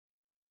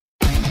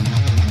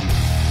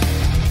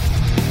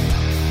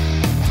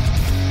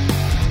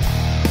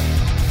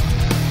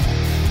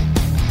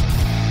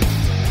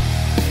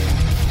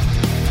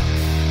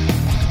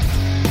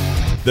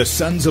The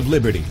Sons of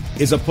Liberty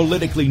is a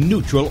politically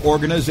neutral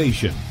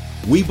organization.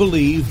 We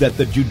believe that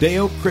the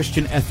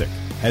Judeo-Christian ethic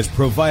has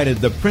provided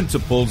the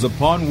principles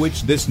upon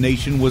which this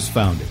nation was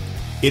founded.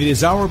 It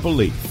is our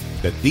belief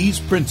that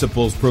these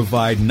principles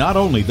provide not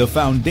only the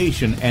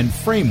foundation and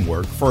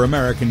framework for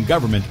American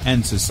government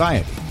and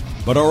society,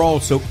 but are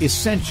also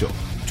essential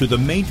to the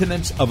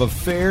maintenance of a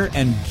fair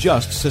and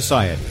just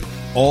society.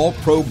 All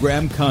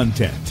program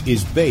content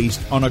is based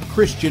on a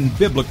Christian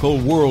biblical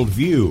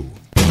worldview.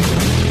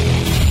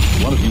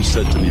 One of you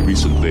said to me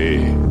recently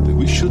that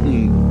we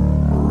shouldn't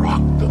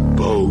rock the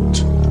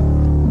boat.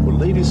 Well,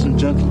 ladies and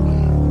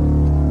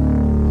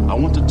gentlemen, I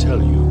want to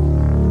tell you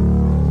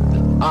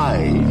that I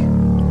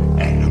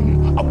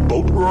am a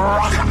boat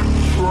rocker.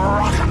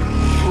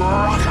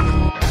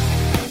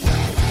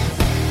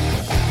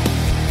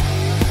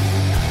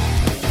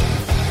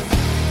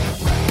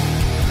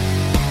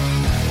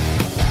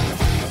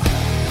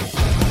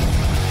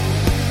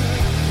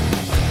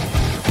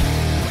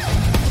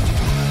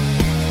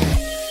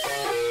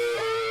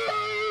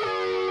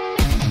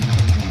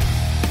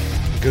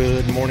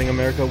 Good morning,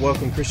 America.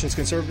 Welcome, Christians,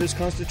 conservatives,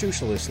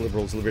 constitutionalists,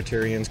 liberals,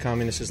 libertarians,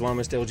 communists,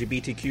 Islamists,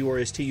 LGBTQ,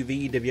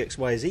 RSTUV,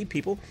 WXYZ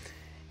people,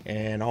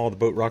 and all the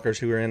boat rockers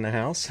who are in the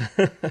house.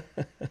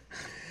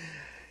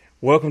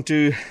 Welcome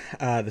to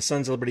the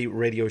Sons of Liberty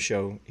radio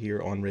show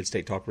here on Red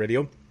State Talk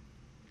Radio,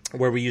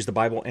 where we use the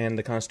Bible and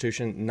the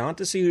Constitution not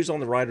to see who's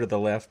on the right or the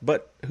left,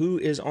 but who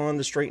is on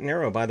the straight and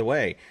narrow, by the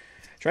way.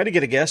 Try to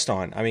get a guest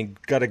on. I mean,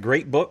 got a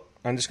great book.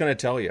 I'm just going to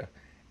tell you.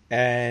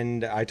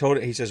 And I told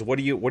it, he says, what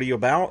are you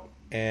about?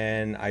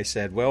 And I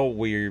said, well,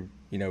 we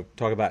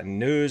talk about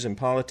news and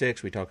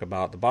politics. We talk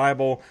about the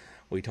Bible.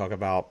 We talk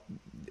about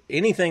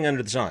anything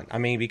under the sun. I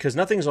mean, because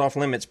nothing's off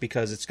limits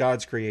because it's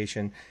God's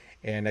creation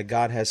and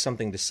God has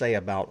something to say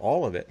about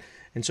all of it.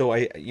 And so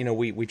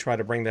we try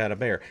to bring that to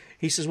bear.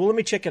 He says, well, let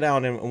me check it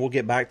out and we'll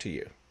get back to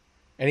you.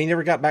 And he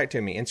never got back to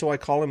me. And so I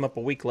call him up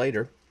a week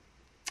later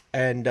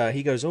and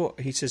he goes,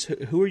 he says,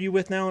 who are you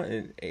with now?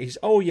 And he's,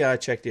 oh yeah, I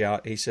checked you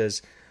out. He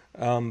says,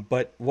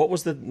 but what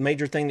was the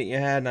major thing that you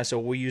had? And I said,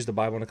 well, we use the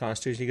Bible and the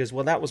Constitution. He goes,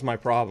 well, that was my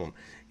problem,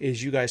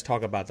 is you guys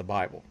talk about the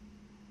Bible.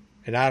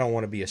 And I don't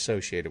want to be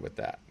associated with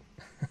that.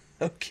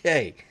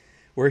 Okay.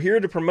 We're here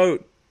to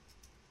promote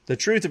the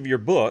truth of your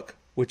book,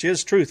 which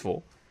is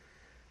truthful.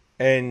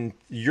 And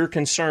you're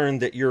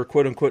concerned that you're,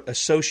 quote unquote,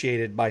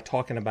 associated by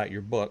talking about your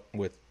book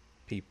with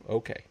people.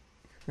 Okay.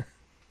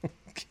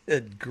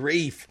 Good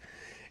grief.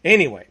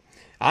 Anyway,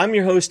 I'm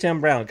your host, Tim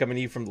Brown, coming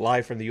to you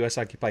live from the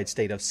U.S.-occupied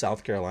state of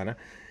South Carolina.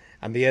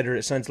 I'm the editor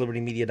at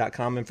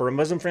sonslibertymedia.com, and for our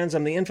Muslim friends,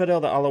 I'm the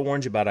infidel that Allah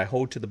warns you about. I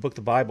hold to the book,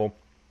 the Bible,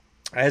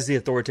 as the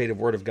authoritative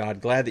word of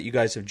God. Glad that you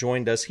guys have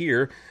joined us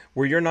here,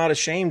 where you're not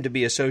ashamed to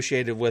be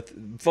associated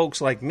with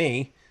folks like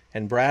me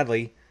and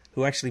Bradley,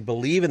 who actually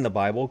believe in the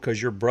Bible,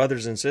 because you're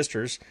brothers and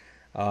sisters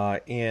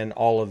in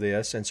all of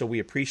this, and so we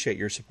appreciate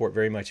your support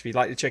very much. If you'd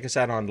like to check us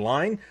out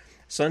online,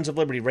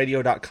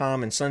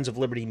 sonsoflibertyradio.com and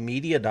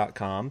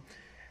sonsoflibertymedia.com.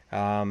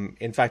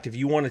 In fact, if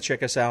you want to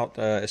check us out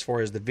as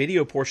far as the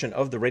video portion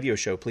of the radio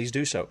show, please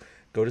do so.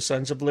 Go to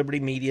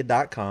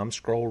sonsoflibertymedia.com,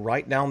 scroll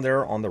right down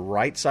there on the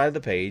right side of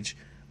the page.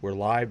 We're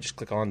live. Just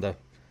click on the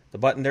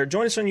button there.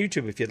 Join us on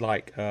YouTube if you'd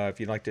like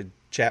to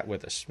chat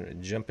with us.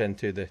 Jump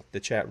into the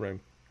chat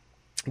room.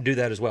 Do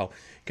that as well.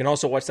 You can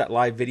also watch that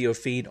live video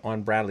feed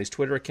on Bradley's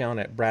Twitter account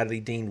at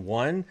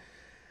BradleyDean1.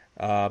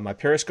 My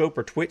Periscope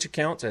or Twitch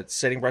accounts at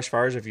Setting Brush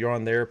Fires. If you're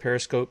on there,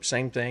 Periscope,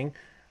 same thing.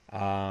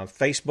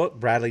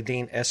 Facebook, Bradley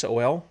Dean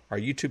SOL. Our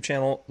YouTube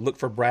channel, look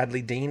for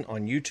Bradley Dean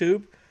on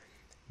YouTube.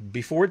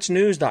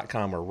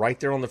 BeforeIt'sNews.com, we're right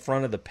there on the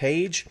front of the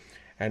page.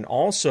 And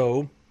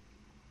also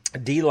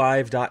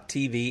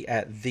DLive.tv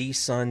at The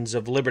Sons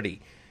of Liberty.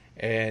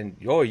 And,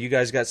 you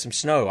guys got some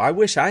snow. I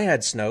wish I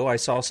had snow. I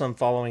saw some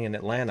falling in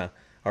Atlanta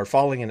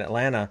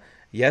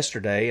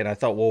yesterday. And I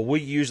thought, well, we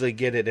usually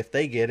get it if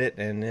they get it.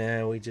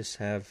 And we just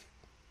have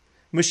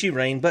mushy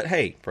rain. But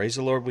hey, praise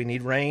the Lord, we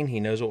need rain. He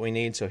knows what we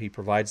need, so he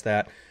provides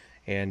that.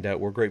 And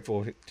we're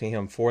grateful to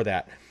him for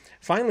that.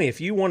 Finally, if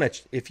you want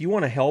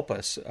to help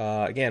us,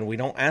 again, we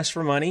don't ask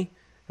for money.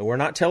 We're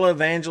not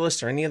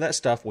televangelists or any of that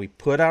stuff. We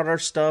put out our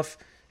stuff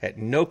at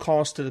no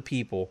cost to the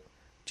people,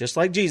 just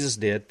like Jesus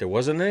did. There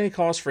wasn't any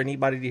cost for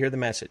anybody to hear the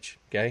message.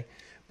 Okay,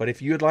 but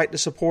if you would like to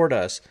support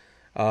us,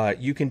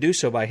 you can do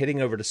so by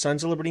heading over to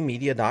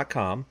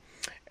sonsoflibertymedia.com,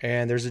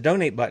 and there's a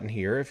donate button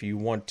here if you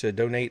want to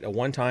donate a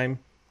one-time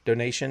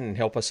donation and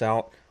help us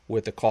out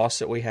with the costs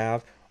that we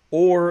have.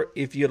 Or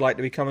if you'd like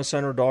to become a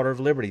son or daughter of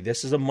liberty,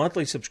 this is a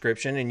monthly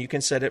subscription, and you can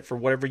set it for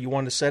whatever you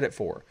want to set it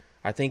for.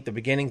 I think the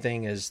beginning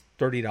thing is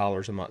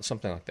 $30 a month,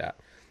 something like that.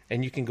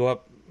 And you can go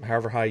up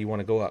however high you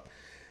want to go up.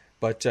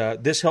 But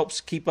this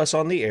helps keep us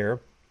on the air,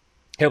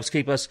 helps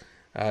keep us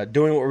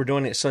doing what we're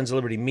doing at Sons of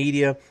Liberty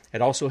Media.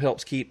 It also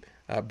helps keep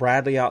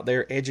Bradley out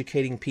there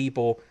educating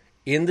people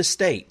in the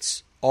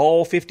states,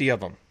 all 50 of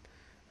them,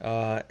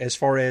 as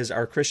far as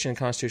our Christian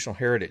constitutional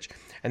heritage.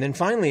 And then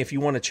finally, if you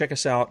want to check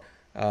us out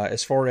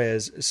as far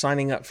as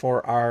signing up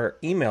for our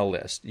email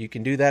list. You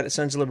can do that at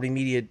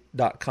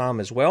sonsoflibertymedia.com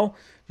as well.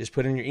 Just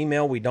put in your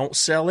email. We don't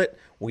sell it.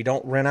 We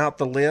don't rent out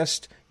the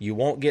list. You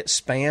won't get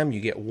spam.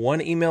 You get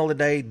one email a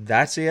day.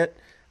 That's it.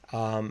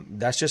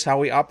 That's just how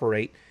we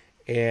operate.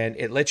 And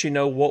it lets you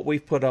know what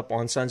we've put up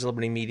on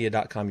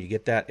sonsoflibertymedia.com. You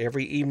get that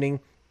every evening.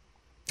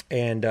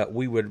 And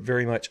we would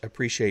very much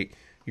appreciate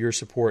your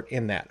support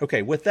in that.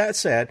 Okay, with that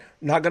said,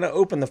 I'm not going to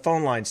open the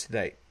phone lines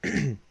today.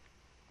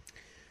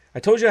 I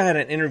told you I had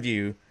an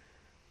interview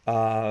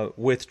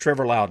with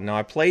Trevor Loudon. Now,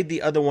 I played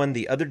the other one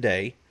the other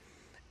day,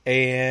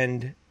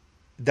 and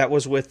that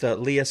was with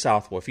Leah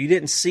Southwell. If you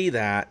didn't see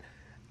that,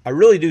 I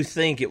really do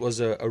think it was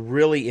a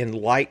really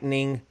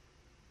enlightening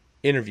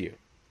interview.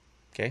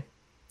 Okay?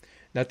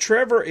 Now,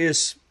 Trevor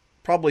is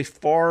probably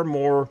far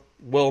more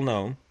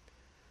well-known,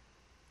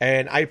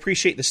 and I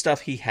appreciate the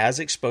stuff he has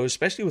exposed,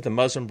 especially with the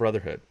Muslim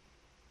Brotherhood.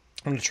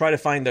 I'm going to try to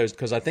find those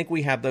because I think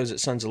we have those at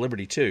Sons of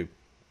Liberty too.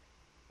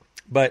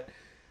 But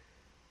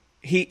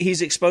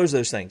he's exposed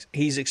those things.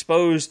 He's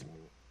exposed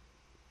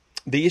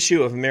the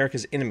issue of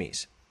America's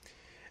enemies.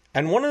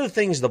 And one of the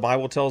things the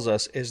Bible tells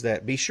us is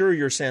that be sure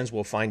your sins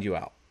will find you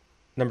out.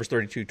 Numbers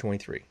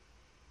 32:23.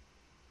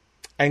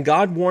 And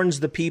God warns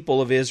the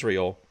people of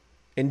Israel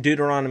in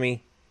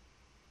Deuteronomy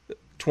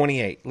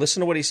 28. Listen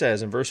to what he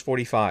says in verse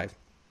 45.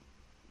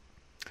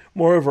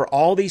 Moreover,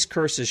 all these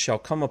curses shall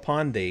come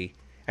upon thee,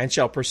 and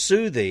shall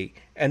pursue thee,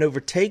 and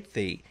overtake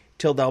thee,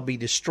 till thou be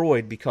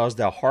destroyed, because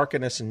thou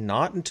hearkenest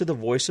not unto the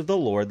voice of the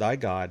Lord thy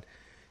God,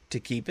 to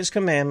keep his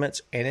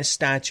commandments and his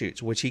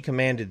statutes, which he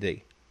commanded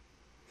thee.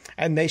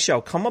 And they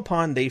shall come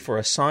upon thee for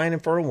a sign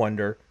and for a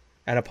wonder,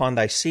 and upon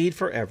thy seed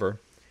forever,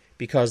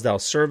 because thou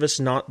servest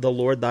not the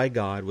Lord thy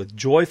God with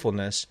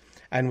joyfulness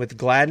and with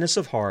gladness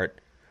of heart,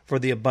 for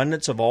the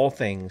abundance of all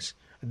things.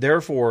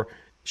 Therefore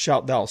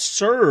shalt thou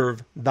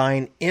serve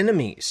thine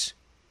enemies,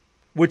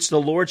 which the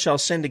Lord shall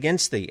send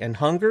against thee, in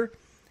hunger,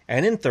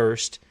 and in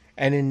thirst,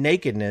 and in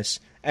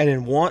nakedness, and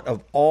in want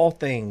of all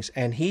things.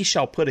 And he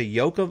shall put a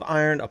yoke of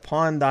iron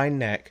upon thy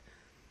neck,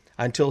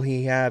 until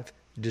he have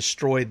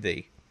destroyed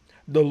thee.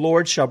 The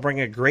Lord shall bring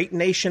a great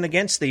nation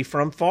against thee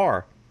from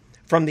far,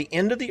 from the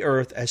end of the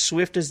earth, as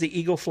swift as the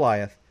eagle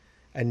flieth,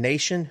 a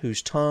nation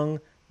whose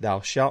tongue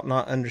thou shalt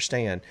not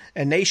understand,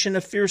 a nation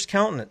of fierce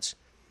countenance,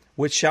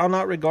 which shall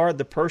not regard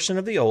the person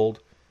of the old,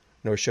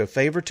 nor show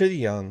favor to the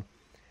young.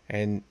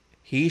 And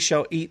he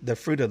shall eat the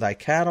fruit of thy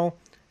cattle,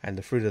 and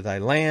the fruit of thy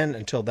land,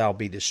 until thou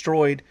be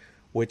destroyed,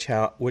 which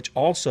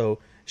also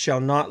shall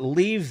not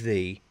leave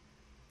thee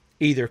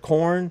either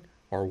corn,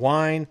 or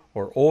wine,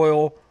 or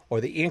oil,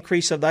 or the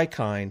increase of thy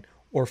kind,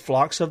 or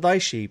flocks of thy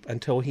sheep,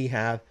 until he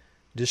have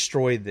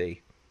destroyed thee.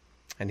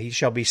 And he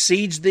shall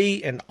besiege thee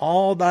in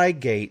all thy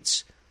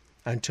gates,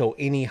 until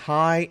any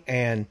high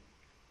and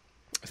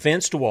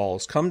fenced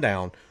walls come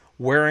down,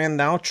 wherein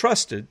thou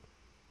trusted.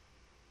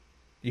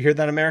 You hear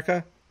that,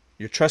 America?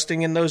 You're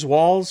trusting in those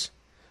walls,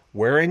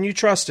 wherein you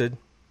trusted,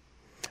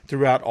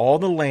 throughout all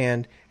the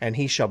land, and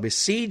he shall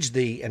besiege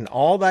thee in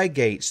all thy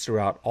gates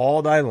throughout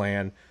all thy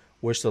land,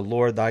 which the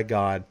Lord thy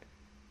God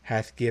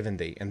hath given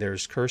thee. And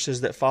there's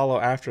curses that follow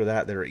after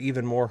that are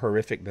even more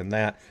horrific than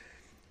that.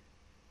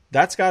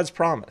 That's God's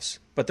promise.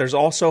 But there's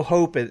also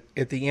hope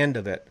at the end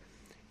of it.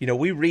 You know,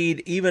 we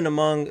read even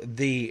among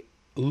the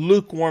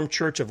lukewarm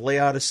church of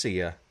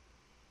Laodicea,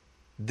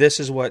 this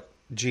is what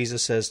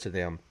Jesus says to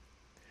them.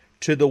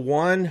 To the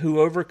one who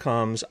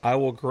overcomes, I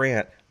will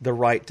grant the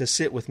right to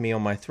sit with me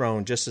on my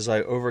throne, just as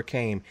I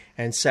overcame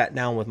and sat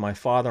down with my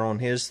Father on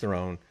his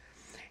throne.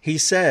 He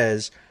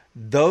says,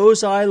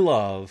 those I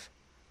love,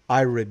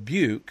 I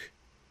rebuke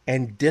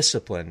and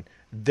discipline.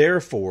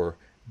 Therefore,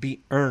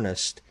 be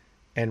earnest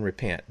and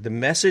repent. The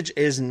message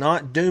is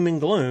not doom and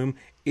gloom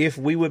if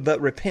we would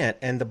but repent.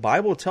 And the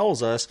Bible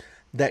tells us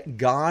that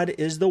God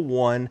is the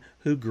one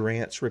who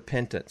grants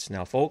repentance.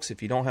 Now, folks,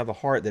 if you don't have a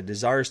heart that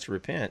desires to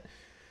repent,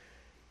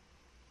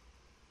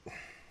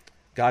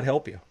 God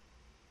help you.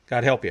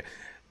 God help you.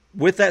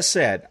 With that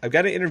said, I've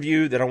got an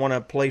interview that I want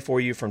to play for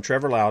you from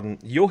Trevor Loudon.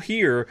 You'll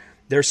hear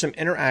there's some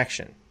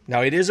interaction.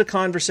 Now, it is a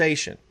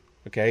conversation,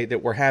 okay,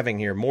 that we're having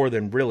here more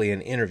than really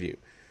an interview.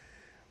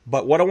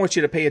 But what I want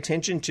you to pay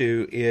attention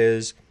to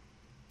is,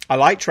 I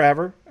like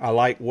Trevor. I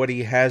like what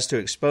he has to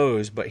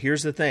expose. But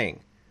here's the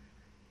thing.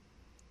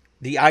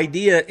 The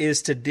idea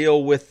is to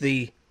deal with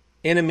the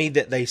enemy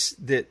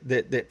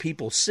that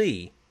people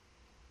see,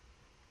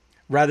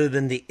 rather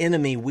than the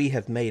enemy we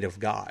have made of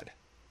God.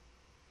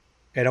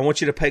 And I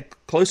want you to pay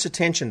close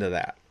attention to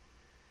that.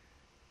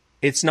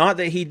 It's not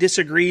that he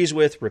disagrees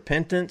with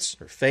repentance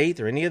or faith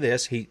or any of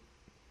this. He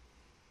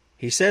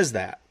says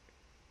that.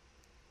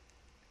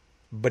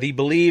 But he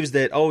believes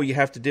that, you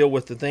have to deal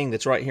with the thing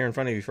that's right here in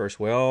front of you first.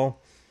 Well,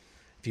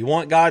 if you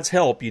want God's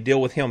help, you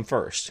deal with him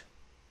first,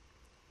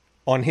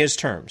 on his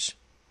terms.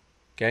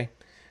 Okay?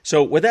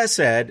 So with that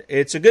said,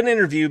 it's a good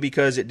interview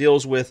because it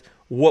deals with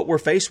what we're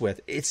faced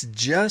with. It's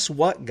just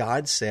what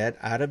God said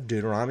out of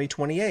Deuteronomy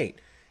 28.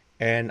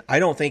 And I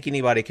don't think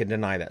anybody can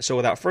deny that. So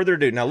without further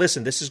ado, now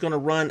listen, this is going to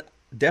run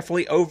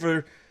definitely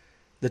over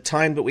the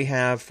time that we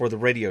have for the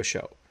radio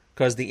show,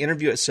 because the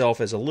interview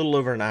itself is a little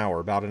over an hour,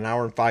 about an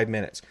hour and 5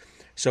 minutes.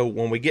 So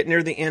when we get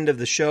near the end of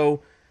the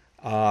show,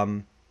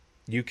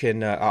 you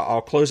can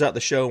I'll close out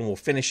the show and we'll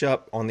finish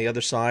up on the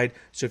other side.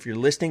 So if you're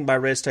listening by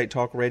Red State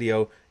Talk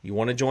Radio, you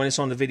want to join us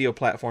on the video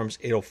platforms,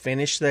 it'll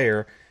finish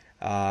there.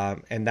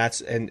 And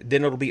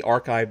then it'll be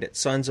archived at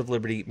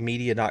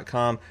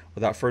sonsoflibertymedia.com.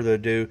 Without further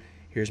ado,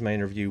 here's my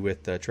interview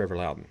with Trevor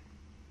Loudon.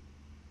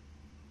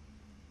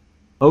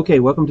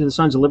 Okay, welcome to the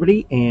Sons of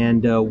Liberty,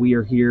 and we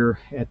are here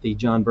at the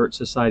John Birch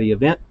Society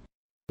event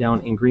down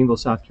in Greenville,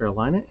 South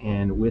Carolina,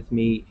 and with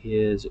me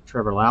is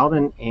Trevor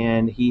Loudon,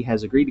 and he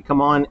has agreed to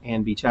come on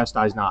and be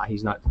chastised.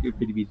 He's not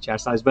agreed to be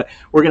chastised, but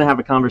we're going to have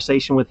a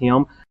conversation with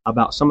him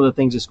about some of the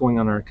things that's going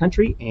on in our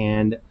country,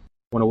 and I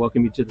want to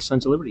welcome you to the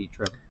Sons of Liberty,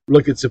 Trevor.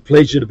 Look, it's a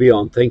pleasure to be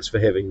on. Thanks for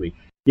having me.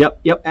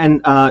 Yep.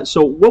 And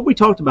so what we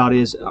talked about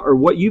is, or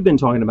what you've been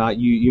talking about,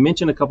 you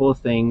mentioned a couple of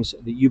things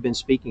that you've been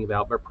speaking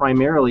about, but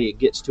primarily it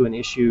gets to an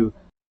issue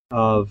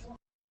of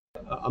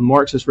a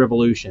Marxist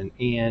revolution.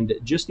 And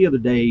just the other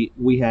day,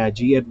 we had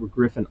G. Edward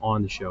Griffin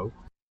on the show,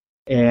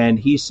 and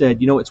he said,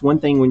 it's one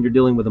thing when you're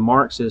dealing with a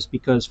Marxist,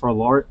 because for a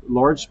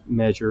large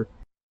measure,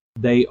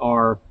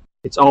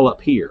 it's all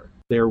up here.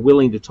 They're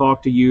willing to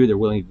talk to you, they're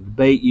willing to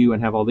debate you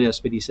and have all this,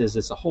 but he says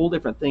it's a whole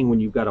different thing when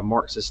you've got a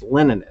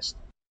Marxist-Leninist.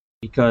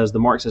 Because the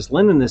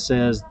Marxist-Leninist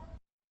says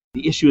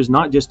the issue is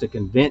not just to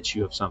convince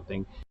you of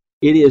something,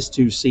 it is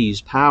to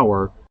seize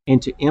power and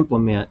to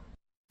implement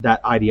that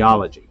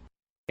ideology.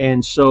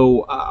 And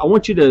so I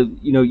want you to,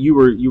 you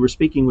were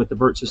speaking with the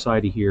Birch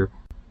Society here.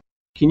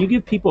 Can you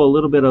give people a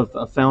little bit of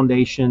a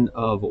foundation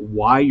of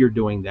why you're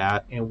doing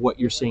that and what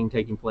you're seeing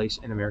taking place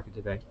in America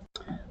today?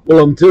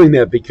 Well, I'm doing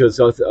that because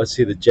I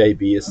see the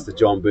JBS, the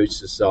John Birch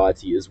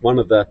Society, as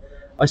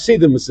I see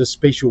them as the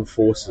special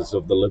forces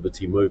of the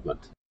liberty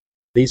movement.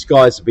 These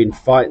guys have been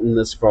fighting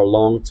this for a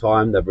long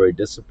time. They're very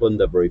disciplined,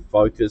 they're very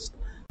focused,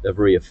 they're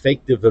very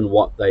effective in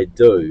what they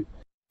do.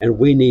 And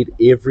we need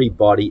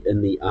everybody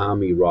in the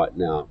army right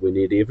now. We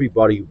need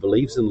everybody who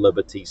believes in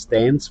liberty,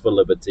 stands for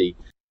liberty,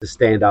 to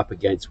stand up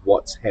against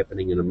what's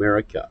happening in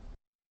America.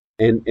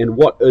 And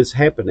what is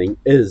happening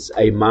is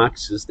a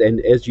Marxist,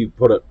 and as you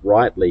put it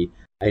rightly,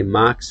 a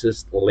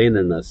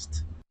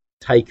Marxist-Leninist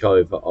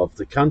takeover of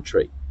the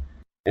country.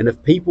 And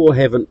if people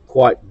haven't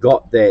quite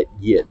got that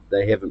yet,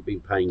 they haven't been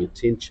paying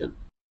attention.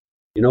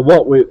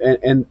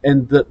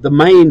 The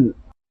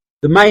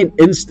main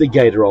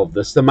instigator of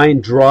this, the main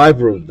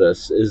driver of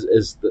this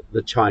is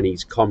the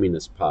Chinese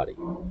Communist Party.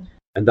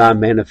 And they're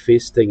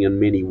manifesting in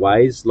many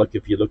ways. Look,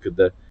 if you look at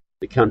the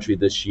country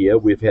this year,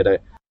 we've had a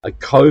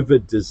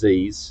COVID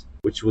disease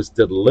which was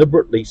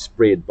deliberately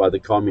spread by the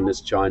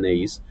Communist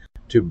Chinese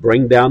to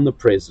bring down the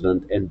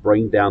president and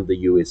bring down the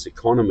US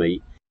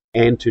economy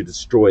and to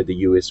destroy the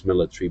US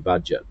military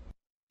budget.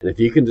 And if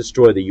you can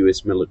destroy the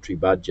US military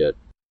budget,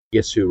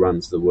 guess who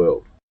runs the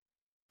world?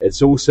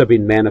 It's also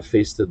been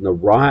manifested in the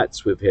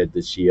riots we've had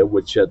this year,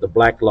 which the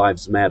Black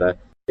Lives Matter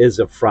is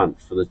a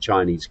front for the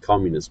Chinese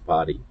Communist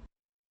Party.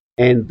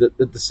 And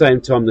at the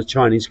same time, the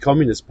Chinese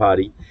Communist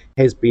Party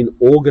has been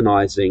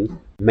organizing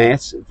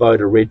mass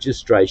voter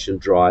registration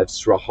drives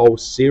through a whole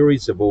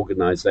series of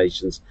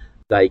organizations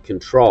they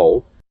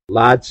control,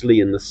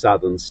 largely in the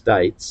southern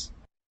states,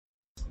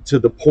 to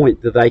the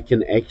point that they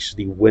can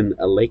actually win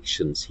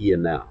elections here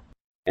now.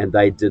 And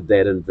they did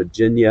that in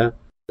Virginia.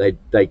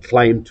 They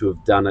claim to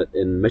have done it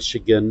in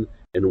Michigan,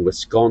 in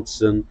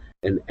Wisconsin,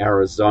 in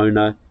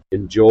Arizona,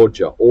 in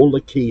Georgia, all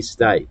the key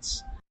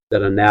states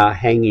that are now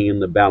hanging in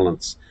the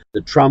balance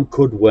that Trump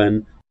could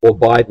win or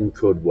Biden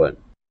could win,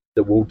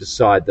 that will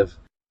decide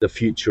the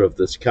future of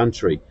this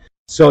country.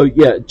 So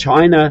yeah,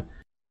 China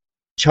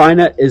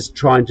is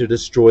trying to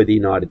destroy the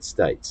United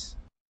States,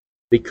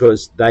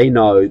 because they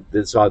know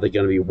there's either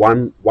going to be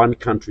one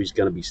country's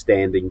going to be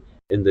standing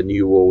in the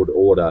New World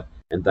Order,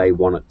 and they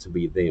want it to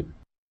be them.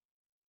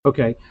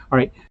 Okay, all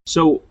right.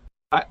 So,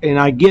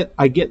 I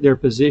get their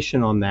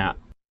position on that.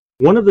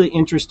 One of the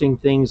interesting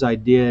things I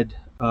did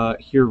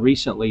here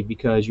recently,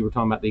 because you were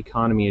talking about the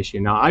economy issue.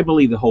 Now, I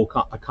believe the whole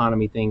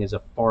economy thing is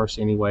a farce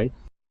anyway.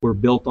 We're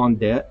built on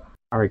debt.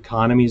 Our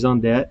economy's on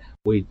debt.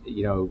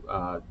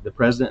 The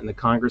president and the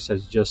Congress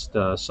has just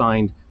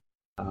signed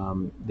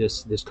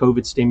this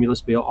COVID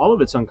stimulus bill. All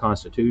of it's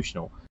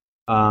unconstitutional.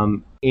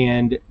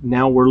 And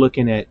now we're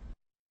looking at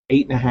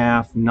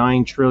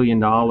 $8.5–9 trillion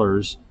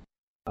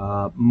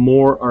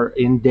more are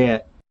in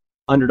debt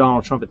under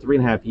Donald Trump at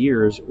 3.5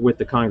 years with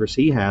the Congress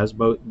he has,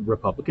 both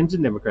Republicans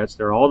and Democrats.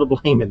 They're all to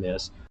blame in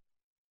this.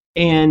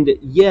 And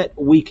yet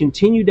we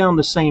continue down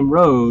the same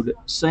road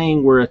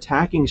saying we're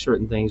attacking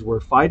certain things, we're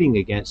fighting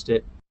against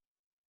it.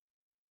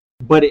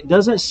 But it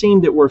doesn't seem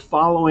that we're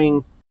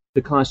following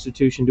the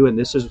Constitution doing.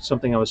 This is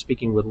something I was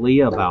speaking with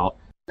Leah about.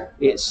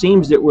 It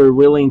seems that we're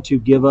willing to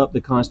give up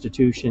the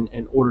Constitution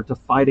in order to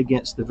fight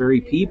against the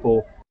very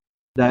people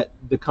that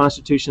the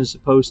Constitution is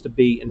supposed to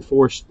be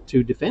enforced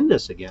to defend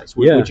us against.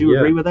 Would you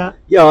agree with that?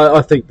 Yeah,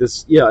 I think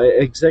this. Yeah,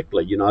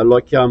 exactly.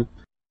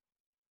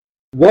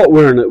 What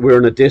we're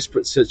in a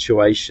desperate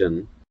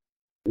situation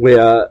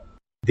where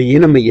the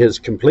enemy has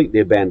completely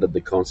abandoned the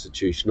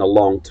Constitution a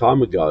long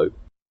time ago,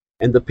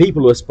 and the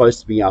people who are supposed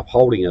to be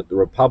upholding it, the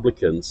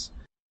Republicans,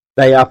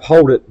 they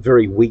uphold it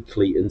very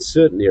weakly in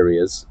certain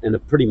areas and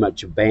have pretty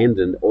much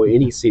abandoned or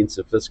any sense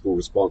of fiscal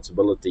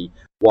responsibility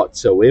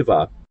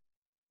whatsoever.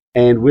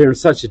 And we're in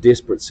such a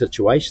desperate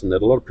situation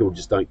that a lot of people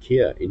just don't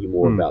care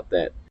anymore about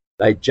that.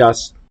 They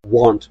just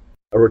want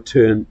a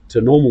return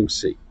to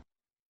normalcy.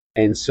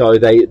 And so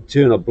they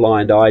turn a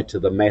blind eye to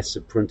the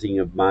massive printing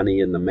of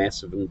money and the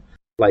massive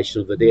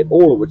inflation of the debt,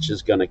 all of which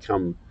is going to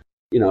come,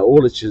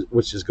 all of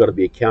which has got to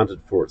be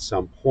accounted for at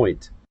some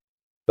point.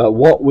 But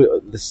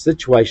the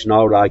situation,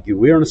 I would argue,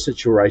 we're in a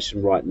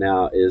situation right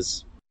now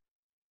is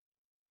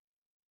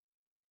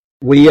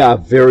we are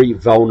very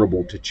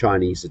vulnerable to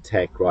Chinese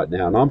attack right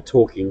now. And I'm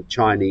talking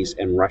Chinese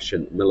and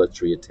Russian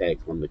military attack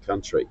on the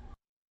country.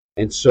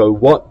 And so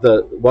what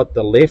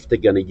the left are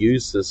going to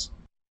use these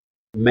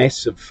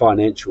massive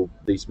financial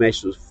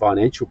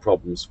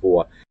problems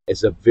for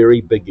as a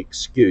very big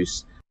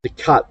excuse to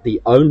cut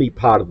the only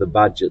part of the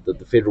budget that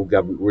the federal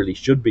government really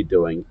should be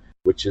doing,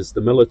 which is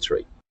the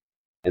military.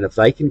 And if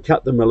they can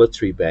cut the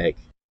military back,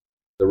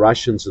 the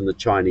Russians and the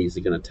Chinese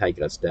are going to take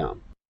us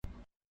down.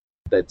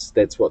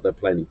 That's what they're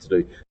planning to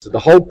do. So the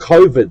whole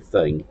COVID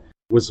thing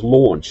was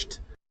launched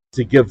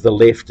to give the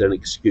left an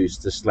excuse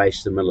to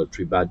slash the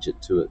military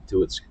budget to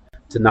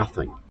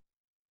nothing.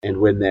 And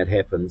when that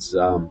happens,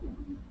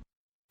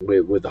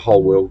 where the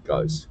whole world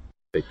goes,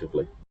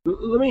 effectively.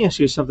 Let me ask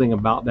you something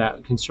about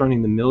that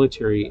concerning the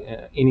military.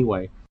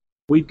 Anyway,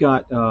 we've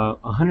got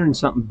 100 and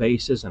something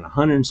bases in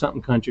 100 and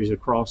something countries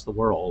across the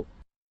world.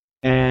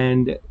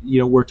 And,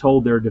 we're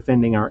told they're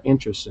defending our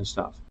interests and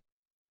stuff.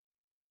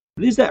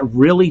 But is that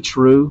really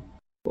true?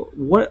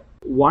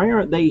 Why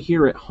aren't they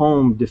here at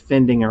home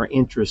defending our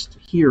interests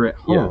here at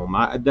home?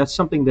 Yeah. That's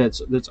something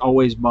that's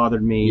always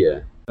bothered me,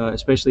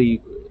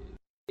 especially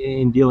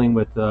in dealing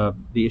with the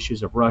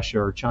issues of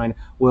Russia or China.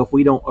 Well, if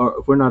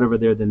we're not over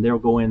there, then they'll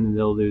go in and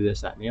they'll do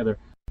this, that, and the other.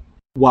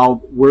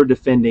 While we're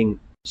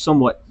defending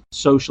somewhat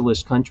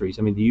socialist countries.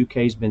 I mean, the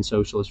UK's been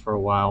socialist for a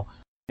while,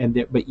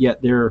 but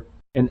yet they're.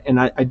 And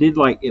I did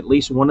like at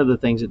least one of the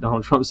things that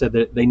Donald Trump said,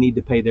 that they need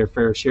to pay their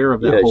fair share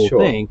of that whole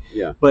thing.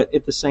 Yeah. But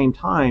at the same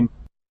time,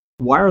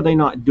 why are they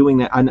not doing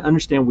that? I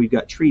understand we've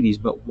got treaties,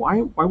 but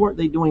why weren't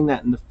they doing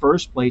that in the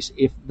first place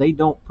if they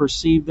don't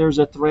perceive there's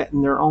a threat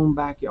in their own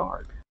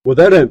backyard? Well,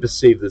 they don't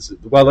perceive this.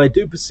 Well, they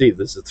do perceive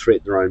there's a threat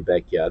in their own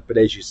backyard, but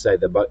as you say,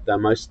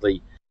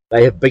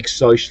 they have big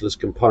socialist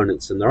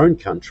components in their own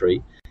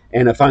country,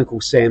 and if Uncle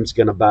Sam's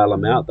going to bail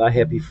them out, they're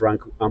happy for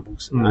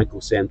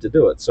Uncle Sam to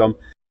do it. So I'm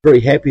very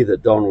happy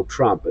that Donald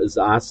Trump has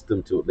asked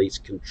them to at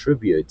least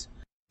contribute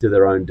to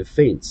their own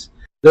defense.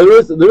 There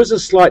is a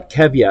slight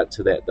caveat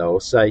to that, though. I'll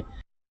say,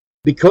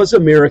 because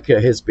America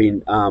has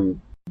been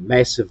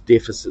massive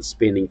deficit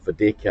spending for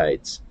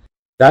decades,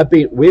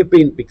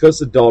 because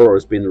the dollar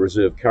has been the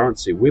reserve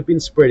currency, we've been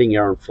spreading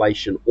our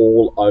inflation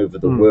all over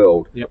the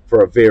world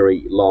for a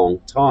very long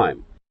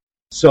time.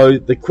 So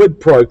the quid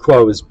pro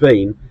quo has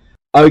been,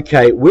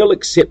 okay, we'll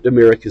accept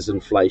America's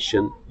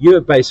inflation. You're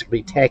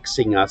basically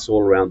taxing us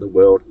all around the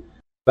world,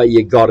 but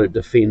you got to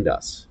defend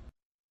us.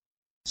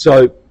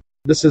 So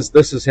this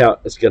is how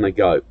it's going to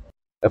go.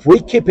 If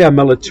we keep our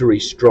military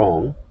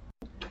strong,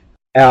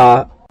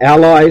 our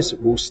allies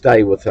will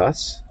stay with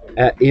us,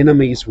 our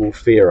enemies will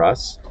fear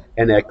us,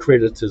 and our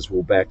creditors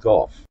will back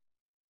off.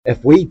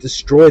 If we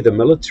destroy the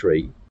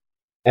military,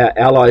 our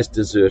allies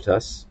desert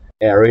us,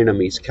 our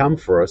enemies come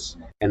for us,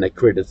 and our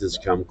creditors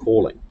come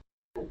calling.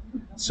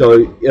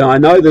 So, I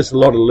know there's a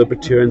lot of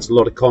libertarians, a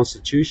lot of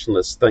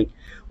constitutionalists think,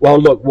 well,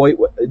 look,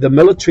 the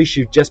military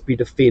should just be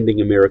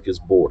defending America's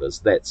borders.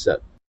 That's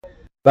it.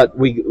 But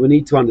we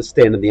need to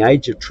understand, in the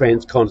age of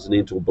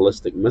transcontinental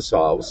ballistic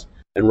missiles,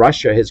 and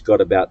Russia has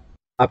got about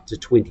up to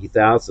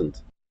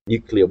 20,000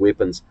 nuclear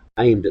weapons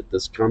aimed at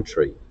this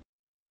country,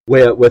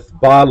 where with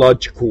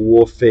biological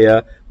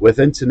warfare, with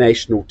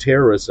international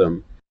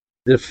terrorism,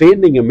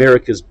 defending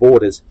America's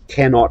borders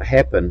cannot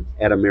happen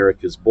at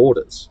America's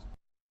borders.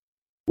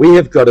 We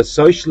have got a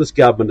socialist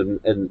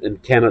government in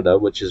Canada,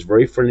 which is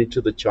very friendly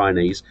to the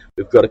Chinese.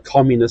 We've got a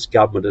communist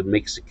government in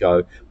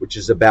Mexico, which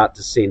is about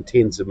to send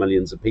tens of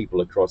millions of people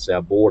across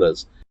our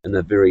borders in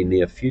the very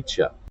near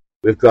future.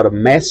 We've got a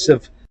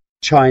massive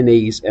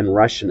Chinese and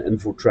Russian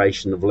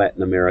infiltration of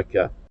Latin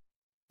America.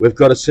 We've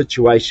got a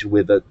situation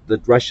where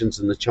the Russians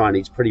and the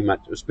Chinese pretty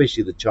much,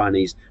 especially the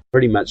Chinese,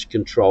 pretty much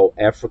control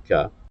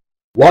Africa.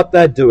 What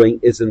they're doing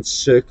is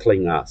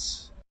encircling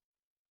us.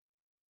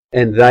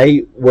 And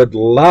they would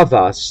love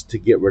us to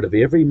get rid of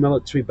every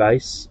military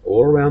base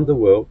all around the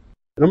world.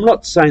 And I'm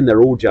not saying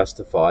they're all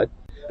justified.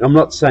 And I'm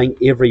not saying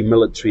every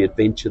military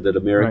adventure that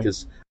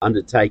America's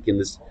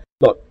undertaken is.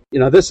 Look,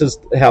 this is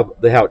how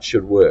it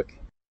should work.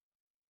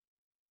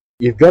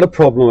 You've got a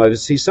problem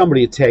overseas.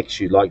 Somebody attacks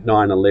you like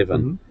 9/11.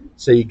 Mm-hmm.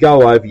 So you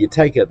go over, you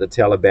take out the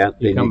Taliban,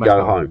 then you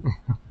go home.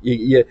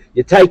 you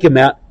take them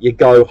out, you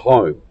go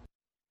home.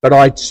 But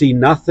I see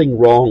nothing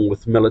wrong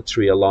with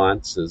military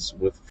alliances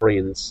with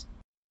friends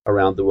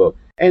around the world.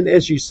 And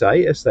as you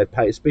say, if they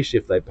pay, especially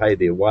if they pay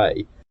their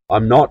way,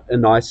 I'm not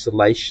an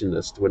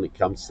isolationist when it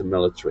comes to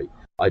military.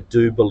 I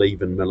do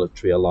believe in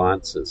military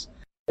alliances.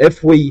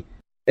 If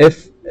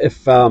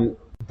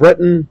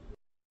Britain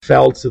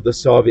fell to the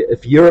Soviet,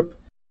 if Europe,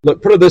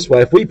 look, put it this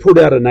way, if we pulled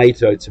out of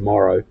NATO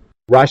tomorrow,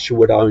 Russia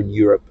would own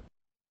Europe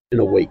in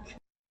a week.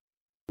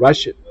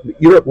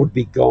 Europe would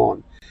be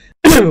gone.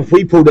 If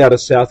we pulled out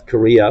of South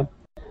Korea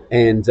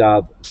and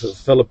the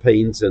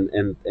Philippines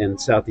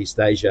and Southeast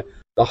Asia,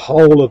 the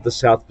whole of the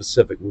South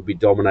Pacific would be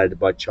dominated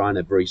by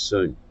China very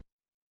soon.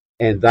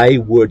 And they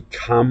would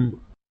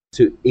come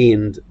to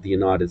end the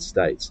United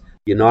States.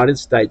 The United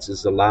States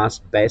is the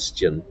last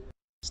bastion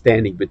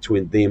standing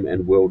between them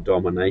and world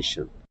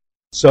domination.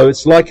 So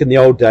it's like in the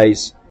old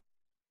days,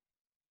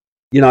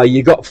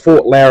 you got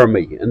Fort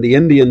Laramie and the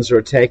Indians are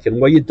attacking.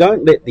 Well, you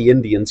don't let the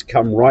Indians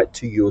come right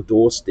to your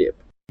doorstep.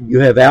 You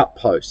have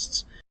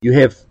outposts. You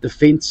have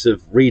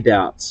defensive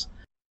redoubts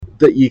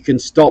that you can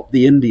stop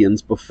the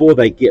Indians before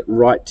they get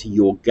right to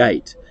your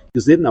gate,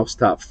 because then they'll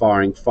start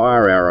firing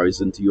fire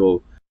arrows into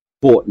your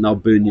fort and they'll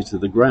burn you to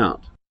the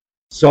ground.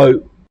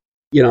 So,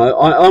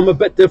 I'm a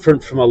bit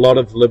different from a lot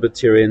of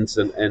libertarians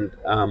and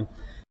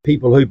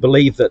people who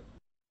believe that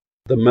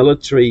the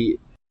military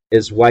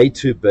is way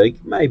too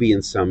big, maybe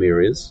in some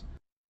areas,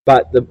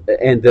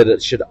 and that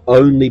it should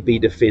only be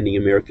defending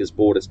America's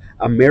borders.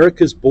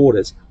 America's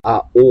borders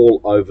are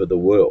all over the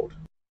world.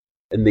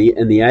 In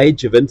the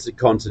age of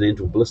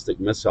intercontinental ballistic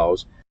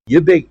missiles,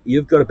 you've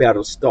got to be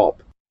able to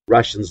stop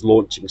Russians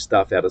launching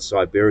stuff out of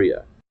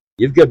Siberia.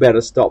 You've got to be able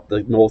to stop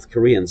the North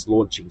Koreans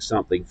launching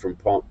something from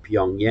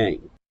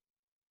Pyongyang.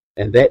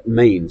 And that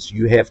means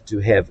you have to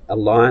have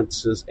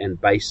alliances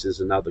and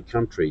bases in other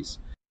countries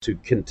to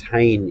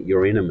contain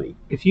your enemy.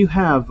 If you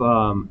have,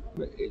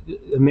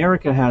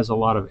 America has a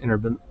lot of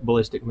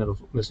ballistic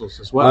missiles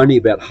as well. Only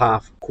about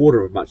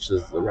quarter of much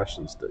as the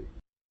Russians do.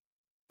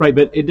 Right,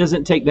 but it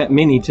doesn't take that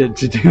many to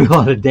do a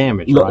lot of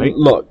damage, right?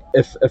 Look,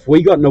 if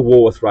we got in a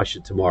war with Russia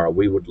tomorrow,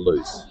 we would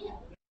lose.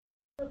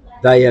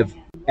 They have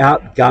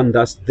outgunned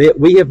us.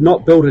 We have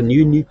not built a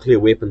new nuclear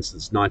weapon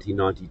since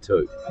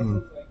 1992.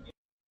 Mm.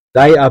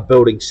 They are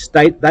building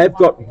they've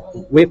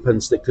got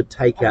weapons that could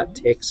take out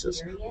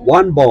Texas.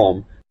 One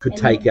bomb could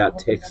take out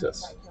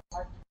Texas.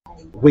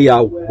 We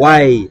are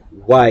way,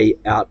 way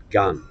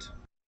outgunned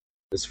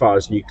as far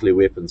as nuclear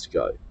weapons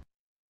go.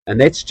 And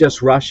that's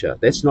just Russia.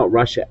 That's not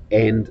Russia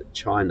and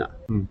China.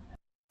 Mm.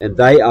 And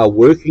they are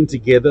working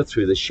together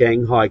through the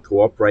Shanghai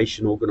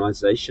Cooperation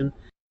Organization.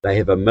 They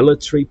have a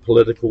military,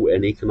 political,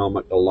 and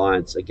economic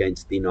alliance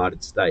against the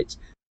United States.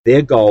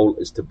 Their goal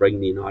is to bring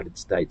the United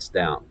States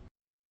down,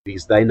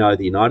 because they know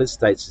the United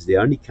States is the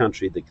only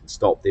country that can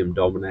stop them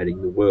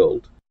dominating the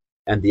world,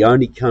 and the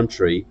only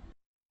country,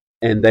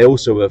 and they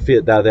also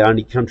fear they're the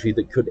only country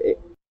that could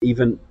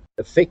even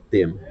affect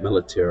them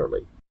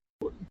militarily.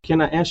 Can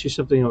I ask you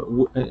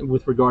something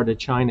with regard to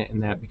China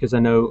in that? Because I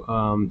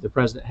know the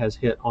president has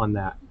hit on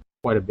that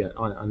quite a bit,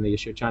 on the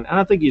issue of China. And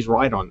I think he's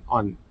right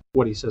on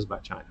what he says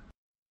about China.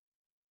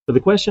 But the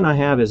question I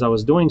have is, I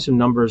was doing some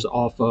numbers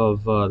off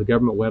of the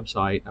government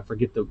website. I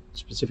forget the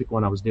specific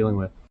one I was dealing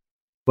with.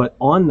 But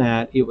on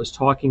that, it was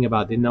talking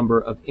about the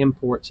number of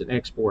imports and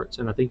exports.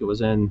 And I think it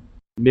was in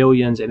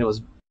millions. And it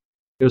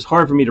was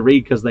hard for me to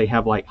read because they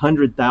have like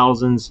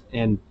 100,000s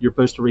and you're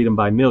supposed to read them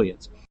by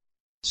millions.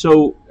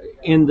 So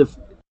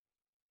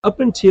up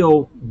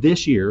until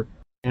this year,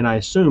 and I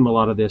assume a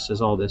lot of this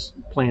is all this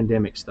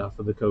pandemic stuff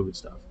of the COVID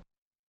stuff.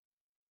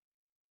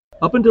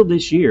 Up until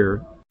this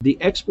year, the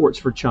exports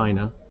for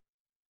China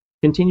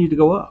continued to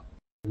go up.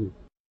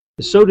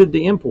 So did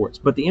the imports,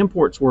 but the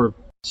imports were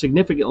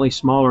significantly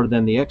smaller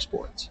than the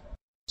exports.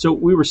 So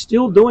we were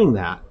still doing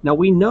that. Now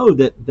we know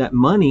that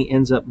money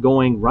ends up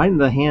going right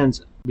into the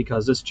hands,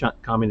 because this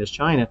communist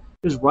China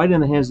is right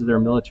in the hands of their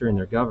military and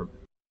their government.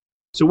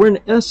 So we're in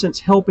essence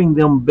helping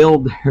them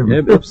build their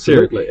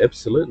military.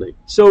 Absolutely.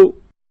 So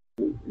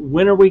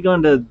when are we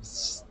going to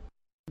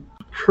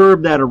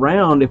curb that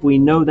around if we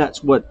know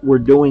that's what we're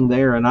doing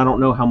there? And I don't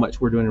know how much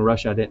we're doing in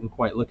Russia. I didn't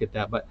quite look at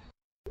that. But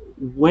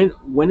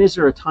when is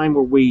there a time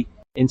where we,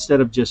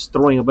 instead of just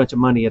throwing a bunch of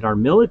money at our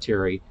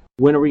military,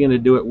 when are we going to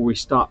do it where we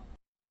stop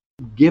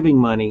giving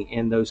money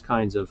in those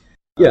kinds of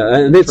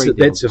and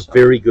that's a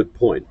very good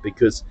point,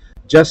 because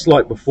just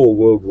like before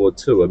World War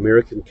II,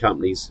 American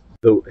companies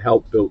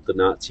helped build the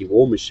Nazi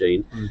war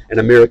machine, and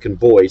American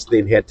boys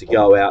then had to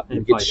go out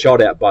and get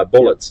shot out by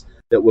bullets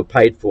that were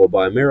paid for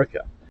by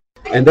America.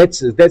 And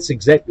that's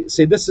exactly,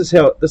 see, this is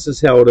how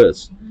it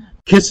is.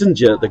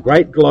 Kissinger, the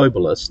great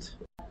globalist,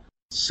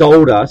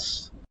 sold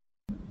us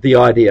the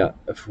idea: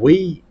 if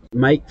we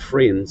make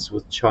friends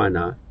with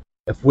China,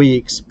 if we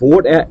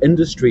export our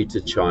industry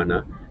to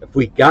China, if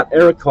we gut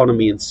our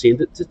economy and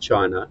send it to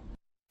China,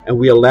 and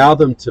we allow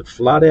them to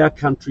flood our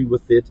country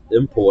with their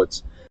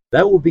imports,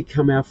 they will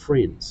become our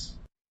friends,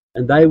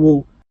 and they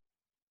will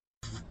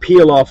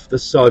peel off the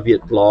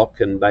Soviet bloc,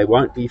 and they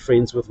won't be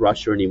friends with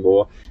Russia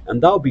anymore,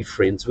 and they'll be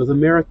friends with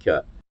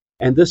America,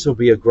 and this will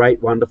be a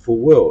great, wonderful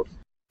world.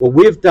 Well,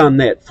 we've done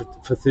that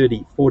for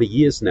 30, 40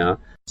 years now.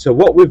 So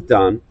what we've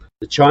done,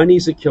 the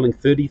Chinese are killing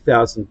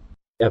 30,000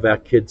 our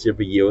kids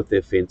every year with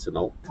their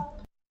fentanyl.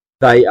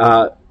 They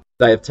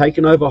have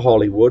taken over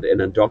Hollywood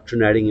and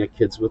indoctrinating our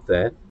kids with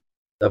that.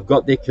 They've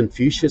got their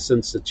Confucius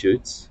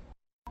Institutes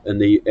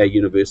in our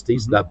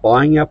universities. They're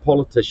buying our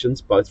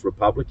politicians, both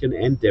Republican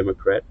and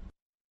Democrat.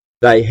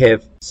 They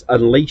have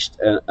unleashed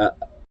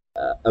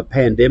a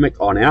pandemic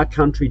on our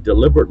country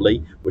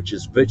deliberately, which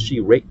has virtually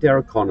wrecked our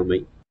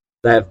economy.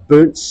 They have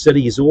burnt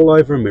cities all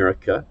over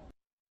America,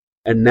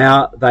 and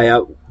now they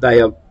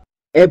are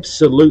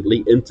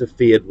absolutely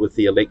interfered with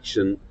the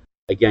election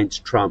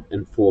against Trump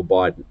and for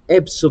Biden.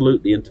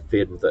 Absolutely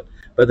interfered with it.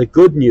 But the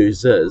good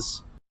news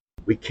is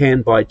we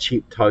can buy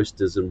cheap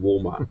toasters in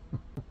Walmart.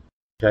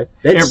 Okay,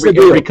 that's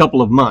every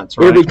couple of months,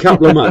 right? Every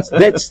couple of months.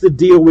 That's the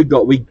deal we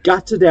got. We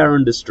gutted our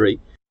industry.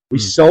 We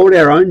sold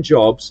our own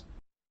jobs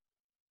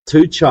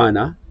to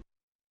China.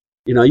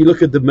 You know, you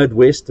look at the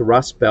Midwest, the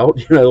Rust Belt,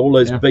 you know, all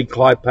those big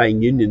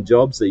high-paying union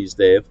jobs they used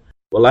to have.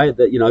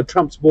 Well,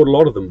 Trump's bought a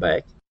lot of them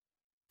back.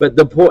 But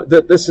the point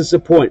this is the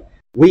point.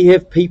 We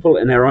have people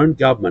in our own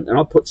government, and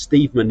I'll put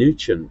Steve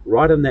Mnuchin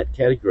right in that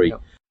category,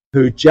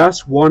 who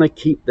just want to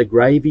keep the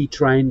gravy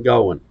train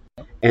going,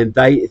 and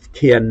they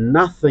care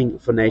nothing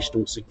for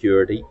national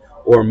security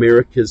or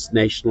America's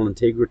national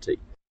integrity.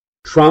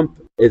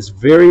 Trump is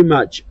very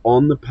much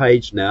on the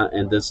page now,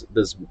 and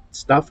there's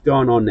stuff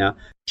going on now.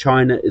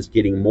 China is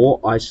getting more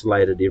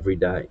isolated every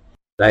day.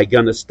 They're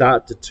going to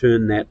start to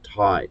turn that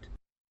tide.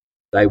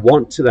 They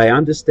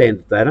understand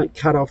if they don't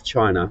cut off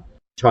China,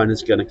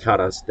 China's going to cut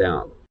us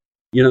down.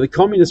 You know, the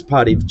Communist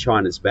Party of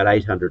China is about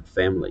 800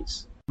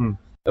 families.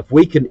 If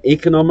we can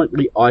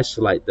economically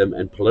isolate them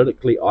and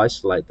politically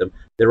isolate them,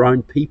 their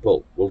own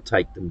people will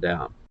take them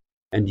down.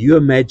 And you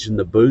imagine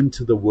the boon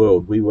to the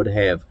world we would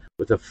have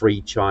with a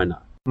free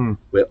China,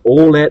 where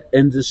all that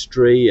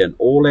industry and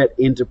all that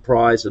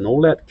enterprise and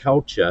all that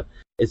culture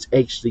is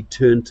actually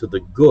turned to the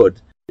good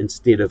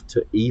instead of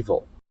to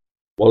evil.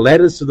 Well, that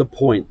is the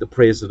point the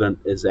president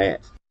is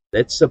at.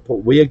 That's the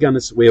point.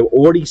 We're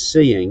already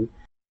seeing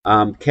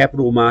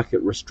capital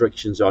market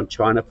restrictions on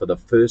China for the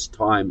first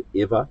time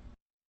ever.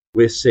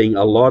 We're seeing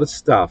a lot of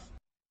stuff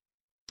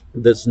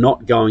that's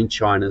not going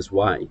China's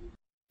way.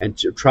 And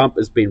Trump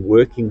has been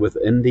working with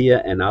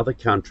India and other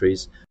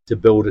countries to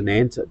build an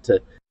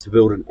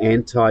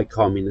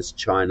anti-communist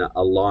China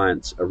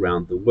alliance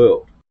around the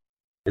world.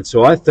 And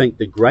so I think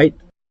the great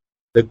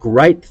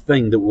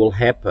thing that will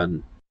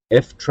happen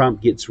if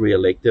Trump gets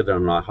reelected,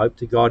 and I hope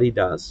to God he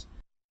does,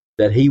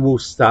 that he will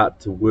start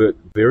to work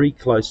very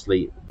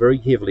closely, very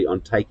heavily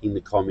on taking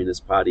the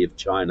Communist Party of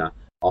China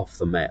off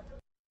the map.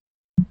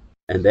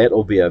 And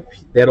that'll be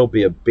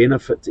a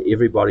benefit to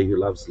everybody who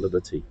loves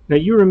liberty. Now,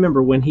 you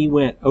remember when he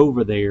went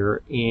over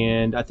there,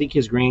 and I think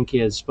his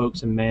grandkids spoke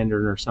some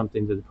Mandarin or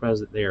something to the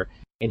president there,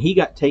 and he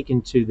got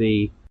taken to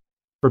the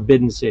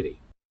Forbidden City.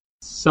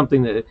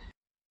 Something that,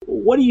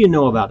 what do you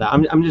know about that?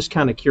 I'm just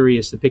kind of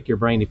curious to pick your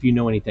brain if you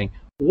know anything.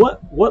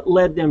 What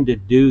led them to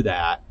do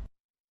that?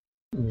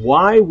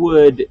 Why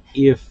would,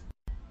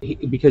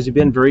 because he's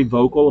been very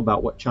vocal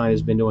about what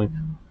China's been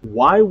doing,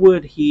 why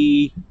would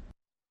he,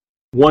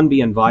 one,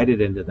 be invited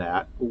into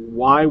that?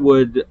 Why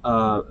would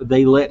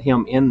they let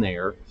him in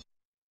there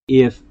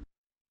if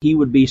he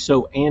would be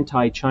so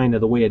anti-China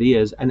the way it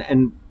is?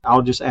 And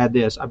I'll just add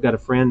this. I've got a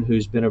friend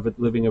who's been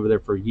living over there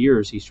for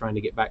years. He's trying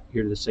to get back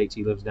here to the States.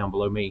 He lives down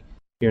below me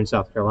here in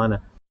South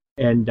Carolina.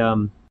 And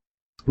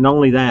not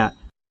only that,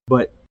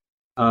 but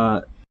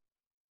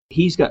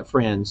he's got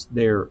friends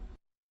there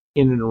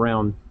in and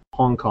around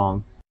Hong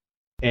Kong.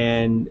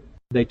 And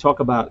they talk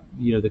about,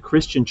 the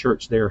Christian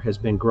church there has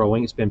been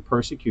growing. It's been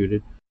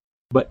persecuted.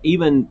 But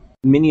even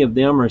many of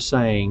them are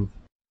saying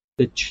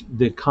that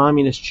the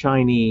communist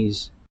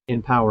Chinese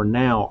in power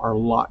now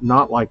are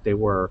not like they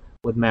were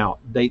with Mao.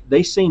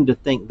 They seem to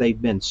think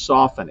they've been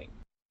softening.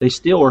 They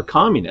still are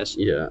communists,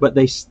 but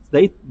they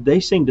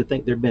seem to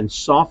think they've been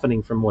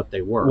softening from what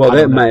they were. Well,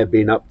 that may have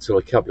been up till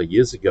a couple of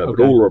years ago,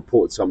 but all the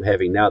reports I'm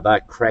having now, they're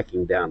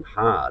cracking down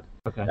hard.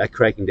 Okay. They're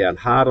cracking down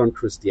hard on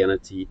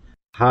Christianity,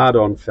 hard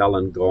on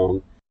Falun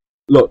Gong.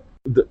 Look,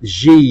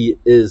 Xi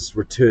is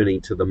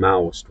returning to the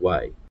Maoist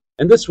way.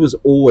 And this was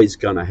always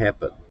going to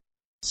happen.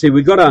 See,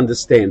 we've got to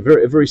understand,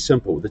 very, very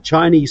simple. The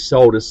Chinese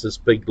sold us this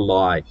big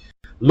lie.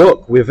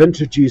 Look, we've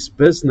introduced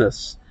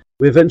business.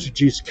 We've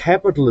introduced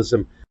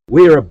capitalism.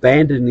 We're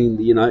abandoning,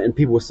 and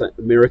people were saying,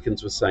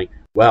 Americans were saying,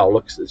 well,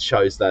 look, it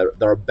shows they're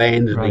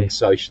abandoning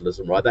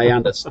socialism, right? They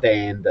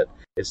understand that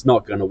it's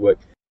not going to work.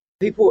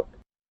 People,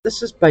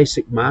 this is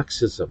basic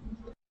Marxism.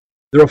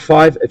 There are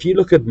 5, if you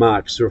look at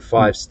Marx, there are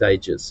 5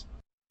 stages.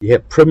 You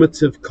have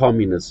primitive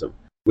communism,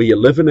 where you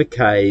live in a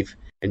cave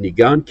and you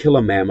go and kill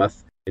a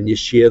mammoth and you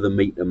share the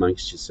meat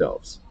amongst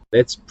yourselves.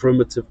 That's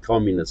primitive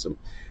communism.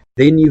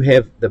 Then you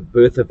have the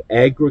birth of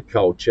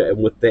agriculture, and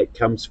with that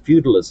comes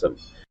feudalism,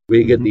 where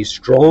you get these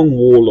strong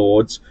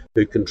warlords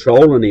who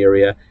control an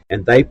area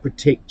and they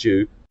protect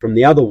you from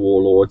the other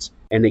warlords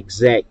and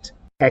exact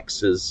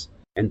taxes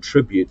and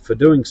tribute for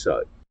doing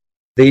so.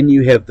 Then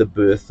you have the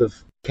birth of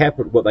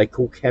what they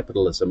call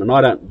capitalism, and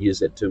I don't use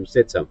that term,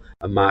 that's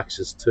a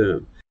Marxist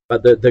term.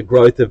 But the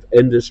growth of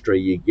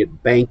industry, you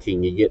get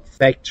banking, you get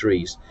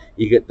factories,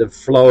 you get the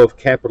flow of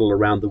capital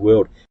around the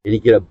world, and you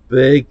get a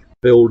big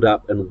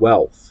build-up in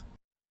wealth.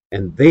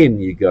 And then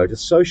you go to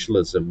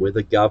socialism, where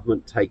the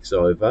government takes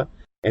over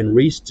and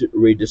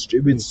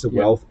redistributes the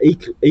wealth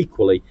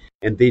equally,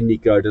 and then you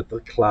go to the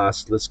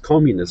classless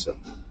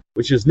communism,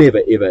 which is never,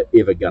 ever,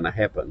 ever going to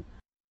happen.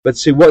 But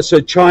see what? So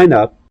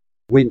China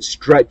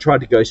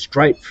tried to go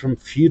straight from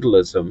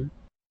feudalism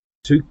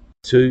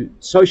to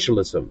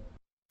socialism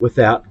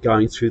without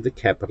going through the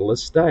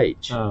capitalist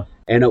stage.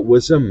 And it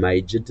was a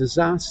major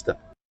disaster,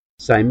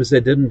 same as they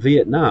did in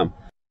Vietnam.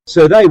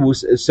 So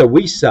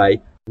we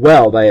say,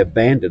 well, they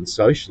abandoned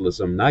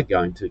socialism, they're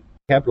going to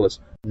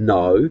capitalism.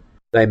 No,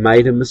 they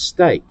made a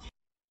mistake.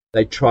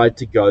 They tried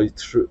to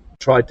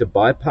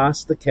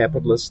bypass the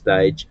capitalist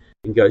stage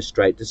and go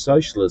straight to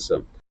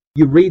socialism.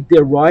 You read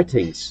their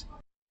writings.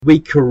 We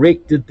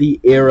corrected the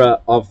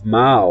error of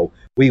Mao.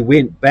 We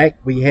went back,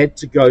 we had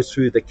to go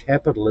through the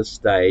capitalist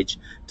stage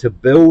to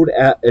build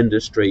our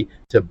industry,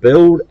 to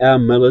build our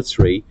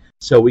military,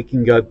 so we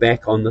can go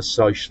back on the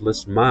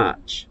socialist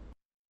march.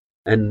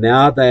 And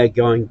now they are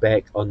going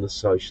back on the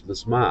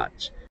socialist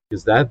march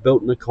because they've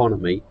built an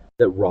economy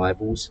that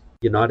rivals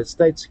the United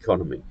States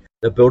economy.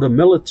 They've built a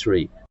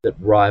military that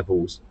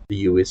rivals the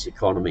US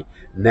economy.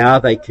 Now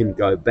they can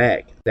go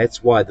back.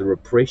 That's why the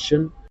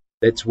repression,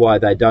 that's why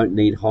they don't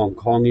need Hong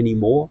Kong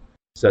anymore.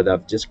 So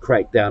they've just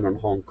cracked down on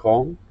Hong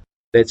Kong.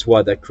 That's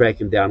why they're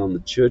cracking down on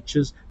the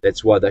churches.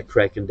 That's why they're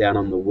cracking down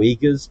on the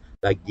Uyghurs.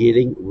 They're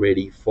getting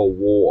ready for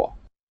war.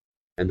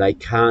 And they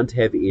can't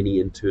have any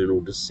internal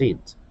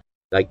dissent.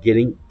 They're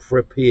getting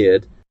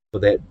prepared for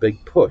that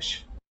big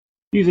push.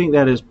 Do you think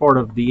that is part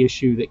of the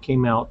issue that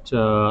came out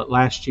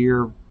last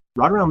year,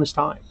 right around this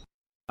time,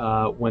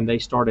 when they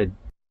started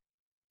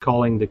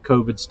calling the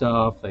COVID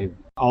stuff,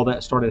 all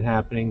that started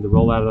happening, the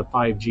rollout of the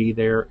 5G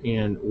there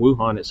in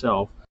Wuhan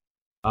itself,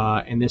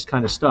 and this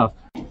kind of stuff?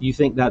 You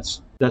think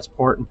that's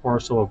part and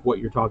parcel of what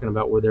you're talking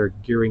about, where they're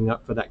gearing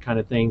up for that kind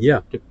of thing?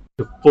 Yeah.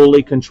 To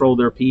fully control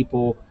their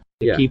people,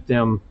 to Yeah. keep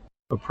them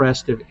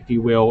oppressed, if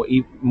you will,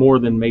 more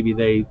than maybe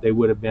they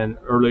would have been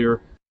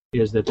earlier,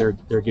 is that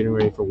they're getting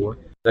ready for war?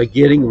 They're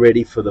getting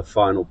ready for the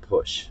final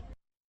push.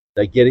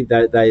 They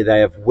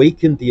have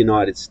weakened the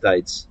United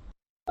States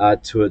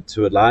to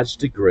a large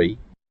degree,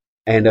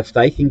 and if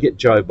they can get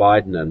Joe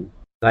Biden in,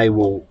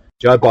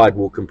 Joe Biden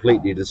will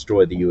completely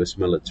destroy the US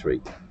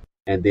military,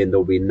 and then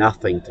there'll be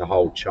nothing to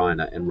hold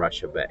China and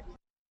Russia back.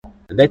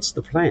 And that's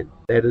the plan.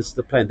 That is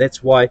the plan.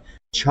 That's why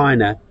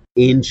China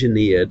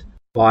engineered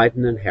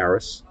Biden and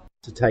Harris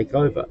to take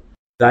over.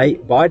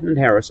 Biden and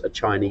Harris are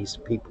Chinese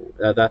people.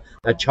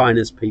 They're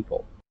China's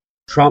people.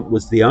 Trump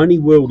was the only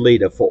world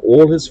leader, for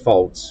all his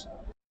faults.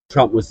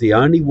 Trump was the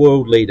only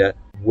world leader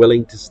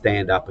willing to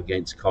stand up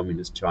against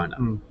communist China.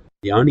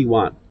 The only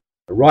one.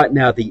 Right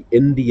now, the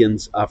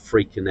Indians are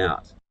freaking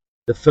out.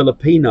 The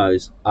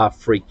Filipinos are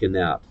freaking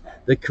out.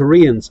 The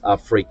Koreans are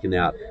freaking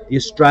out. The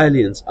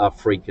Australians are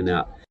freaking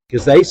out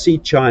because they see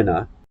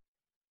China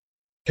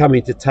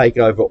coming to take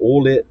over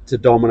to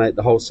dominate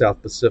the whole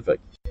South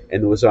Pacific.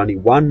 And there was only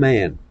one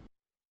man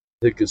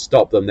who could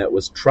stop them. That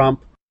was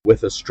Trump,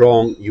 with a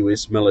strong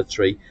US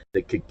military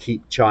that could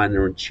keep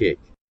China in check.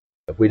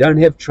 If we don't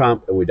have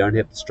Trump and we don't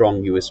have the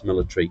strong US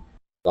military,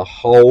 the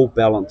whole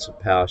balance of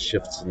power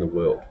shifts in the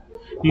world.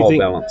 Do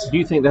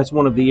you think that's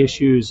one of the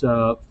issues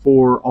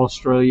for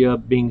Australia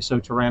being so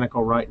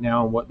tyrannical right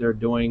now and what they're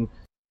doing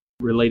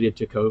related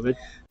to COVID?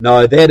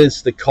 No, that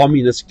is the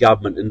communist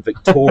government in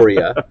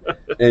Victoria.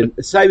 And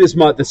same as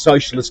the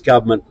socialist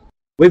government.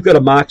 We've got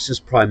a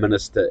Marxist prime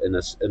minister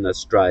in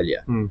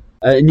Australia, in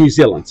New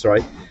Zealand,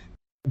 sorry.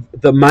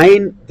 The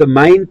main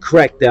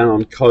crackdown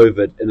on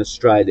COVID in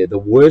Australia, the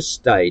worst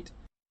state,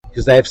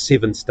 because they have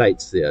 7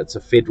 states there. It's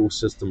a federal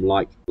system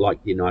like the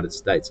United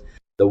States.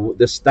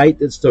 The state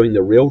that's doing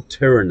the real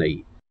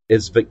tyranny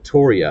is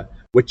Victoria,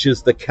 which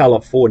is the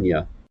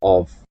California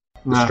of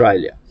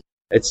Australia.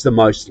 It's the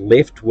most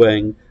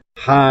left-wing,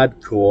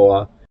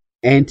 hardcore,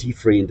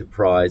 anti-free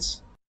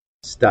enterprise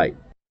state.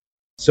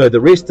 So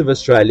the rest of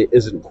Australia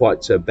isn't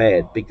quite so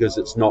bad because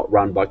it's not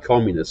run by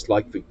communists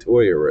like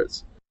Victoria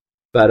is.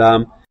 But,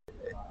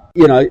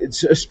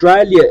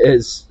 Australia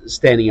is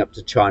standing up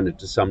to China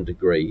to some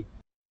degree,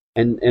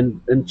 and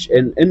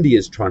India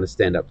is trying to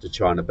stand up to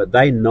China, but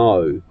they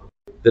know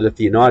that if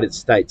the United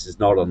States is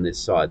not on their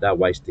side, they're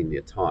wasting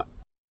their time.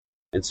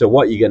 And so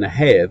what you're going to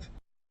have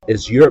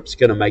is Europe's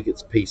going to make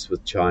its peace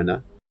with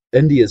China,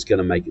 India's going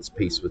to make its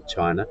peace with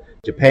China,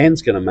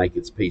 Japan's going to make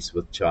its peace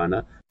with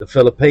China, the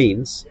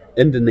Philippines,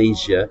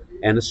 Indonesia,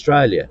 and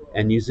Australia,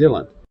 and New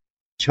Zealand.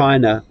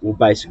 China will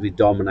basically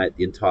dominate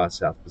the entire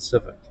South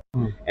Pacific.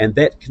 And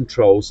that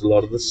controls a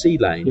lot of the sea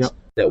lanes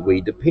that we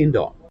depend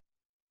on.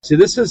 See,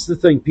 this is the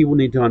thing people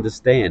need to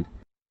understand.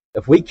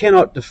 If we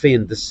cannot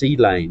defend the sea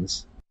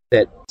lanes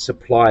that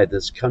supply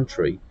this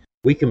country,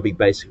 we can be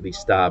basically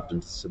starved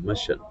into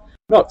submission.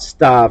 Not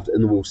starved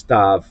and we'll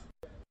starve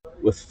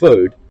with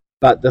food,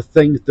 but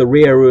the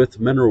rare earth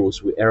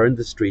minerals our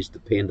industries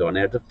depend on,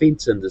 our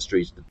defense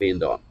industries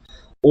depend on.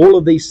 all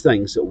of these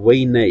things that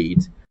we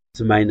need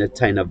to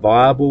maintain a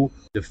viable,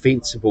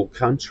 defensible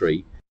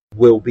country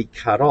will be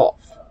cut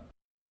off.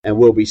 And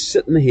we'll be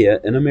sitting here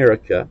in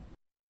America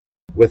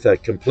with a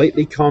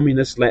completely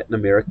communist Latin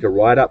America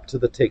right up to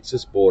the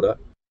Texas border,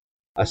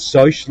 a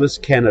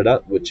socialist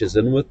Canada, which is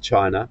in with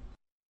China,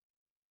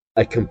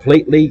 a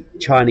completely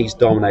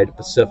Chinese-dominated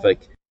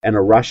Pacific, and a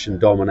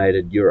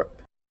Russian-dominated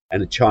Europe,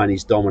 and a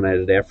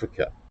Chinese-dominated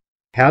Africa.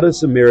 How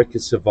does America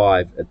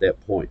survive at that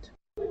point?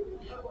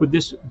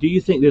 Do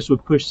you think this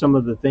would push some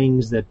of the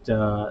things that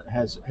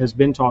has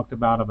been talked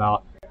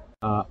about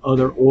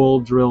other oil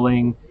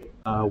drilling?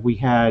 We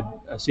had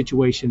a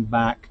situation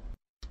a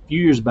few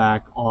years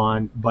back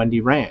on Bundy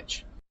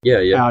Ranch.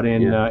 Out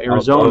in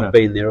Arizona. I've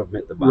been there. I've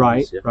met the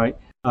Bundys. Right.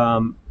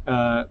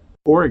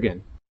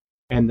 Oregon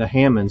and the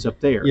Hammonds up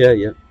there.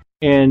 Yeah.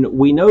 And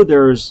we know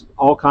there's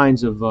all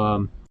kinds of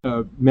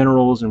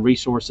minerals and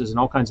resources and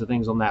all kinds of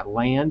things on that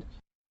land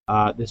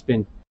that's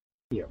been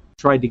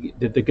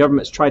that the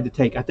government's tried to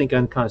take, I think,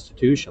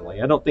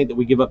 unconstitutionally. I don't think that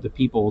we give up the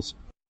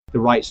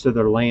rights to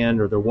their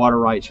land or their water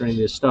rights or any of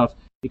this stuff,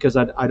 because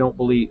I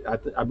believe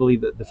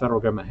that the federal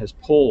government has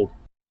pulled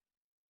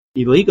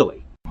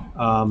illegally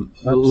the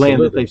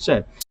land that they've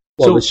said.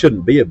 Well, there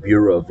shouldn't be a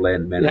Bureau of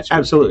Land Management.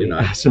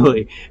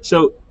 Absolutely.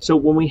 So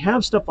when we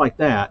have stuff like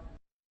that,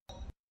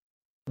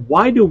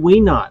 why do we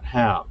not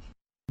have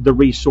the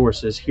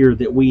resources here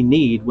that we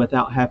need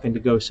without having to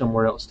go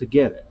somewhere else to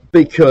get it?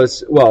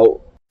 Because,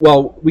 well,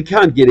 we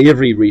can't get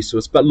every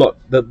resource, but look,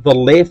 the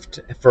left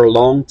for a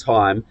long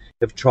time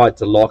have tried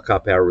to lock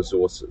up our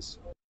resources.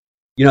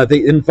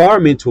 The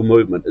environmental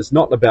movement is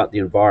not about the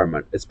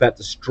environment; it's about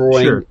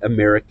destroying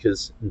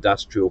America's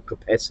industrial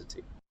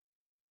capacity.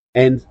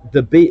 And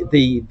like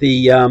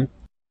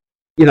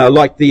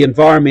the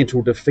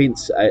environmental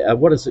defense,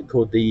 what is it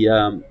called?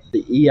 The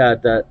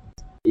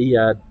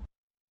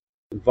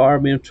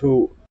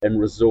Environmental and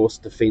Resource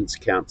Defense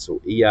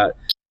Council,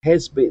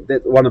 has been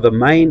one of the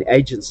main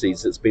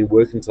agencies that's been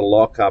working to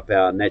lock up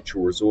our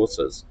natural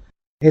resources,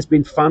 has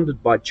been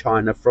funded by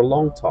China for a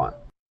long time.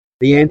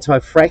 The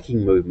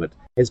anti-fracking movement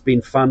has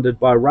been funded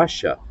by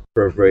Russia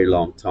for a very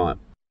long time.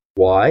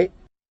 Why?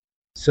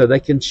 So they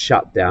can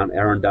shut down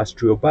our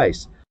industrial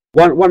base.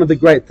 One of the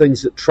great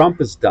things that Trump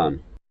has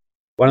done,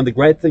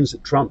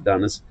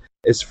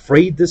 is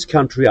freed this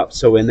country up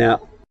so we're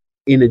now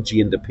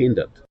energy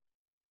independent.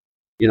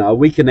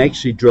 We can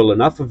actually drill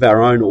enough of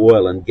our own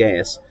oil and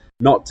gas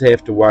not to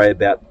have to worry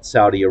about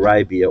Saudi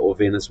Arabia or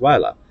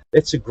Venezuela.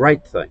 That's a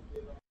great thing.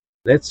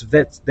 That's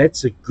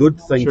a good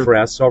thing for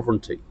our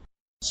sovereignty.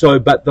 So,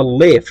 but the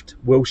left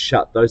will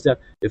shut those down.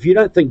 If you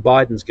don't think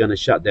Biden's going to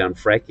shut down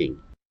fracking,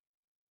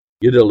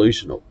 you're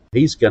delusional.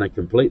 He's going to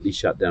completely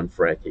shut down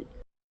fracking.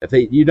 If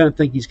you don't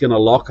think he's going to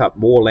lock up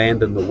more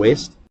land in the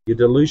West, you're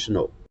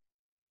delusional.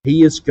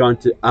 He is going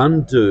to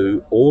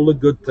undo all the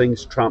good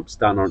things Trump's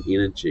done on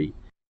energy.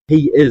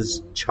 He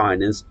is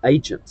China's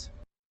agent.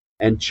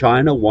 And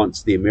China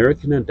wants the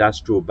American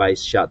industrial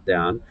base shut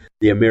down,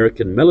 the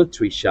American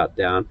military shut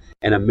down,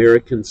 and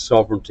American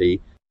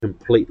sovereignty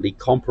completely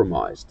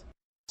compromised.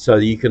 So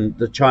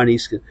the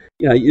Chinese,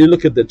 you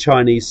look at the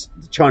Chinese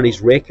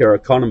wreck our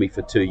economy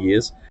for 2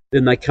 years,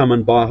 then they come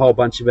and buy a whole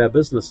bunch of our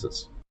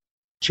businesses,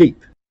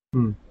 cheap.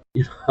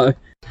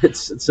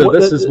 This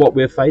is what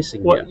we're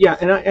facing here. Yeah,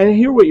 and I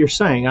hear what you're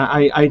saying.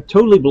 I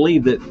totally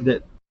believe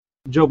that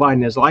Joe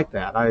Biden is like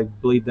that. I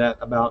believe that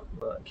about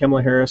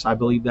Kamala Harris. I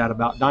believe that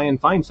about Dianne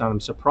Feinstein. I'm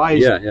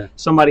surprised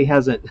somebody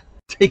hasn't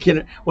taken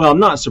it. Well, I'm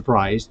not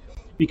surprised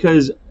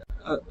because,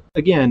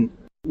 again,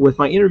 with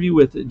my interview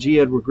with G.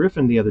 Edward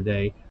Griffin the other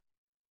day,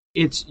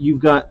 you've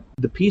got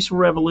the peaceful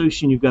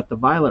revolution, you've got the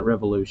violent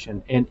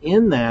revolution, and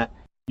in that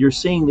you're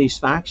seeing these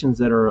factions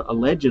that are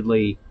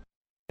allegedly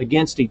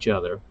against each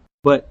other,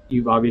 but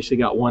you've obviously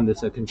got one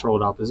that's a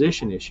controlled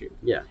opposition issue.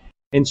 Yeah.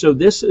 And so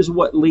this is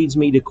what leads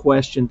me to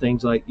question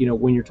things like,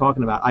 when you're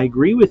talking about, I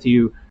agree with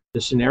you,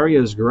 the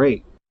scenario is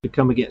great to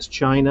come against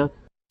China,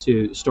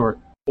 to start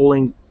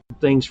pulling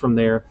things from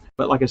there.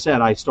 But like I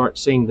said, I start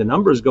seeing the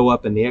numbers go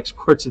up in the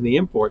exports and the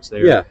imports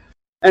there. Yeah.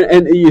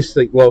 And you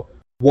think, well,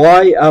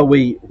 why are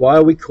we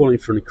calling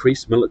for an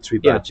increased military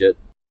budget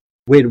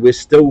when we're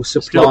still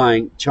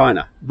supplying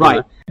China?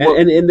 Right.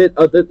 And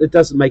that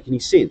doesn't make any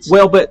sense.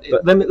 Well, but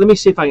let me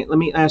see if let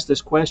me ask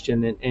this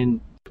question,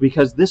 and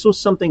because this was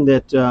something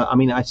that,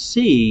 I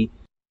see,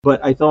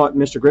 but I thought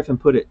Mr. Griffin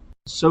put it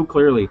so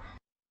clearly.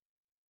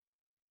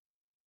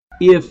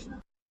 If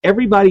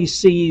everybody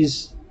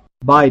sees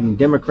Biden,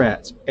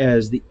 Democrats,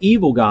 as the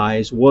evil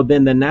guys, well,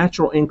 then the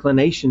natural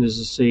inclination is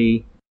to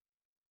see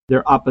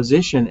their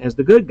opposition as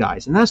the good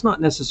guys. And that's not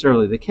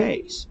necessarily the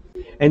case.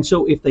 And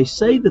so if they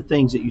say the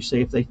things that you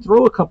say, if they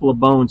throw a couple of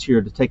bones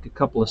here to take a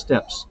couple of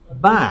steps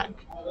back,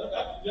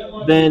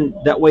 then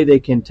that way they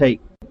can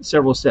take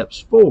several steps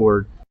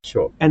forward.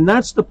 Sure. And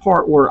that's the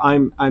part where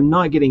I'm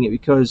not getting it,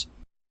 because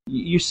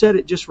you said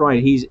it just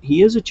right.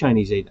 He is a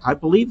Chinese agent. I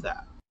believe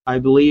that. I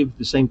believe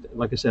the same,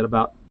 like I said,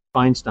 about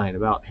Feinstein,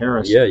 about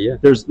Harris. Yeah.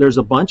 There's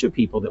a bunch of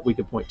people that we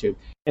could point to.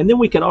 And then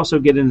we could also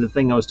get into the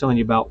thing I was telling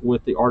you about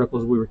with the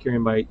articles we were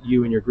carrying by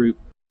you and your group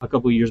a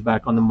couple of years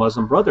back on the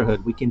Muslim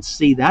Brotherhood. We can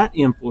see that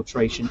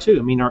infiltration too.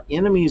 I mean, our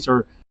enemies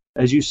are,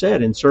 as you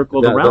said,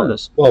 encircled around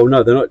us. Well,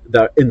 no, they're not.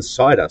 They're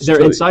inside us.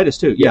 They're inside us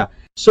too. Yeah.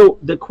 So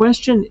the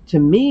question to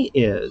me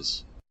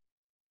is,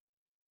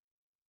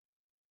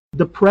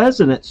 the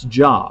president's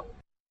job,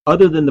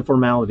 other than the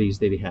formalities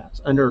that he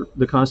has under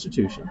the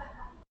Constitution,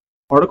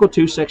 Article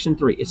 2, Section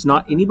 3, it's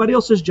not anybody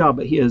else's job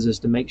but his, is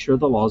to make sure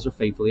the laws are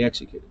faithfully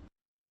executed.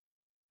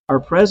 Our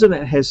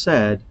president has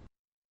said,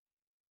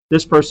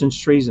 this person's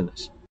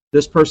treasonous,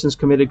 this person's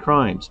committed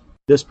crimes,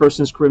 this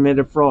person's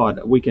committed fraud.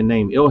 We can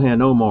name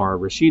Ilhan Omar,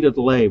 Rashida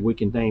Tlaib, we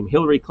can name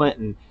Hillary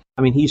Clinton.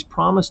 I mean, he's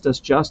promised us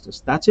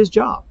justice. That's his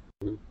job.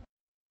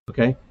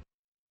 Okay?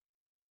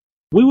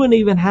 We wouldn't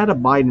even had a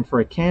Biden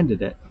for a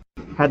candidate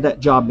had that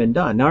job been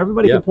done. Now,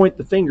 everybody can point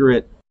the finger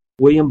at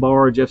William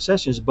Barr or Jeff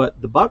Sessions,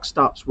 but the buck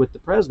stops with the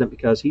president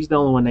because he's the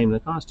only one named in the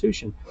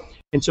Constitution.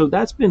 And so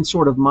that's been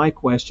sort of my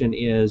question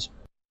is,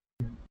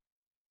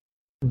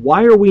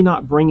 why are we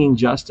not bringing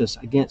justice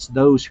against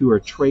those who are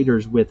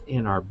traitors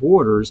within our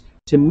borders?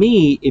 To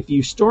me, if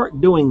you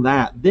start doing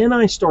that, then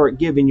I start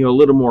giving you a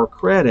little more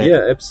credit.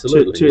 Yeah,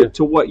 absolutely.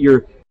 To what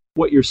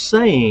you're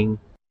saying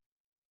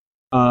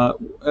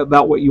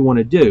about what you want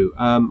to do.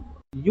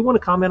 You want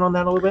to comment on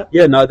that a little bit?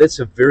 Yeah, no, that's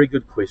a very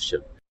good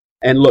question.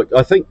 And look,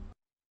 I think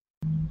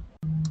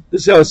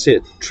this is how I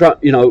said,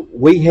 Trump,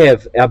 we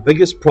have, our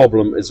biggest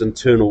problem is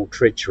internal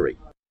treachery.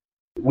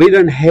 We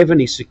don't have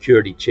any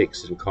security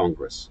checks in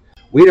Congress.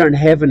 We don't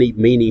have any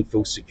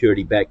meaningful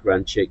security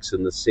background checks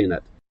in the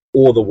Senate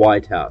or the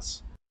White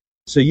House.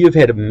 So you've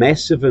had a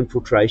massive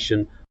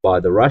infiltration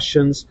by the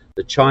Russians,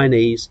 the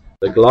Chinese,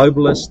 the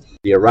globalists,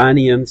 the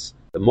Iranians,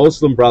 the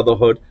Muslim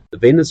Brotherhood, the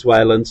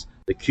Venezuelans,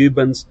 the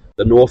Cubans,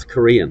 the North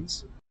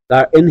Koreans.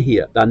 They're in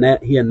here. They're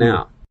here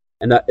now.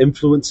 And they're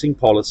influencing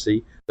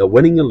policy. They're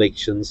winning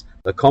elections.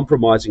 They're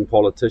compromising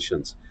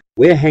politicians.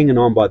 We're hanging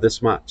on by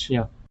this much.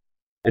 Yeah.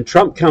 And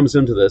Trump comes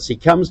into this. He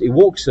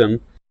walks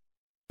in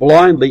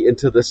blindly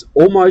into this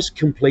almost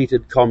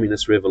completed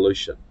communist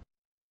revolution.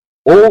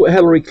 All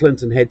Hillary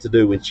Clinton had to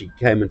do when she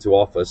came into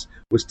office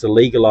was to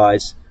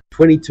legalize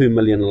 22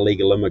 million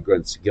illegal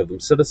immigrants, give them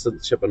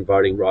citizenship and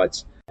voting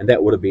rights, and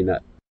that would have been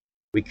it.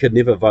 We could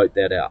never vote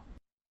that out.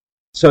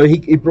 So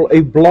he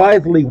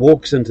blithely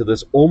walks into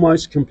this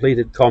almost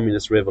completed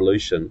communist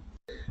revolution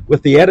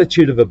with the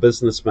attitude of a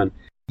businessman.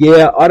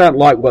 Yeah, I don't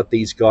like what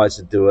these guys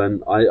are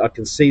doing. I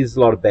can see there's a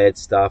lot of bad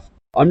stuff.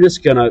 I'm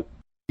just going to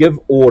give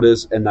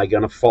orders and they're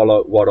going to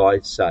follow what I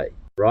say,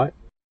 right?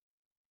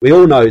 We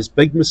all know his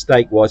big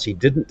mistake was he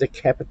didn't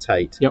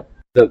decapitate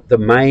the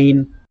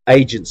main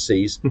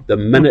agencies the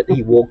minute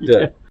he walked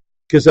in.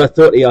 Because I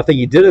think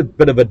he did a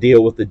bit of a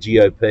deal with the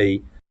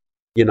GOP.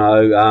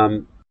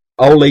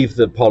 I'll leave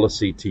the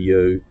policy to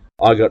you.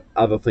 I got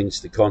other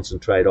things to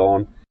concentrate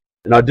on.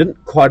 And I don't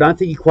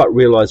think he quite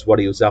realized what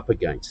he was up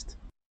against.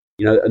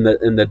 In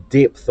the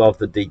depth of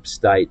the deep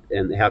state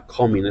and how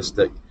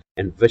communistic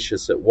and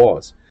vicious it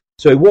was.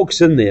 So he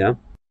walks in there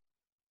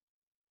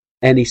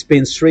and he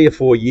spends 3 or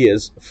 4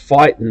 years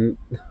fighting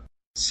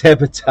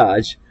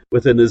sabotage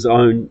within his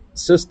own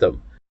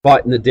system,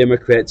 fighting the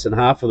Democrats and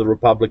half of the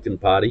Republican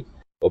Party,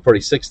 or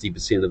probably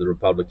 60% of the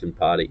Republican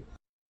Party.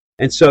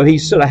 And so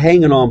he's sort of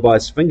hanging on by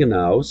his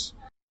fingernails.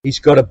 He's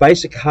got a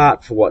basic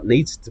heart for what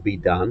needs to be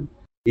done.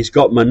 He's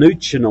got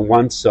Mnuchin on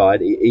one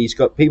side. He's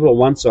got people on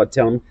one side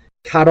telling him,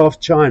 cut off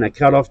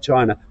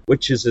China,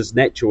 which is his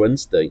natural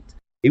instinct.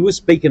 He was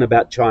speaking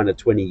about China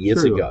 20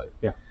 years ago.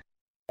 Yeah.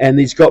 And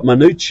he's got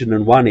Mnuchin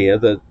in one ear,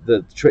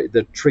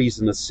 the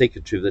treasonous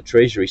Secretary of the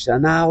Treasury,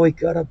 saying, no, we've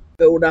got to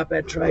build up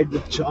our trade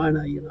with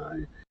China,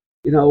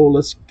 all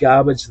this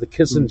garbage, the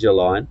Kissinger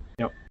line.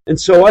 Yep.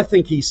 And so I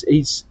think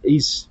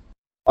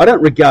I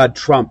don't regard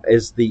Trump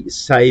as the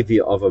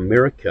savior of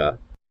America.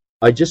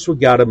 I just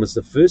regard him as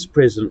the first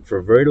president for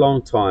a very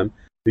long time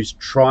who's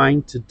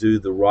trying to do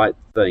the right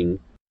thing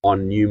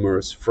on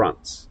numerous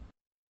fronts,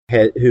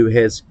 who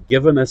has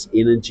given us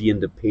energy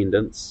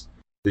independence,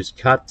 who's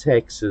cut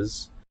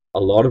taxes, a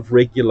lot of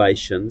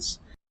regulations,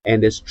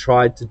 and has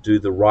tried to do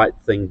the right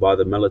thing by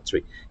the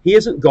military. He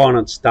hasn't gone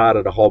and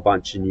started a whole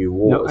bunch of new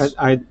wars.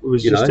 No, I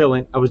was just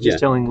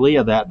telling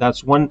Leah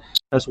that's one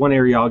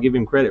area I'll give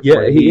him credit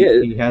for. Yeah,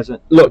 he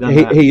hasn't. Look,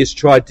 he has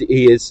tried to.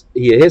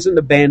 He hasn't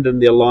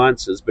abandoned the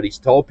alliances, but he's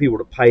told people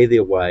to pay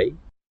their way.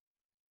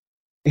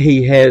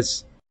 He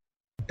has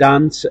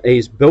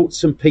he's built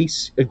some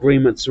peace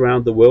agreements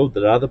around the world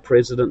that other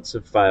presidents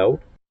have failed.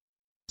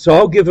 So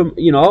I'll give him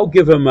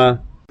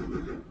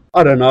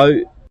I don't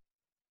know.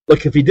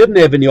 Look, if he didn't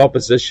have any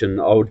opposition,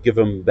 I would give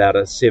him about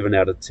a 7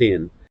 out of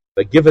 10.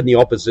 But given the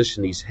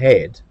opposition he's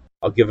had,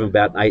 I'll give him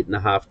about an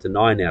 8.5 to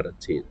 9 out of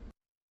 10.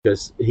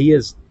 Because he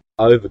has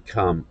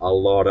overcome a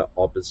lot of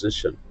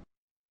opposition.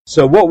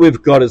 So what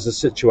we've got is a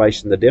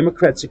situation, the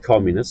Democrats are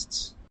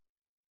communists,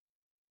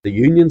 the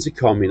unions are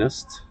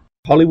communist,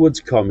 Hollywood's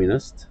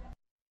communist,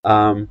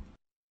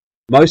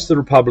 most of the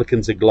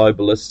Republicans are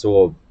globalists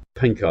or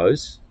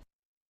pinkos,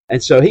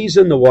 And so he's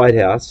in the White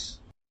House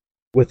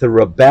with a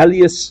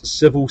rebellious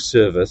civil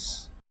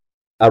service,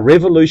 a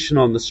revolution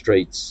on the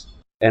streets,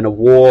 and a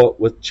war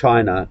with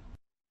China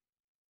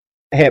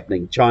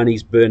happening,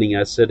 Chinese burning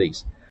our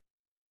cities.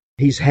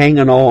 He's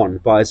hanging on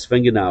by his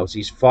fingernails.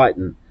 He's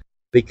fighting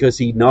because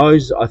he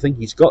knows, I think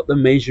he's got the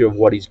measure of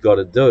what he's got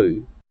to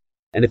do.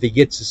 And if he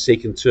gets a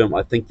second term,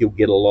 I think he'll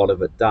get a lot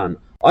of it done.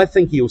 I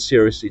think he'll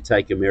seriously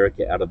take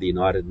America out of the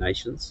United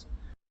Nations.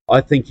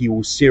 I think he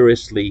will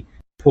seriously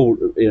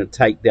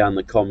take down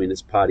the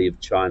Communist Party of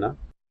China.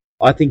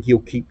 I think he'll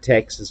keep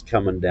taxes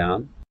coming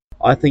down.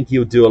 I think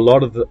he'll do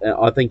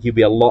I think he'll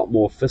be a lot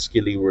more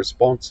fiscally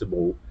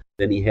responsible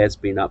than he has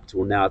been up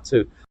till now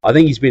too. I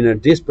think he's been in a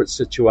desperate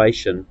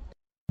situation.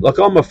 Look,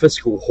 I'm a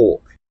fiscal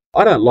hawk.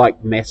 I don't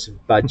like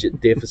massive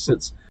budget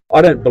deficits.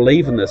 I don't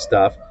believe in this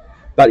stuff.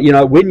 But,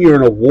 when you're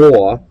in a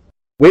war,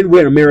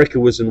 when America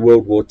was in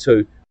World War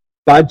II,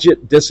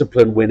 budget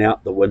discipline went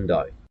out the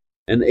window.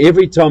 And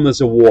every time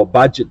there's a war,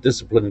 budget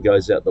discipline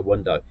goes out the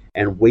window.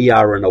 And we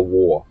are in a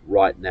war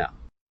right now.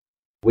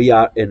 We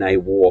are in a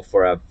war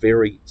for our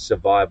very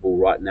survival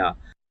right now.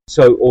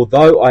 So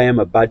although I am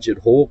a budget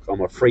hawk,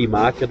 I'm a free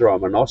marketer,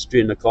 I'm an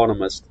Austrian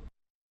economist,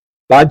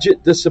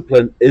 budget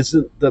discipline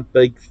isn't the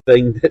big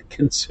thing that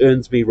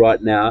concerns me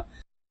right now,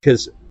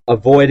 because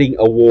avoiding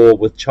a war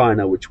with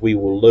China, which we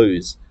will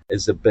lose,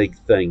 is the big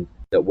thing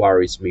that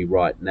worries me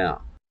right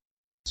now.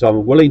 So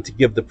I'm willing to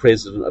give the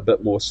president a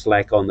bit more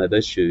slack on that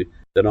issue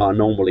than I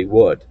normally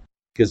would,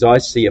 because I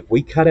see if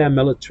we cut our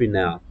military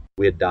now,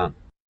 we're done.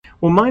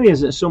 Well, mine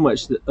isn't so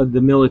much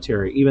the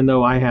military, even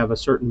though I have a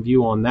certain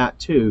view on that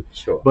too.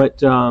 Sure.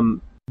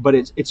 But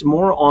it's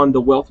more on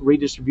the wealth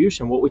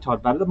redistribution, what we talked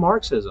about, the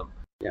Marxism.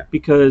 Yeah.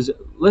 Because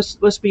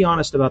let's be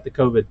honest about the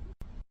COVID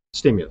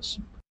stimulus.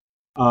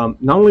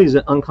 Not only is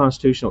it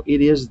unconstitutional,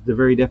 it is the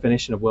very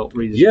definition of wealth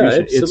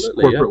redistribution. Yeah, it's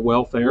corporate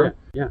welfare.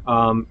 Yeah.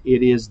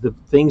 It is the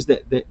things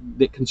that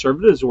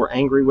conservatives were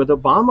angry with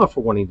Obama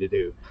for wanting to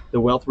do. The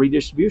wealth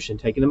redistribution,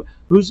 taking them.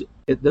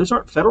 Those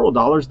aren't federal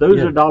dollars; those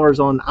are dollars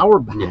on our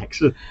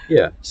backs.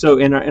 Yeah. So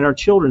in our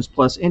children's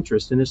plus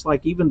interest, and it's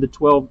like even the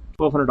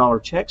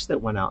 $1,200 checks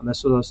that went out, and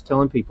that's what I was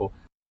telling people.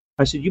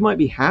 I said, you might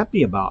be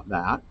happy about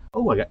that.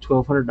 Oh, I got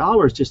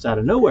 $1,200 just out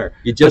of nowhere.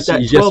 You just paid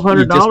out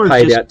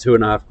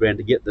 $2,500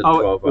 to get the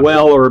 $1,200.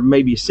 Well, or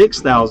maybe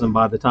 $6,000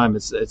 by the time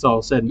it's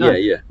all said and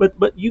done. Yeah.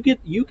 But you get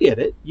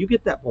it. You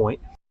get that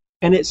point.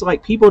 And it's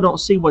like people don't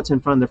see what's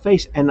in front of their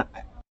face. And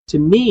to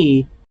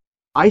me,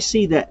 I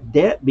see that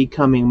debt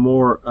becoming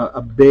more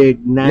a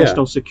big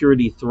national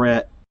security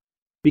threat,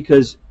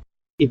 because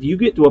if you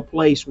get to a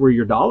place where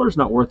your dollar's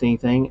not worth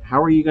anything,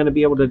 how are you going to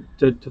be able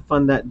to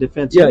fund that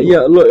defense? Yeah.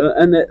 Look,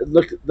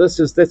 that's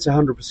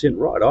 100%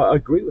 right. I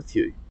agree with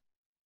you.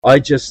 I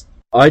just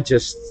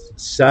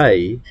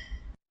say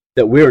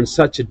that we're in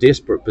such a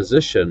desperate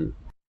position.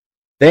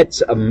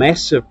 That's a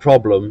massive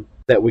problem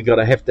that we got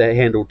to have to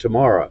handle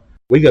tomorrow.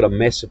 We got a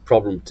massive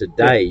problem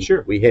today. Yeah,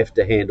 sure. We have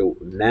to handle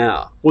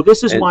now. Well,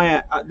 this is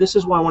why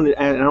I wanted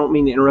to add, and I don't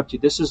mean to interrupt you.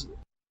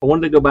 I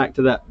wanted to go back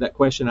to that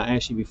question I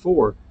asked you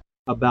before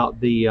about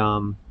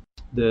the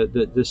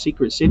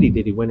secret city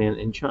that he went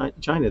in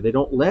China. They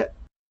don't let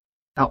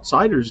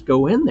outsiders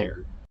go in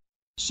there.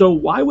 So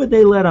why would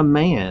they let a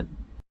man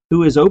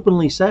who has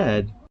openly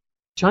said,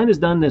 China's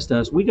done this to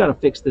us, we got to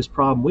fix this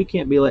problem, we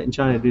can't be letting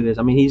China do this?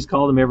 I mean, he's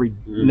called them every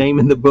name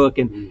in the book,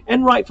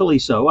 and rightfully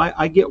so.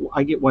 I get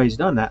why he's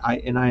done that.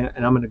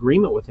 I'm in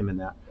agreement with him in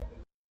that.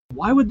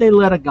 Why would they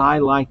let a guy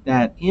like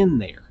that in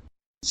there?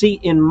 See,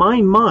 in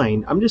my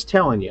mind, I'm just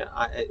telling you,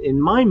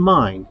 in my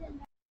mind,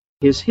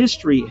 his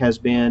history has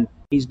been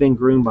he's been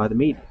groomed by the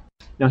media.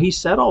 Now, he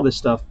said all this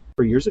stuff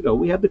for years ago.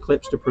 We have the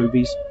clips to prove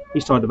he's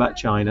talked about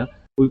China.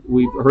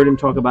 We've heard him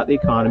talk about the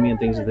economy and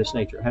things of this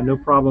nature. I have no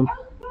problem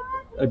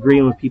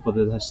agreeing with people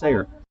that that's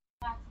there.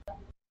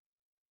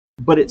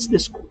 But it's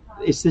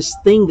this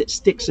thing that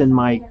sticks in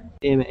my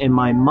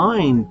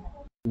mind.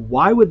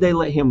 Why would they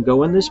let him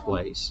go in this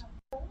place?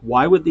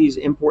 Why would these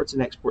imports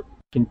and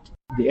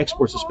the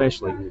exports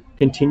especially,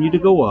 continue to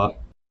go up,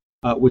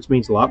 which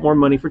means a lot more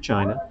money for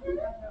China?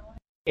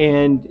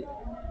 And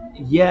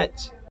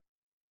yet,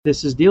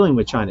 this is dealing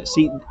with China.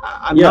 See,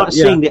 I'm not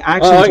seeing the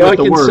actions with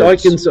the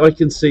words. I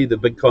can see the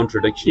big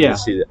contradiction. Yeah. You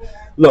see that.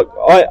 Look,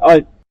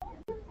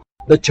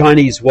 the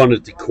Chinese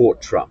wanted to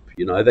court Trump,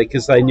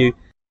 because they knew,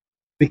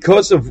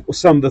 because of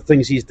some of the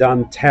things he's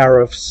done,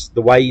 tariffs,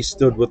 the way he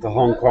stood with the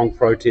Hong Kong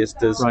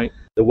protesters, right,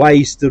 the way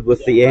he stood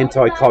with the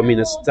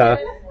anti-communist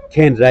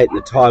candidate in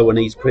the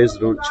Taiwanese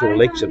presidential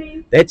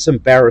election, that's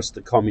embarrassed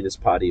the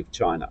Communist Party of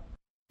China.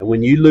 And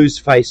when you lose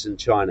face in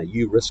China,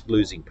 you risk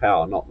losing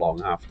power not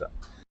long after.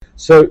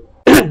 So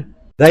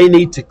they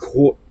need to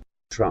court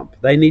Trump.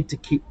 They need to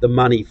keep the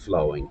money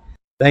flowing.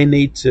 They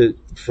need to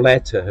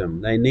flatter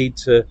him. They need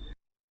to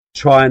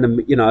try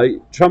and,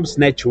 Trump's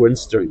natural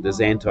instinct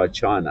is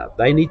anti-China.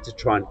 They need to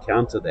try and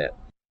counter that,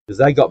 because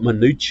they got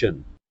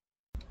Mnuchin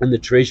in the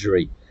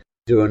Treasury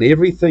doing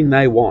everything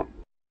they want.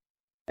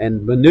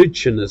 And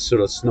Mnuchin has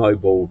sort of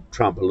snowballed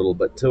Trump a little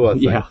bit too, I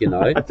think,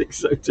 I think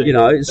so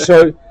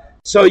too.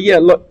 So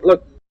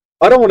look,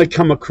 I don't want to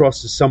come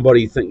across as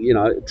somebody who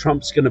think,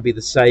 Trump's going to be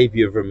the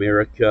savior of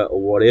America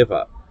or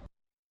whatever.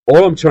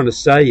 All I'm trying to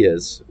say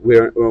is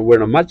we're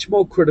in a much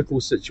more critical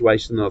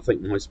situation than I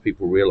think most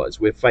people realize.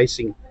 We're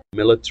facing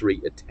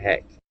military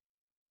attack.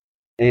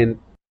 And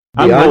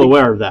I'm well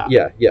aware of that.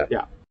 Yeah.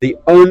 The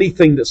only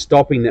thing that's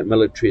stopping that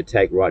military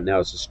attack right now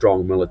is a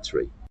strong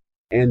military.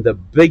 And the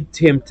big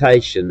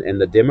temptation, and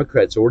the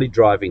Democrats already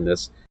driving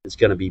this, is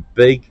going to be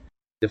big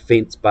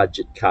defense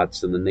budget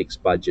cuts in the next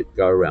budget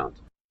go-round.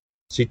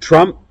 See,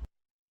 Trump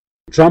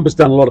has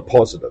done a lot of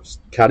positives.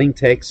 Cutting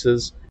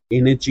taxes,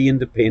 energy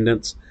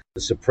independence,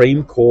 the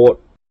Supreme Court,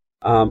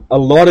 a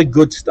lot of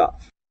good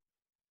stuff.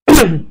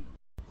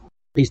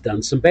 He's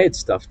done some bad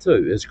stuff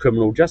too. His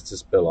criminal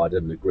justice bill I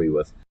didn't agree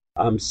with.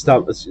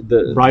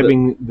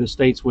 Bribing the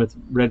states with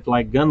red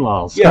flag gun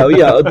laws. Yeah,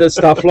 the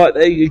stuff like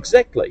that.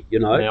 Exactly,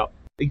 Yeah.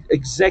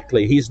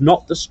 Exactly. He's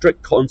not the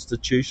strict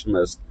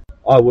constitutionalist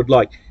I would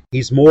like.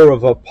 He's more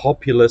of a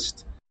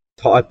populist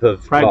type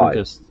of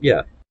pragmatist. Guy.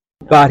 Yeah.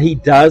 But he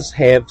does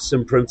have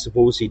some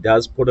principles. He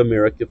does put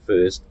America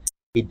first.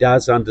 He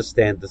does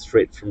understand the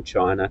threat from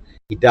China.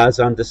 He does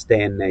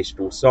understand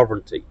national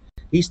sovereignty.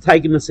 He's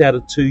taken us out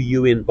of 2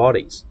 UN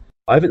bodies.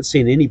 I haven't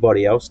seen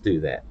anybody else do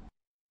that.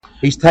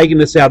 He's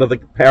taken us out of the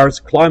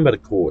Paris Climate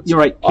Accords. You're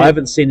right. I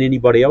haven't seen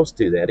anybody else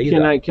do that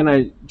either. Can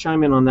I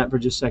chime in on that for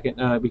just a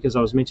second? Because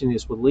I was mentioning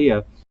this with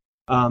Leah.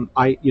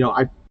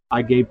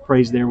 I gave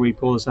praise there when he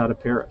pulled us out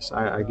of Paris.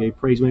 I gave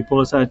praise when he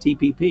pulled us out of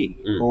TPP.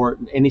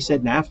 And he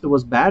said NAFTA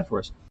was bad for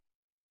us.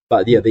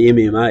 But yeah, the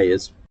MMA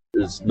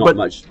is not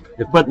much.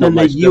 But then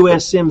the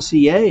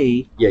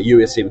USMCA. Yeah,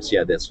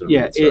 USMCA. That's what.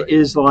 Yeah, it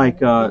is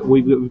like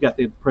we've got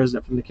the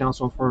president from the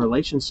Council on Foreign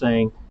Relations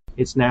saying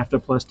it's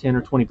NAFTA plus 10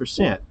 or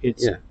 20%.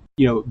 It's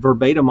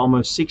verbatim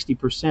almost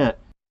 60%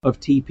 of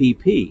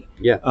TPP.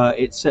 Yeah,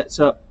 it sets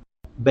up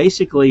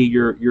basically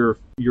your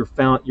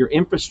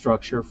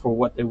infrastructure for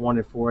what they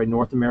wanted for a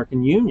North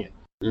American Union.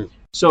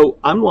 So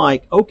I'm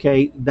like,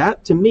 okay,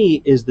 that to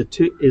me is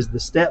the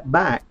step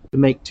back to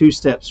make 2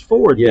 steps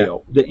forward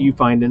deal that you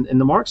find in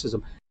the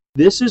Marxism.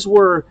 This is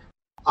where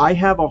I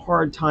have a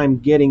hard time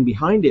getting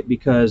behind it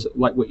because,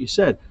 like what you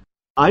said,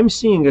 I'm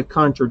seeing a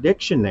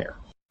contradiction there.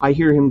 I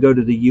hear him go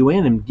to the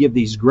UN and give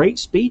these great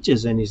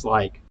speeches, and he's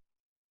like,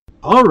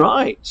 all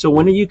right, so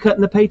when are you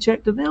cutting the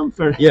paycheck to them?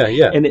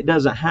 And it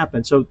doesn't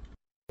happen. So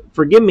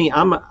forgive me,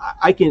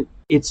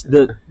 it's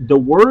the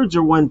words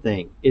are one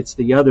thing, it's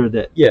the other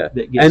that gets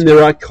and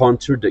there are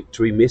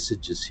contradictory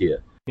messages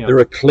here. There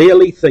are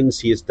clearly things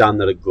he has done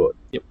that are good.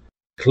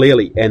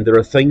 Clearly, and there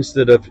are things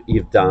that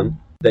you've done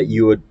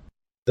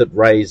that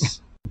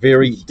raise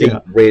very deep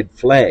red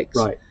flags.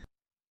 Right.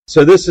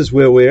 So this is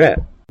where we're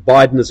at.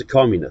 Biden is a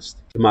communist.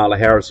 Kamala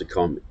Harris is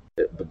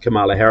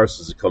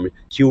a communist.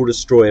 She will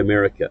destroy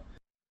America.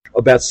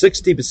 About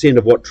 60%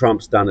 of what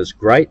Trump's done is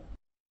great.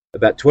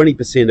 About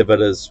 20% of it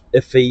is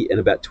iffy,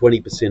 and about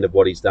 20% of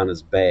what he's done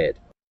is bad.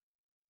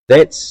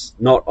 That's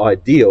not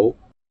ideal,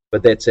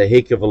 but that's a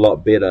heck of a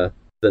lot better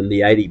than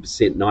the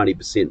 80%,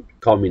 90%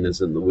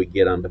 communism that we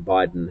get under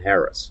Biden and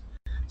Harris.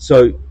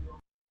 So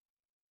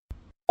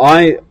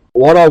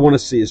what I want to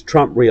see is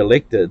Trump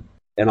re-elected,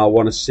 and I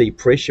want to see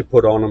pressure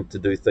put on him to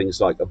do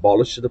things like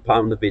abolish the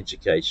Department of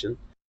Education,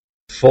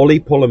 fully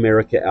pull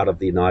America out of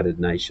the United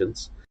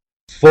Nations,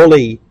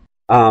 fully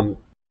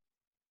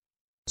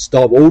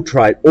stop all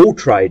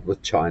trade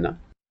with China,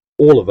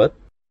 all of it,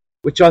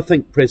 which I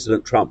think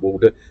President Trump will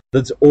do.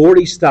 There's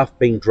already stuff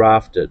being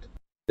drafted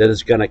that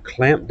is going to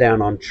clamp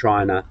down on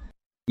China.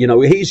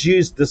 He's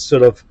used this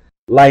sort of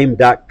lame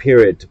duck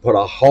period to put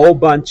a whole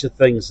bunch of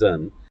things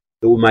in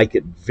that will make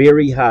it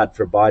very hard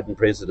for a Biden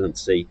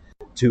presidency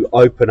to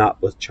open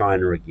up with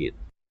China again.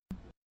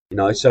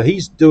 So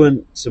he's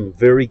doing some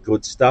very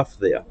good stuff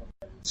there.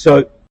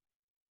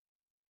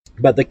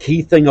 But the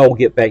key thing I'll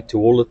get back to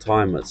all the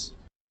time is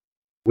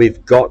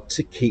we've got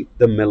to keep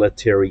the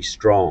military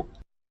strong.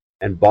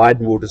 And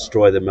Biden will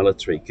destroy the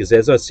military. Because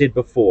as I said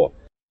before,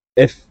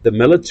 if the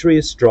military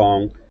is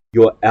strong,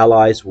 your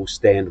allies will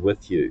stand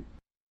with you.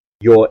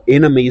 Your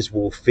enemies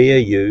will fear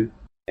you,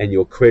 and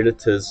your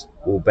creditors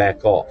will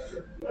back off.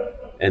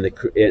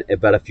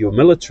 But if your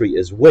military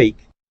is weak,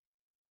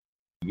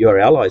 your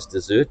allies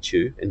desert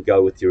you and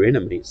go with your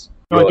enemies.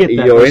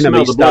 Your enemies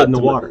smell the blood in the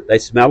water. They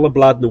smell the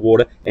blood in the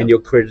water, and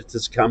your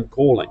creditors come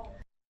calling.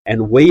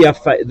 And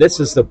this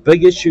is the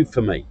big issue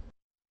for me.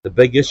 The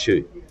big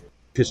issue,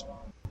 because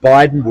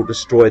Biden will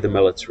destroy the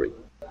military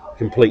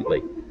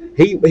completely.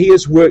 He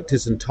has worked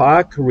his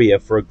entire career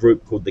for a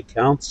group called the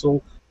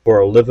Council for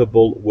a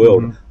Livable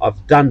World. Mm-hmm.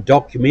 I've done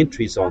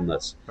documentaries on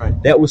this.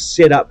 Right. That was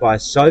set up by a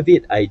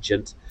Soviet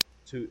agent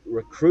to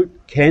recruit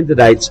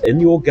candidates in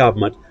your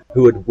government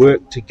who had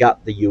worked to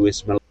gut the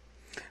U.S. military.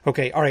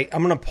 Okay, all right,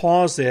 I'm going to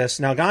pause this.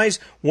 Now, guys,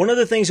 one of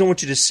the things I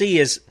want you to see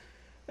is,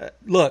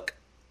 look,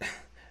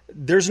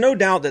 there's no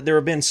doubt that there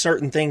have been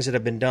certain things that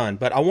have been done,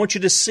 but I want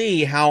you to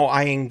see how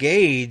I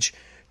engage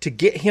to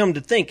get him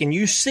to think. And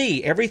you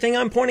see everything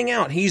I'm pointing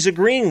out, he's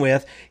agreeing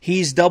with.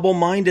 He's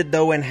double-minded,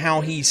 though, in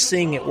how he's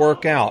seeing it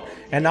work out.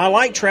 And I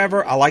like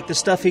Trevor. I like the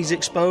stuff he's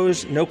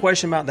exposed. No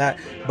question about that.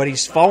 But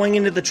he's falling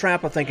into the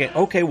trap of thinking,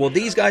 okay, well,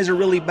 these guys are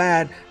really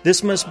bad.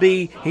 This must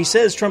be, he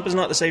says Trump is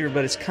not the savior,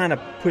 but it's kind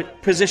of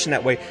positioned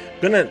that way.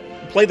 I'm going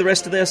to play the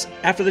rest of this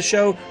after the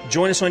show.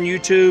 Join us on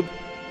YouTube,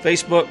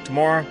 Facebook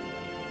tomorrow.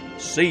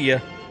 See ya.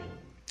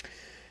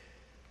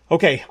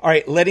 Okay, all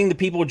right, letting the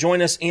people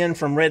join us in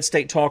from Red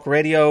State Talk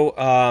Radio.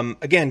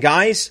 Again,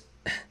 guys,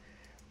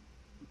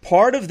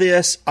 part of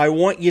this I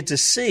want you to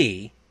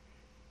see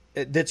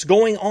that's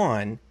going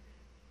on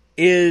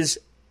is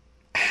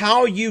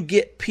how you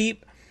get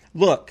people.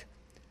 Look,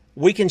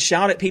 we can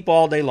shout at people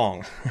all day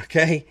long,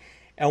 okay?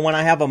 And when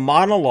I have a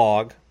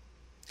monologue,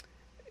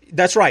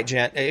 that's right,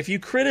 Jen. If you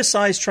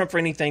criticize Trump for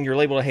anything, you're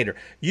labeled a hater.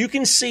 You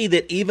can see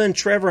that even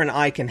Trevor and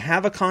I can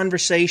have a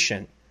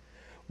conversation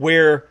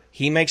where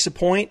he makes a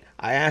point.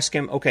 I ask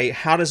him, okay,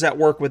 how does that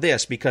work with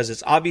this? Because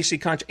it's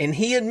obviously and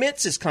he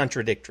admits it's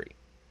contradictory.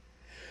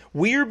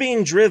 We are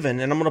being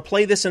driven, and I'm going to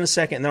play this in a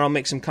second, and then I'll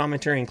make some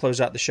commentary and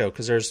close out the show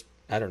because there's,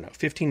 I don't know,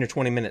 15 or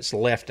 20 minutes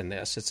left in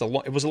this.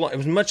 It was a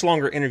much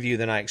longer interview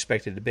than I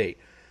expected it to be.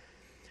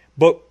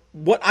 But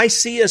what I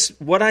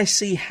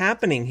see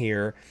happening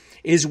here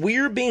is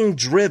we're being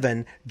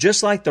driven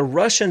just like the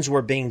Russians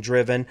were being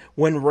driven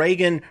when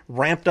Reagan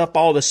ramped up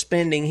all the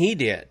spending he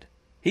did.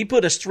 He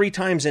put us 3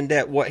 times in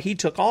debt what he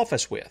took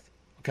office with,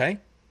 okay?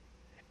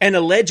 And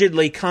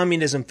allegedly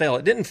communism fell.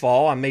 It didn't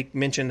fall. I make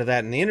mention of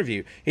that in the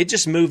interview. It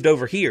just moved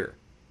over here.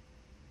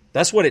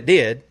 That's what it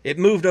did. It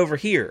moved over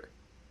here.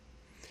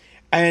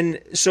 And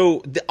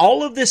so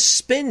all of this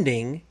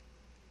spending,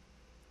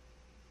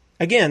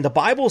 again, the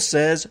Bible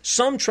says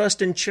some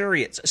trust in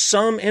chariots,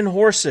 some in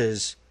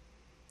horses,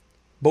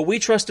 but we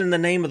trust in the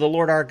name of the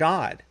Lord our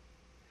God.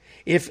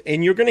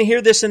 And you're going to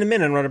hear this in a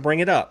minute, I'm going to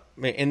bring it up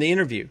in the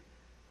interview.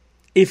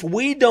 If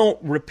we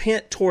don't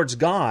repent towards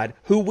God,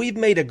 who we've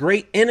made a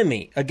great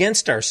enemy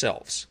against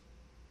ourselves,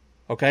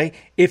 okay?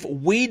 If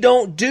we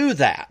don't do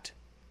that,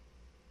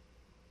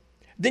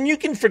 then you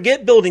can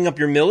forget building up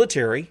your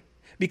military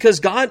because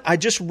God, I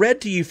just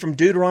read to you from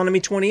Deuteronomy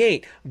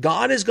 28,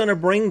 God is going to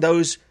bring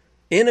those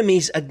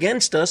enemies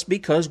against us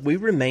because we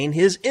remain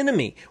His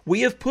enemy.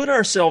 We have put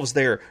ourselves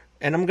there,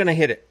 and I'm going to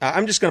hit it.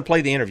 I'm just going to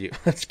play the interview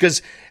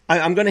because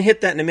I'm going to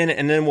hit that in a minute,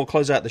 and then we'll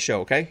close out the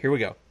show, okay? Here we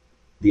go.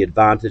 The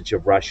advantage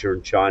of Russia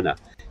and China.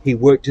 He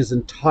worked his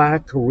entire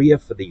career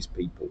for these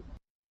people.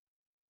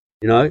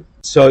 You know,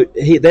 so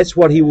that's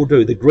what he will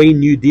do. The Green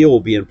New Deal will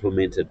be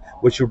implemented,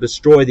 which will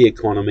destroy the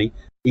economy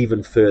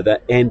even further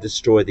and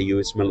destroy the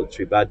US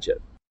military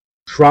budget.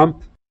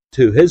 Trump,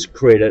 to his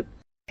credit,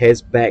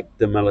 has backed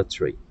the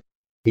military.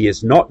 He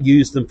has not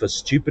used them for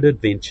stupid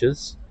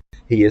adventures.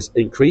 He has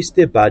increased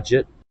their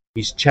budget.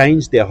 He's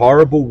changed their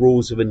horrible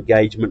rules of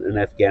engagement in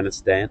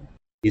Afghanistan.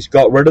 He's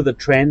got rid of the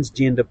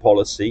transgender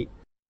policy.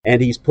 And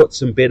he's put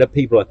some better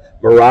people.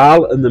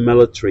 Morale in the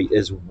military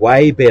is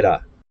way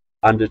better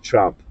under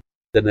Trump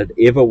than it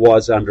ever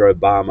was under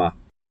Obama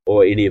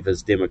or any of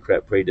his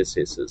Democrat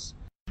predecessors.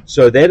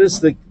 So that is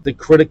the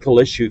critical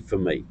issue for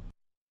me.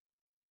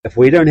 If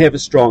we don't have a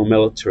strong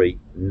military,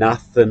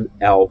 nothing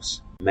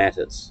else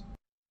matters.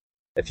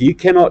 If you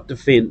cannot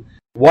defend,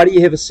 why do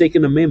you have a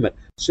Second Amendment?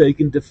 So you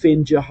can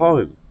defend your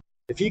home.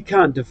 If you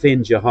can't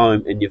defend your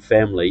home and your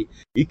family,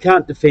 you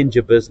can't defend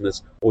your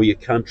business or your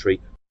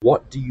country.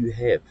 What do you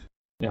have?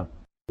 Yeah.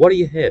 What do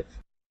you have?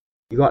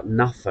 You got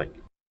nothing.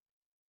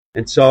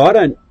 And so I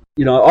don't,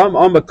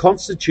 I'm a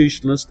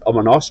constitutionalist. I'm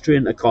an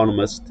Austrian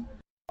economist.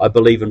 I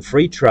believe in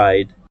free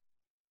trade.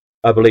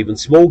 I believe in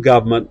small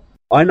government.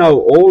 I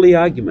know all the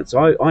arguments.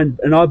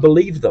 And I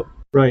believe them.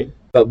 Right.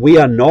 But we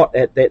are not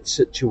at that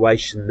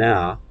situation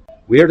now.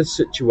 We're at a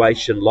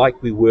situation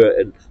like we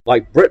were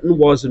like Britain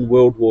was in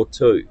World War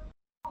II.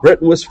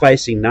 Britain was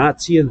facing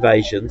Nazi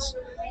invasions.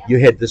 You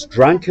had this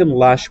drunken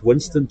lush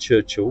Winston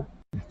Churchill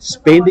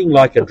spending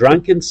like a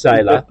drunken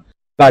sailor,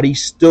 but he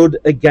stood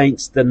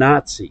against the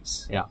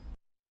Nazis. Yeah.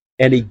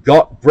 And he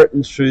got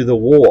Britain through the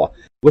war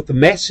with the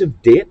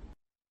massive debt,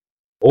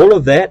 all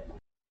of that,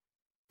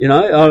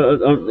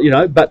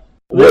 but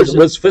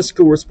was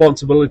fiscal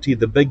responsibility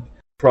the big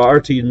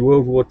priority in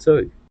World War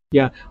II?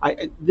 Yeah,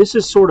 this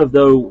is sort of,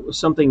 though,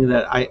 something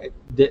that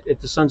at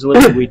the Sons of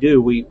Liberty we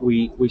do.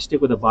 We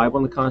stick with the Bible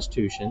and the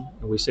Constitution,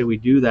 and we say we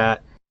do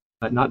that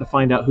not to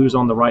find out who's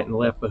on the right and the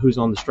left, but who's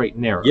on the straight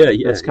and narrow. Yeah,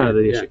 That's kind of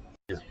the issue.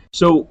 Yeah.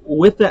 So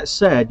with that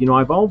said,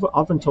 I've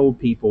often told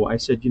people, I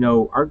said,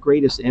 our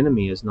greatest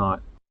enemy is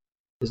not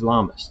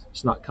Islamist.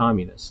 It's not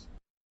communist.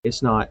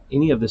 It's not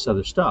any of this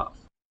other stuff.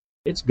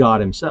 It's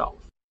God Himself.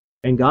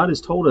 And God has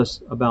told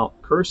us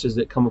about curses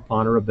that come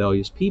upon a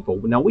rebellious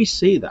people. Now, we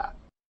see that.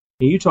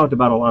 And you talked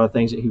about a lot of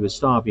things that He would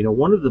stop.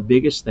 One of the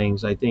biggest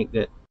things I think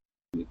that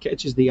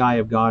catches the eye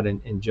of God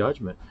in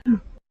judgment,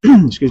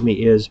 excuse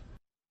me, is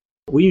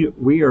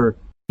we are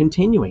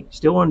continuing,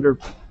 still under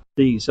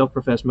the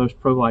self-professed most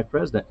pro-life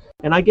president.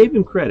 And I gave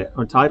him credit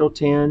on Title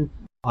 10,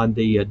 on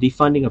the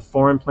defunding of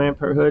foreign Planned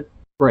Parenthood.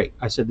 Great.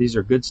 I said these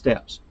are good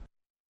steps.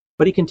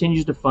 but he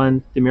continues to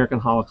fund the American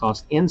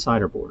Holocaust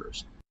inside our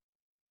borders.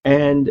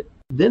 And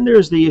then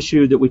there's the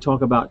issue that we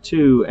talk about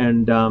too,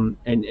 and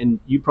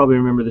you probably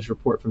remember this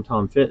report from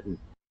Tom Fitton,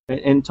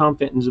 and Tom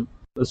Fitton's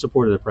a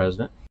supporter of the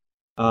president,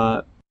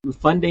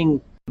 funding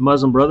the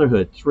Muslim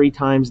Brotherhood 3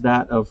 times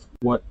that of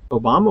what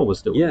Obama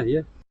was doing.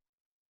 Yeah.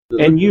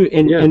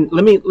 And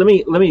let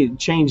me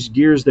change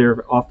gears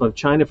there off of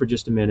China for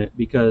just a minute,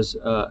 because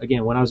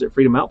again, when I was at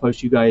Freedom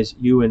Outpost,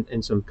 you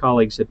and some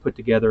colleagues had put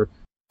together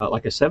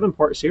like a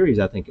 7-part series,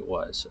 I think it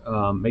was.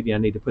 Maybe I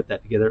need to put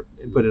that together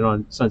and put it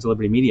on Sons of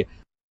Liberty Media.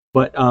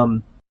 But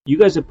you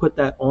guys had put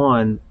that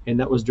on, and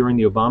that was during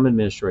the Obama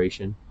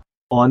administration,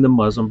 on the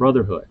Muslim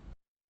Brotherhood.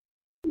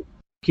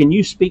 Can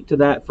you speak to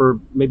that for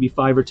maybe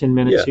 5 or 10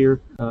 minutes here?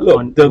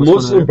 Look, the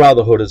Muslim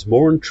Brotherhood is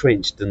more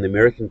entrenched in the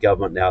American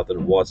government now than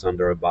it was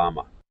under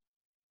Obama.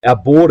 Our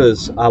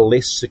borders are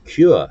less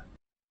secure.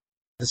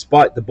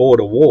 Despite the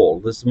border wall,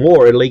 there's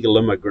more illegal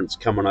immigrants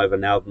coming over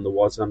now than there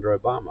was under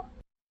Obama.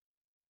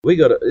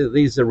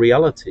 These are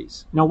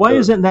realities. Now, why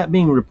isn't that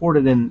being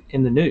reported in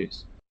the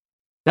news?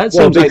 That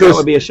seems like that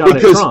would be a shot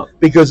at Trump.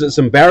 Because it's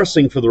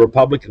embarrassing for the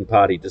Republican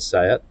Party to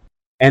say it,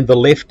 and the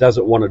left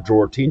doesn't want to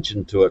draw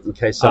attention to it in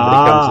case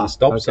somebody comes and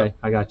stops it. Okay,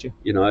 I got you.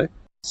 You know,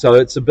 so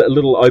it's a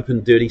little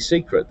open, dirty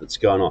secret that's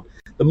going on.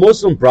 The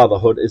Muslim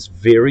Brotherhood is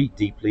very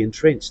deeply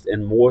entrenched,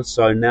 and more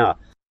so now.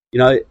 You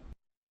know,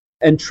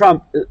 and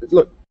Trump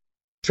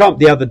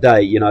the other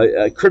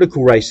day,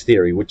 critical race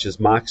theory, which is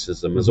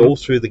Marxism, is all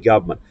through the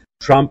government.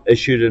 Trump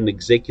issued an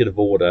executive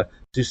order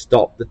to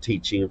stop the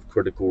teaching of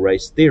critical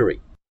race theory.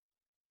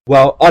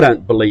 Well, I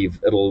don't believe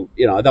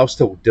they'll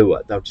still do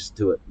it. They'll just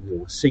do it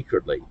more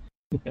secretly.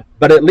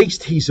 But at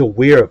least he's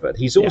aware of it.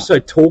 He's also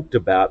talked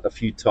about a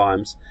few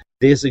times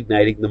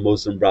designating the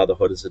Muslim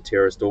Brotherhood as a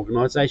terrorist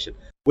organization,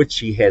 which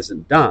he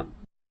hasn't done.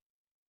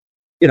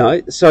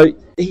 So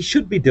he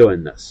should be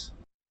doing this.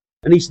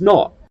 And he's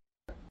not.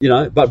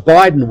 But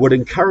Biden would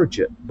encourage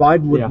it.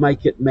 Biden would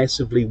make it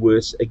massively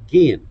worse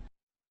again.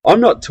 I'm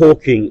not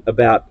talking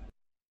about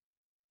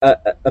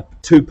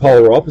two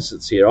polar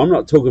opposites here. I'm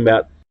not talking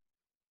about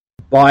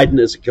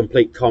Biden is a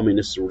complete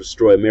communist who will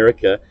destroy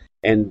America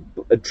and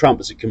Trump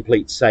is a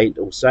complete saint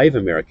who will save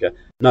America.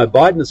 No,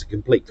 Biden is a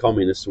complete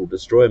communist who will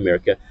destroy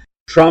America.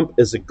 Trump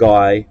is a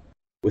guy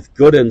with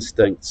good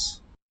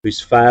instincts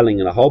who's failing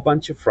in a whole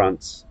bunch of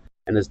fronts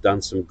and has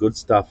done some good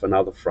stuff in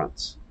other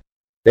fronts.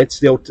 That's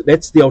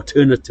the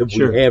alternative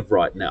we have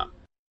right now.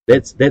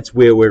 That's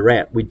where we're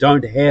at. We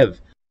don't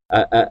have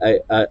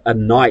a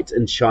knight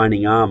in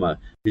shining armor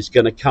who's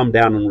going to come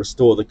down and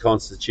restore the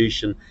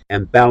Constitution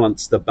and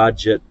balance the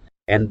budget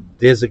and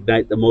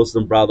designate the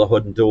Muslim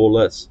Brotherhood and do all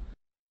this.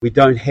 We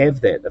don't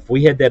have that. If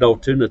we had that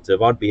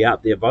alternative, I'd be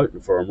out there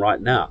voting for him right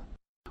now.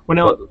 Well,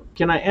 now,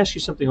 can I ask you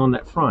something on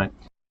that front?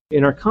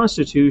 In our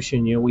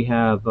Constitution, we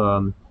have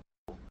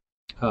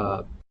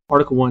Article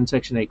 1,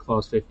 Section 8,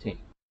 Clause 15.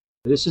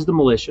 This is the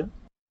militia.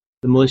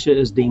 The militia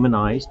is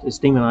demonized. It's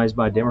demonized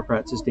by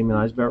Democrats. It's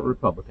demonized by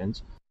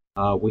Republicans.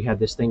 We had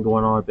this thing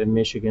going on up in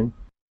Michigan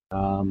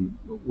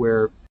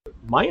where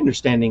my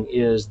understanding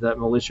is that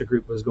militia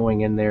group was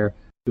going in there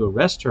to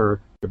arrest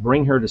her, to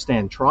bring her to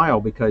stand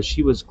trial because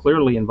she was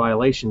clearly in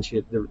violation.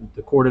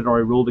 The court had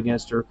already ruled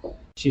against her.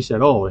 She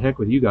said, "Oh, the heck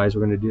with you guys,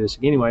 we're going to do this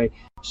anyway."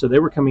 So they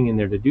were coming in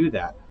there to do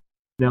that.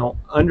 Now,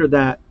 under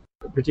that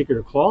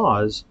particular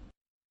clause,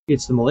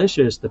 it's the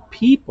militia, it's the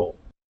people.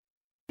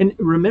 And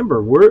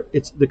remember,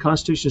 the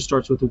Constitution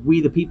starts with we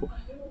the people.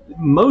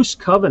 Most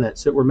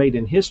covenants that were made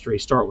in history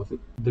start with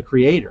the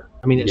Creator.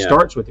 I mean, it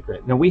starts with the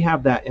Creator. Now, we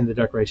have that in the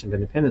Declaration of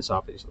Independence,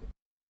 obviously.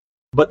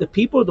 But the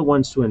people are the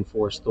ones to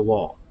enforce the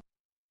law.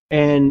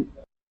 And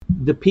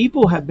the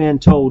people have been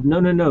told,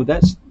 no,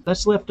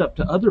 that's left up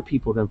to other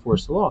people to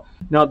enforce the law.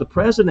 Now, the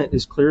president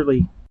is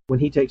clearly, when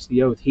he takes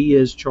the oath, he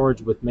is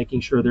charged with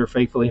making sure they're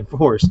faithfully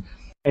enforced.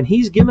 And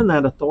he's given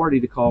that authority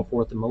to call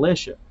forth the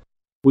militia.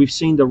 We've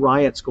seen the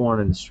riots go on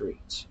in the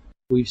streets.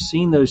 We've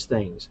seen those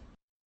things.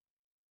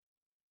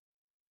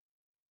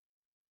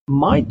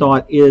 My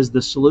thought is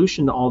the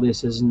solution to all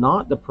this is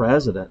not the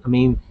president. I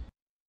mean,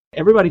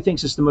 everybody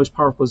thinks it's the most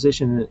powerful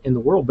position in the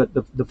world, but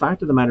the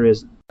fact of the matter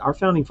is our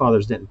founding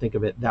fathers didn't think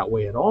of it that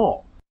way at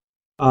all.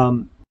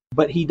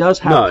 But he does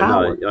have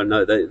power.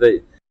 No.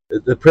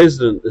 The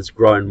president is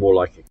grown more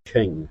like a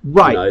king,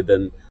 right?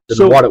 Than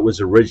what it was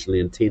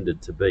originally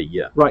intended to be.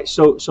 Yeah, right.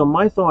 So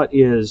my thought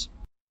is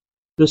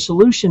the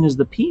solution is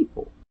the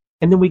people,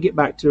 and then we get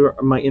back to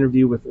my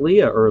interview with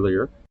Leah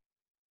earlier.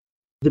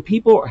 The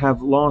people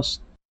have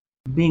lost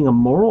being a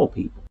moral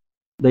people.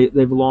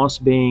 They've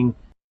lost being,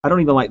 I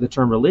don't even like the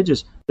term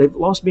religious, they've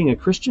lost being a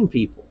Christian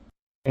people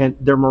and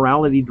their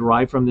morality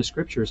derived from the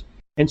scriptures.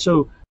 And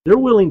so they're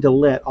willing to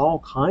let all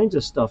kinds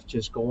of stuff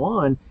just go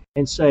on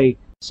and say,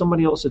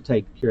 somebody else will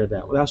take care of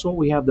that. Well, that's what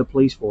we have the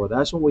police for.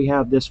 That's what we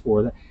have this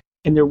for.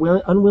 And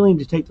they're unwilling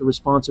to take the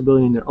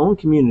responsibility in their own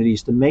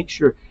communities to make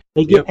sure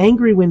they get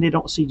angry when they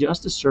don't see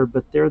justice served,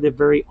 but they're the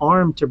very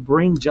arm to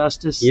bring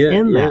justice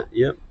in that.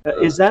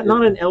 Is that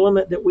not an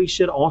element that we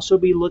should also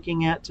be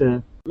looking at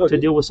to to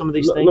deal with some of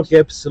these things? Look,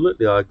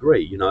 absolutely, I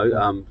agree.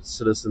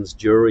 Citizens'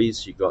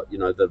 juries, you got,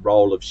 the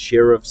role of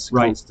sheriffs,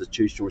 Right.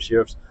 constitutional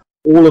sheriffs.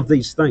 All of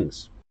these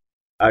things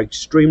are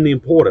extremely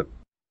important,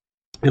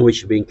 and we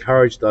should be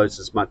encouraged those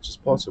as much as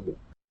possible.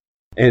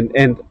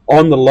 And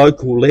on the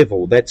local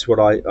level, that's what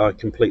I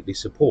completely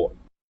support.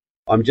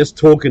 I'm just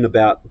talking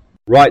about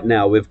right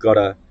now. We've got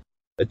a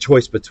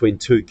choice between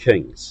two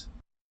kings.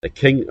 A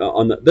king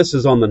this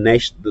is on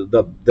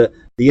the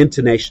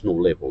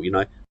international level. We've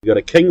got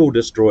a king who will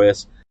destroy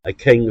us, a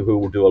king who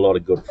will do a lot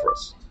of good for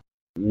us.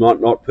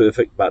 Not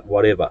perfect, but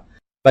whatever.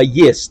 But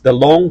yes, the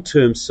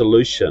long-term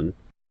solution,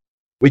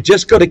 we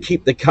just got to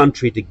keep the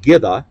country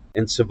together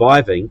and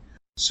surviving,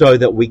 so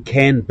that we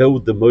can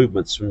build the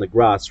movements from the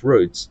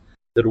grassroots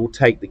that will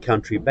take the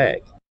country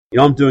back.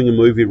 I'm doing a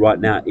movie right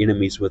now,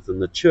 Enemies Within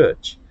the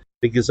Church,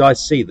 because I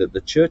see that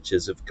the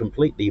churches have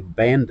completely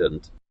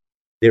abandoned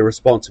their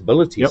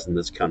responsibilities in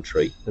this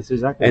country. That's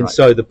exactly and right.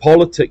 so the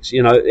politics,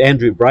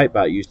 Andrew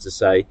Breitbart used to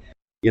say,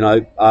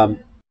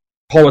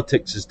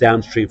 politics is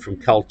downstream from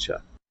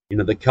culture.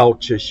 The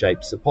culture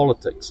shapes the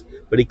politics.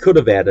 But he could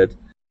have added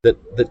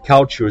that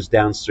culture is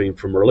downstream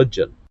from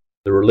religion.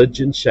 The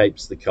religion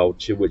shapes the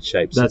culture, which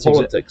shapes the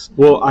politics.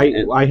 Well,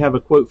 I have a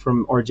quote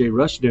from R.J.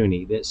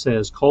 Rushdoony that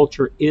says,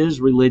 culture is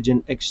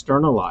religion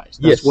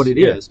externalized. That's what it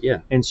is. Yeah.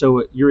 And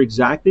so you're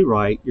exactly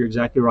right. You're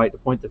exactly right to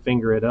point the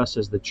finger at us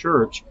as the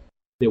church,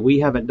 that we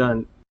haven't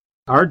done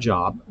our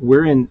job.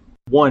 We're in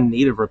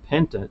need of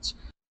repentance.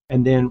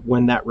 And then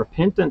when that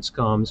repentance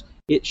comes,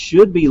 it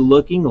should be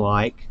looking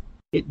like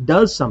it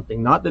does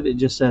something. Not that it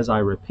just says, I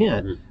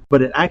repent,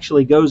 but it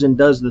actually goes and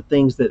does the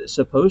things that it's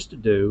supposed to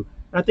do.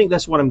 I think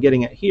that's what I'm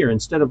getting at here.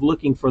 Instead of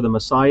looking for the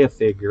Messiah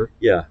figure,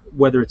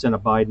 whether it's in a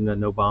Biden,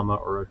 an Obama,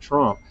 or a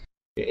Trump,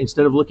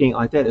 instead of looking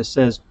like that, it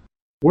says,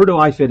 where do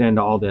I fit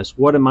into all this?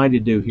 What am I to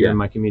do here in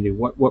my community?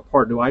 What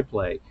part do I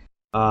play?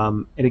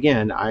 And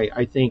again,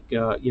 I think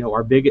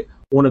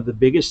one of the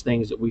biggest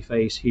things that we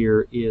face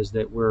here is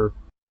that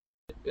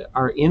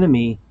our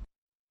enemy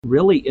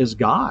really is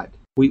God.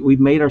 We've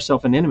made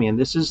ourselves an enemy, and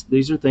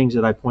these are things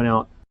that I point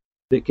out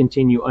that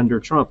continue under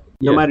Trump.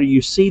 No matter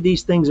you see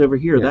these things over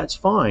here, that's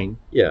fine.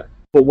 Yeah.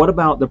 But what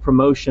about the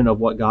promotion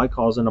of what God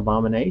calls an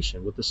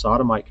abomination with the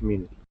sodomite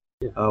community?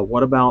 Yeah.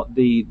 What about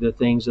the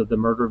things of the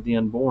murder of the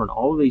unborn?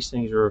 All of these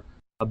things are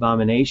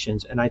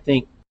abominations. And I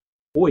think,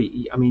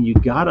 you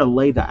got to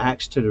lay the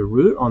axe to the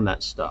root on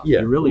that stuff.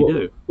 Yeah. You really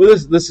do. Well,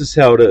 this is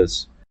how it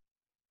is.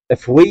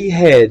 If we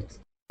had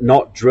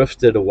not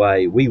drifted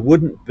away, we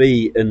wouldn't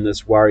be in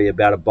this worry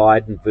about a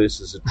Biden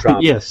versus a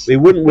Trump. Yes. We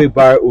wouldn't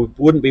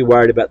be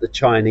worried about the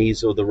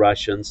Chinese or the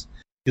Russians,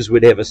 because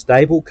we'd have a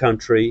stable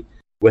country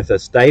with a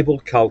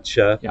stable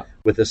culture,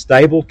 with a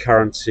stable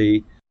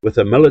currency, with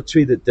a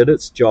military that did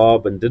its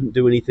job and didn't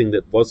do anything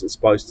that wasn't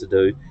supposed to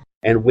do,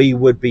 and we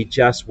would be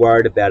just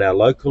worried about our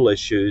local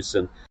issues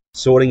and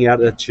sorting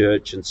out our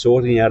church and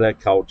sorting out our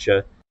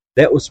culture.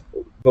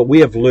 But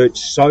we have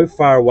lurched so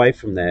far away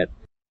from that.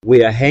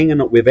 We are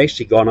hanging on. We've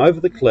actually gone over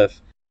the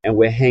cliff, and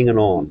we're hanging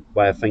on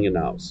by our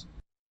fingernails.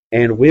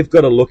 And we've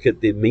got to look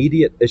at the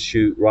immediate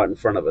issue right in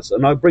front of us.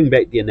 And I bring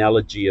back the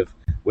analogy of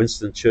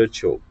Winston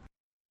Churchill.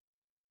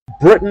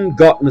 Britain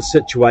got in the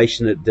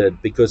situation it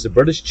did because the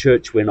British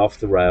church went off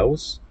the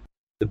rails,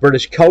 the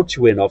British culture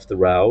went off the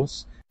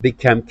rails,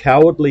 became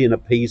cowardly and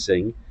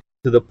appeasing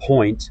to the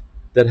point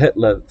that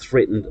Hitler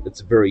threatened its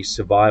very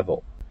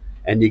survival.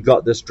 And you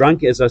got this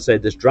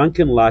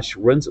drunken lush,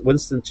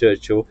 Winston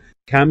Churchill,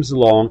 comes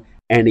along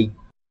and he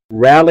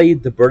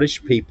rallied the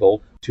British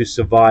people to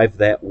survive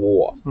that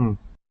war,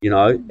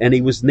 and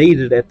he was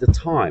needed at the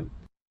time.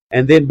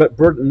 But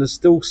Britain is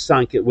still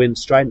sunk. It went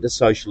straight into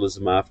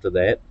socialism after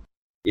that.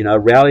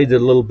 Rallied a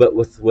little bit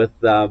with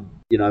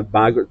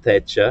Margaret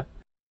Thatcher,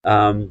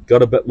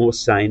 got a bit more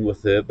sane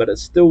with her, but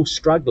it's still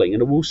struggling,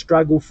 and it will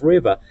struggle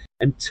forever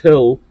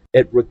until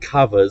it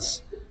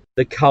recovers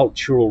the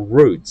cultural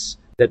roots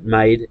that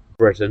made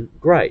Britain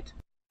great.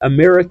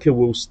 America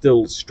will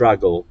still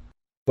struggle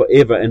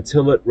forever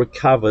until it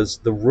recovers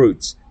the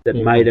roots that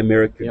made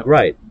America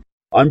great.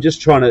 I'm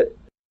just trying to,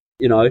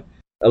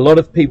 a lot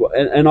of people,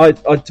 and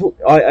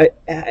I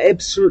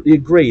absolutely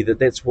agree that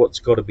that's what's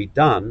got to be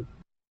done,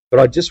 but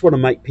I just want to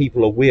make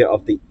people aware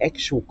of the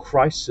actual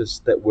crisis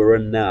that we're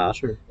in now,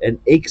 an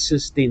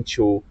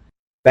existential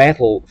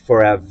battle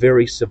for our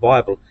very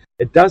survival.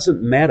 It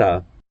doesn't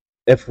matter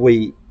if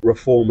we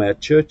reform our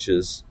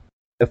churches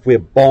if we're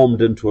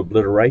bombed into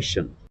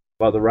obliteration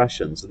by the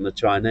Russians and the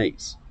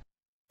Chinese.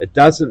 It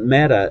doesn't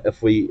matter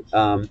if we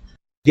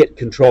get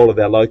control of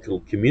our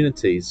local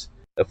communities,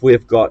 if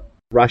we've got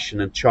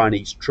Russian and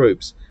Chinese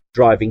troops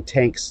driving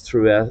tanks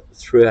through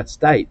our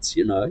states.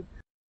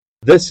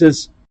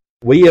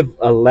 We have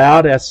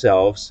allowed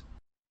ourselves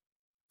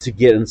to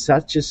get in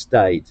such a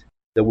state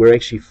that we're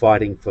actually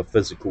fighting for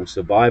physical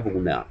survival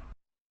now.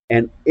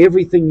 And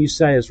everything you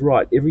say is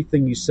right.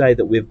 Everything you say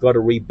that we've got to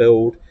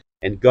rebuild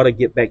and got to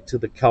get back to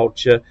the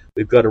culture,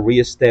 we've got to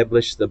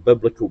reestablish the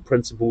biblical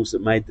principles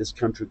that made this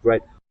country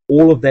great.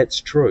 All of that's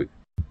true.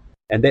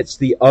 And that's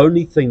the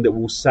only thing that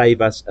will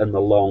save us in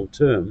the long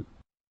term.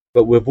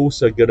 but we've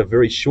also got a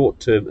very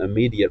short-term,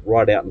 immediate,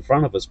 right out in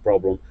front of us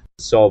problem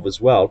to solve as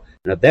well.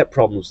 And if that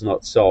problem's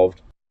not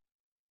solved,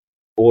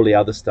 all the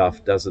other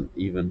stuff doesn't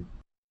even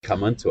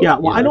come into it. Yeah,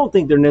 well, I don't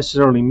think they're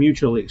necessarily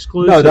mutually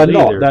exclusive. No, they're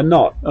not. Either, they're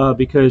not.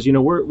 because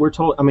we're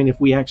told. I mean, if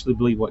we actually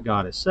believe what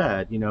God has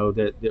said,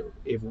 that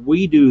if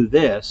we do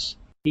this,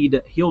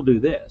 He'll do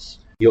this.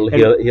 He'll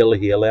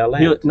heal our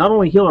land. He'll not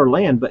only heal our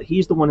land, but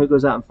He's the one who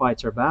goes out and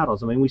fights our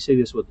battles. I mean, we see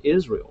this with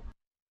Israel.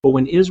 But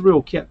when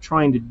Israel kept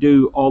trying to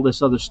do all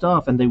this other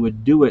stuff, and they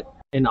would do it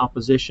in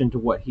opposition to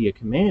what He had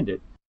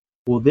commanded,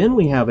 well, then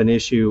we have an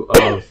issue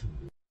of,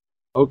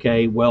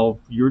 okay, well,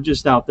 you're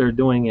just out there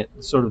doing it,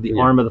 sort of the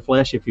arm of the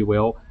flesh, if you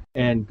will,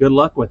 and good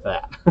luck with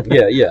that.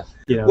 Yeah.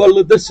 Well,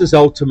 look, this is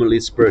ultimately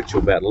a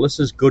spiritual battle. This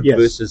is good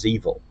versus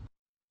evil.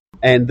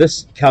 And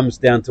this comes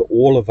down to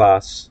all of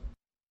us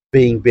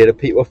being better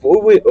people.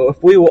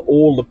 If we were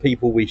all the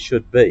people we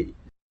should be,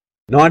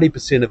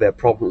 90% of our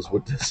problems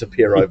would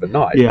disappear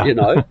overnight,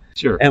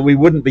 Sure. And we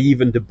wouldn't be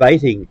even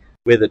debating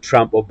whether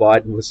Trump or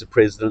Biden was the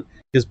president,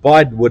 because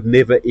Biden would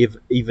never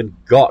even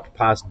got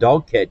past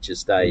dog catcher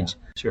stage.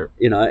 Yeah, sure.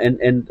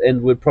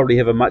 And would probably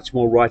have a much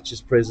more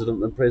righteous president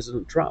than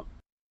President Trump.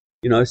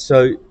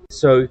 So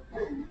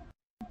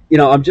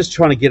I'm just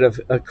trying to get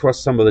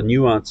across some of the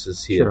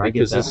nuances here,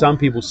 because as some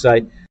people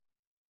say,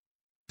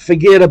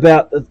 forget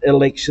about the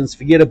elections,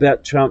 forget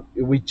about Trump.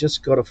 We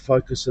just got to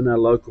focus on our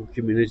local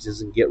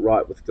communities and get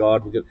right with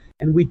God.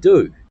 And we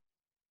do.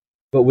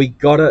 But we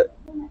got to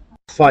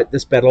fight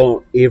this battle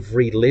on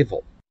every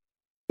level.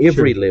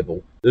 Every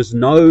level. There's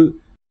no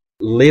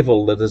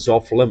level that is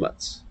off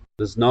limits.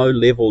 There's no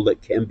level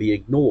that can be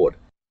ignored.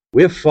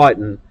 We're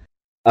fighting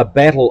a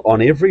battle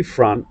on every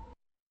front,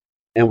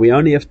 and we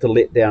only have to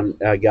let down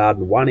our guard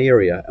in one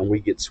area, and we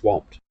get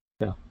swamped.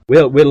 Yeah.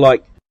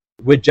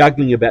 We're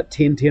juggling about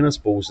 10 tennis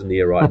balls in the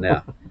air right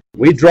now.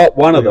 We drop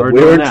one of them,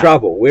 we're in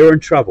trouble. We're in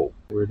trouble.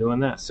 We're doing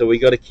that. So we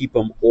got to keep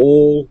them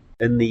all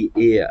in the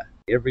air,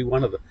 every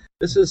one of them.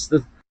 This is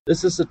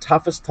the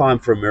toughest time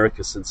for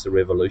America since the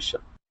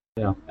Revolution.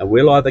 Yeah. And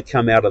we'll either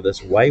come out of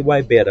this way,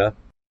 way better,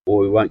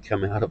 or we won't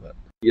come out of it.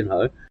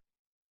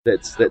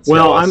 That's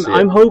well. how I see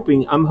I'm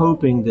it.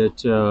 hoping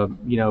that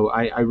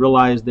I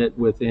realize that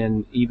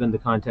within even the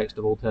context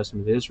of Old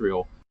Testament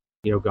Israel,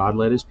 God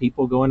let His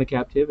people go into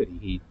captivity.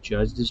 He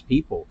judged His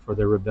people for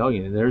their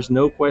rebellion, and there's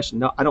no question.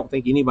 No, I don't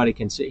think anybody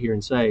can sit here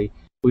and say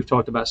we've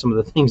talked about some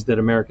of the things that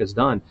America's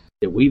done,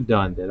 that we've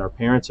done, that our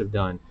parents have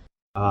done,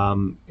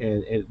 and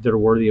that are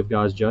worthy of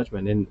God's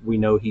judgment. And we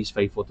know He's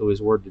faithful to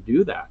His word to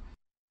do that.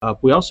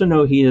 We also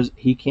know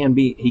He can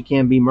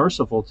be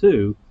merciful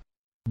too,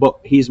 but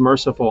He's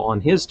merciful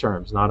on His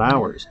terms, not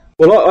ours.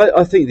 Well,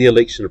 I think the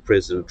election of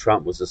President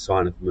Trump was a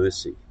sign of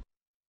mercy.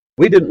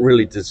 We didn't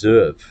really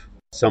deserve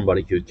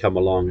somebody who'd come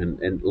along and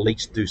at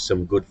least do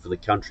some good for the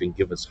country and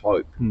give us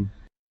hope.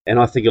 And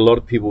I think a lot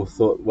of people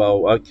thought,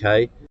 well,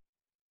 okay,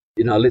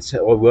 let's say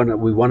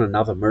we won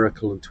another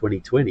miracle in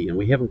 2020, and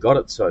we haven't got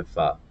it so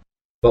far.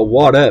 But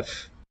what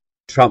if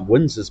Trump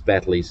wins this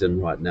battle he's in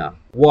right now?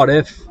 What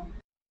if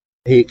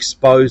he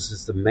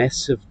exposes the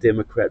massive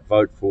Democrat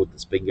vote fraud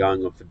that's been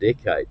going on for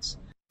decades?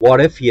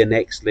 What if he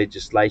enacts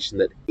legislation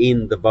that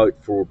end the vote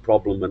fraud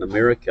problem in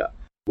America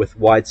with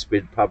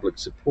widespread public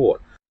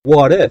support?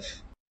 What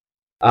if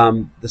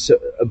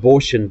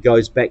abortion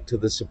goes back to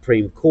the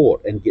Supreme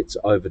Court and gets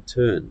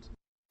overturned?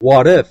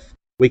 What if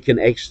we can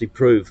actually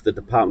prove the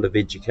Department of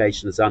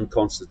Education is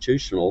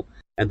unconstitutional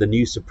and the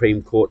new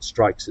Supreme Court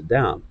strikes it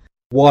down?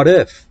 What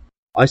if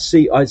I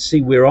see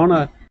we're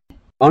on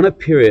a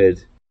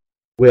period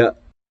where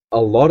a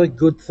lot of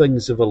good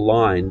things have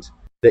aligned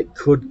that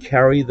could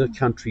carry the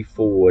country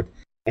forward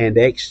and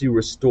actually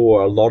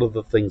restore a lot of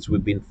the things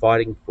we've been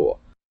fighting for.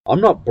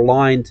 I'm not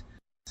blind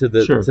to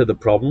the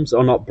problems.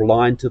 I'm not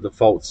blind to the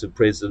faults of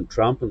President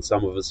Trump and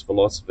some of his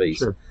philosophies.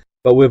 Sure.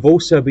 But we've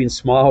also been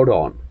smiled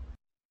on.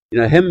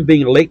 Him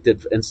being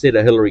elected instead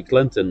of Hillary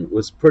Clinton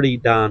was pretty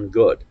darn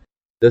good.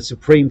 The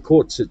Supreme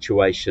Court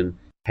situation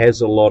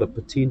has a lot of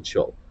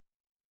potential.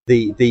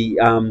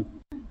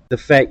 The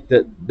fact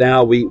that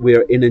now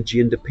we're energy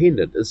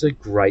independent is a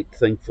great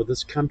thing for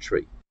this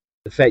country.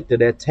 The fact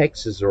that our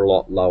taxes are a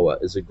lot lower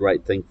is a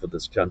great thing for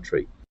this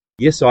country.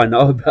 Yes, I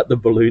know about the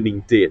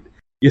ballooning debt.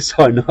 Yes,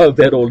 I know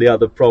about all the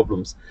other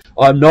problems.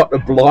 I'm not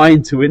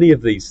blind to any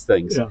of these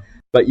things. Yeah.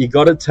 But you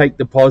got to take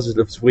the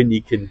positives when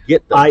you can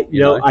get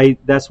them.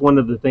 That's one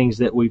of the things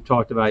that we've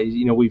talked about.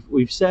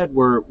 We've said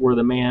where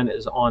the man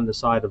is on the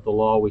side of the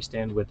law, we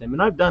stand with him,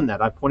 and I've done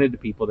that. I've pointed to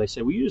people. They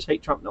say, "Well, you just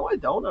hate Trump." No, I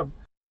don't.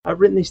 I've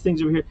written these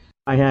things over here.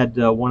 I had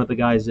one of the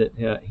guys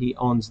that he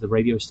owns the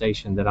radio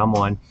station that I'm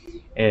on,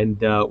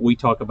 and we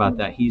talk about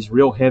that. He's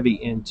real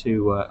heavy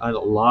into a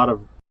lot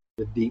of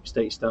the deep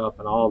state stuff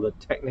and all the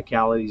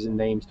technicalities and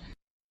names.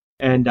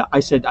 And I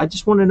said, I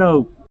just want to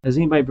know, has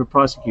anybody been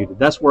prosecuted?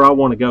 That's where I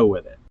want to go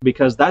with it,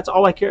 because that's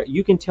all I care.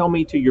 You can tell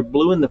me till you're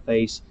blue in the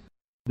face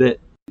that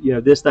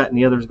this, that, and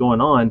the other is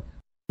going on.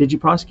 Did you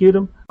prosecute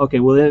him?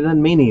 Okay, well, it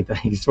doesn't mean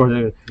anything. Sort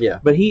of. Yeah.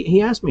 But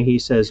he asked me. He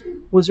says,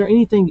 was there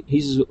anything?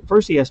 He says,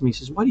 first he asked me. He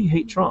says, why do you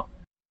hate Trump?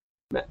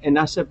 And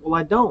I said, well,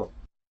 I don't.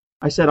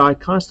 I said, I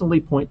constantly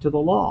point to the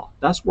law.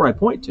 That's where I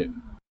point to.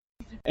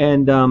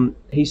 And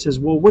he says,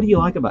 well, what do you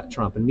like about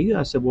Trump? And me,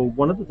 I said, well,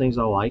 one of the things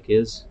I like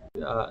is,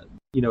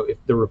 if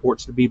the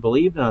reports to be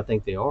believed, and I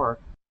think they are,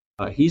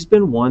 he's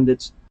been one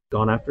that's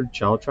gone after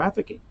child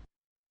trafficking.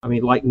 I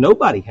mean, like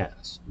nobody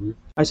has. Mm-hmm.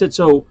 I said,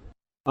 so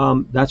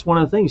that's one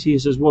of the things. He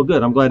says, well,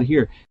 good. I'm glad to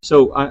hear.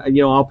 So,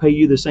 I'll pay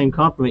you the same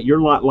compliment. You're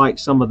not like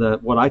some of the,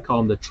 what I call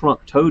them, the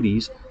Trump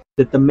toadies,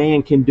 that the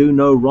man can do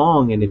no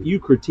wrong. And if you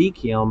critique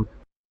him,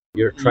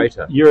 you're a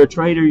traitor. You're a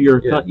traitor.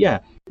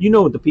 You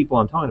know the people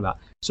I'm talking about.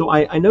 So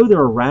I know there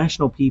are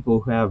rational people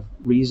who have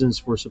reasons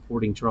for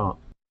supporting Trump.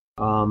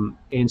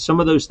 And some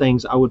of those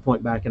things I would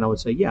point back and I would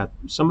say, yeah,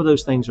 some of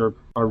those things are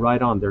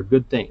right on. They're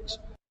good things.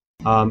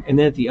 And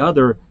then at the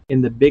other,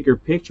 in the bigger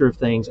picture of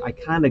things, I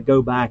kind of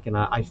go back and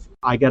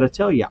I got to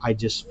tell you, I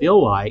just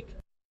feel like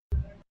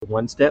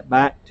one step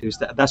back, two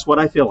steps. That's what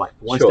I feel like.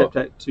 One step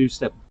back, two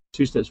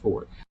steps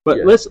forward.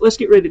 But let's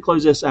get ready to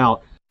close this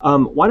out.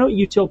 Why don't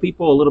you tell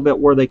people a little bit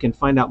where they can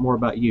find out more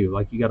about you?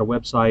 Like you got a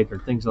website or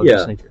things like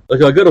this nature?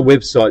 Look, I've got a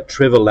website,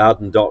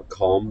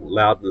 trevorloudon.com.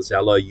 Loudon is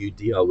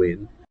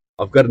Loudon.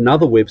 I've got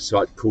another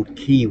website called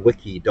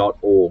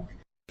keywiki.org,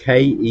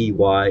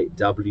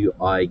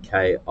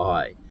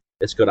 KEYWIKI.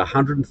 It's got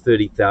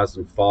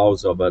 130,000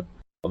 files of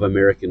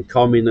American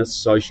communists,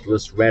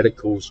 socialists,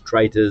 radicals,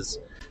 traitors,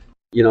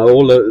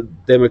 all the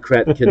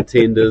Democrat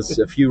contenders,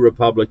 a few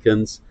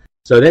Republicans.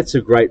 So that's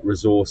a great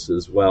resource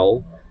as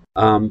well.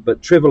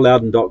 But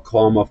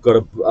trevorloudon.com, I've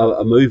got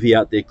a movie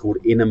out there called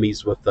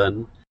Enemies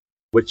Within,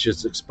 which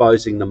is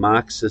exposing the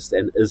Marxist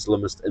and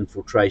Islamist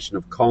infiltration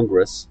of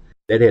Congress.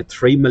 That had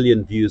 3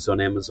 million views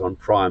on Amazon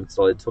Prime,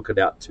 so I took it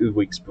out 2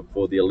 weeks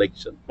before the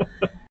election.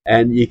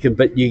 And you can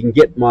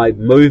get my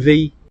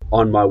movie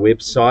on my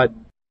website,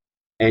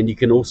 and you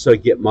can also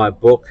get my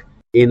book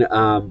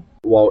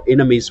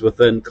Enemies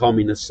Within: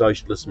 Communists,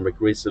 Socialists, and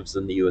Progressives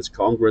in the U.S.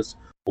 Congress,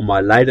 or my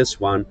latest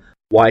one,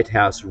 White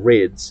House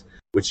Reds,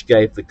 which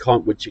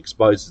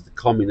exposes the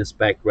communist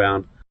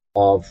background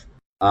of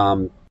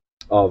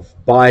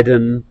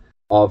Biden,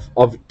 of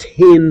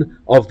 10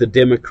 of the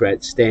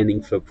Democrats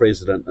standing for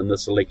president in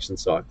this election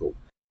cycle.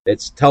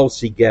 That's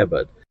Tulsi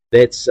Gabbard.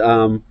 That's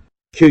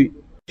cute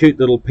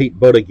little Pete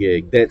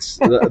Buttigieg. That's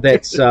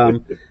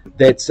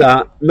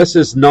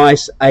Mrs.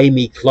 Nice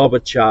Amy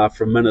Klobuchar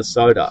from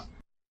Minnesota,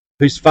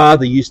 whose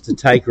father used to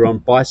take her on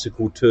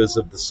bicycle tours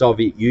of the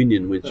Soviet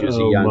Union when she was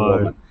a young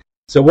woman.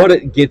 So what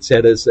it gets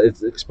at is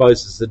it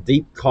exposes the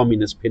deep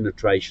communist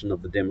penetration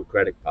of the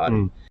Democratic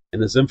Party,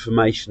 and there's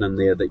information in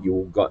there that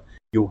you'll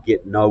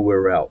get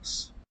nowhere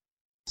else.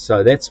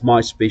 So that's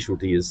my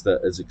specialty, is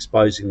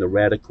exposing the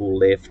radical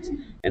left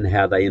and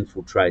how they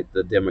infiltrate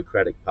the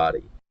Democratic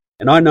Party.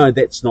 And I know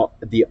that's not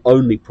the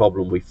only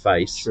problem we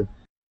face. Sure.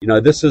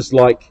 This is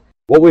like,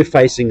 what we're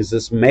facing is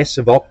this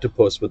massive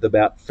octopus with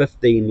about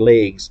 15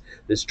 legs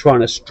that's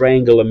trying to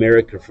strangle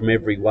America from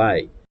every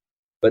way.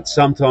 But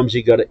sometimes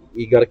you got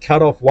to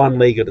cut off one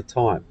leg at a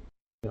time.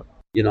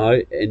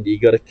 And you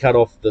got to cut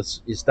off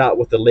this. You start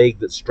with the leg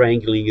that's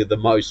strangling you the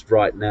most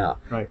right now.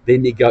 Right.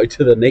 Then you go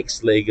to the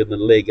next leg and the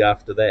leg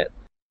after that.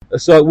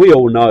 So we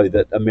all know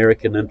that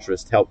American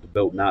interest helped to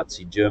build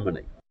Nazi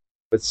Germany,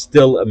 but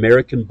still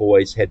American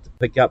boys had to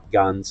pick up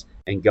guns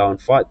and go and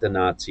fight the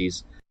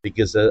Nazis,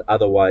 because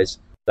otherwise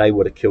they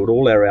would have killed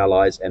all our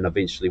allies and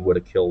eventually would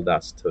have killed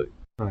us too.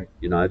 Right.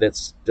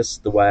 That's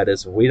just the way it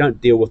is. If we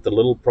don't deal with the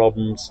little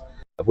problems,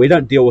 if we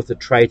don't deal with the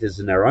traitors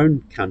in our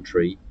own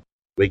country,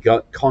 we're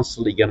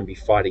constantly going to be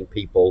fighting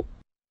people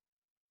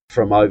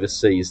from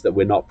overseas that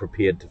we're not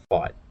prepared to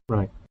fight.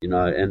 Right.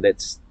 And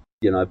that's,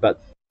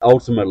 but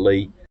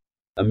ultimately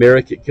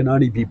America can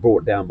only be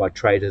brought down by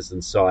traitors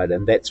inside,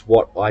 and that's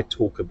what I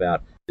talk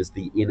about, is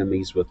the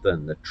enemies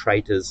within, the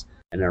traitors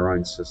in our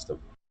own system.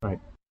 Right.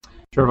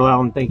 Trevor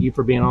Loudon, thank you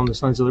for being on the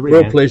Sons of Liberty.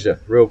 Real pleasure.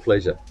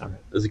 All right.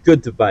 It was a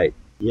good debate.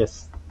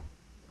 Yes.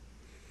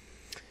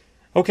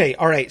 Okay,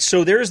 all right,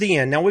 so there's the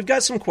end. Now, we've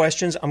got some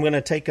questions. I'm going to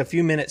take a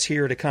few minutes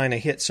here to kind of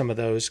hit some of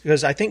those,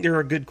 because I think there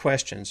are good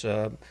questions.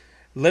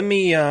 Let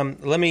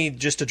me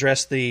just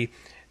address the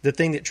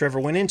thing that Trevor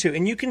went into,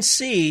 and you can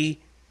see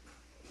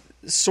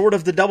sort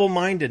of the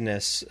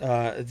double-mindedness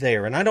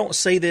there. And I don't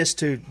say this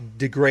to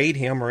degrade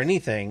him or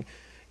anything.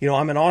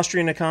 I'm an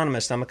Austrian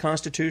economist, I'm a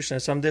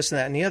constitutionalist, I'm this and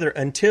that and the other,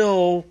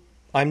 until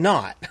I'm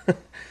not,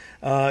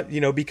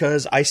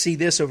 because I see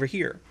this over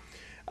here.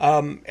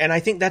 And I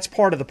think that's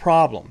part of the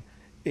problem.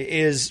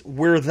 Is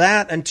we're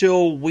that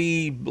until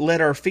we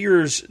let our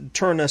fears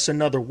turn us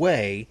another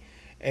way,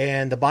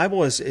 and the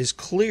Bible is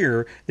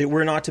clear that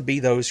we're not to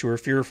be those who are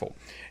fearful.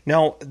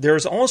 Now,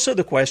 there's also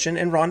the question,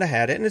 and Rhonda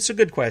had it, and it's a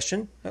good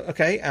question,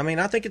 okay? I mean,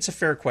 I think it's a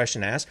fair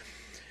question to ask.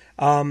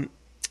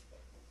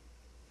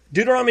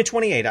 Deuteronomy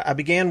 28, I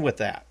began with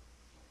that.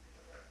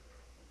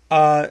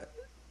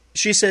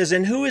 She says,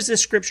 and who is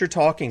this scripture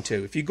talking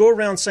to? If you go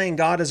around saying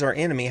God is our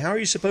enemy, how are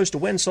you supposed to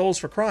win souls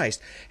for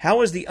Christ? How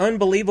is the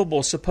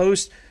unbelievable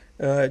supposed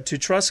to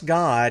trust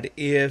God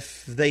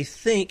if they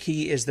think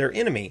he is their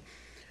enemy?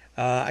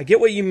 I get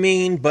what you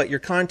mean, but your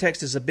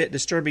context is a bit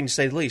disturbing to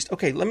say the least.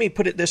 Okay, let me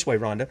put it this way,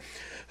 Rhonda.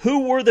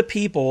 Who were the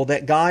people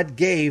that God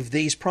gave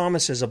these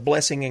promises of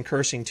blessing and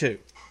cursing to?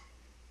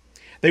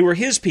 They were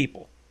His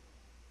people.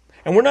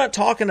 And we're not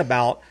talking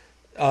about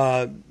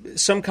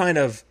some kind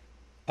of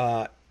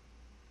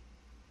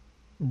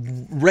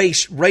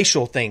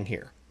racial thing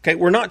here. Okay,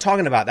 we're not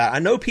talking about that. I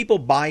know people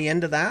buy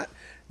into that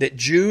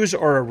Jews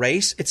are a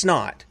race. It's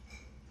not.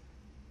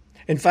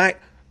 In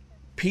fact,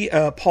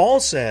 Paul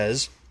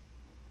says,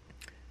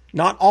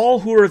 not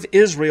all who are of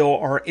Israel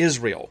are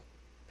Israel.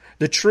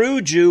 The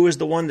true Jew is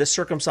the one that's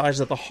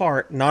circumcised of the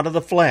heart, not of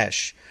the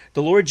flesh.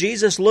 The Lord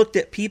Jesus looked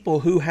at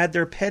people who had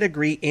their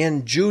pedigree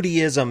in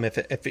Judaism,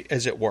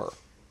 as it were.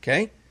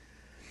 Okay?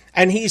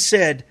 And He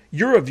said,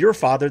 you're of your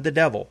father, the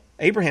devil.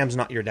 Abraham's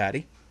not your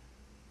daddy.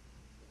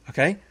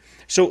 Okay?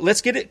 So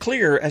let's get it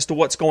clear as to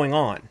what's going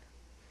on.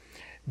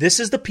 This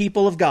is the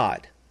people of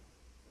God.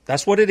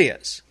 That's what it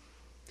is.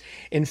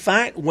 In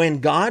fact, when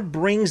God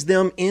brings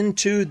them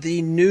into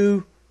the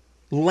new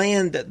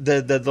land,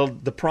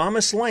 the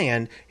promised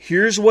land,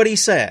 here's what He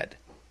said.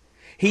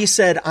 He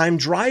said, I'm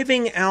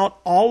driving out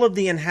all of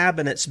the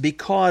inhabitants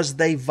because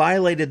they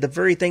violated the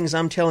very things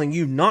I'm telling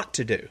you not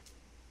to do.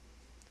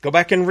 Go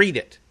back and read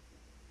it.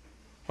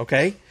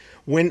 Okay?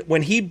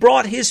 When He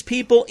brought His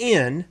people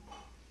in,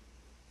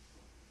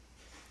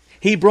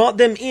 He brought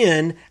them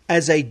in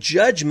as a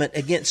judgment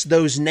against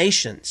those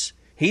nations.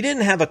 He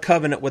didn't have a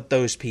covenant with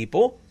those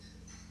people.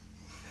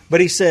 But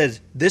He said,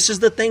 this is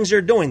the things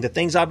they're doing, the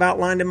things I've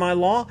outlined in my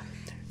law.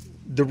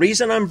 The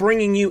reason I'm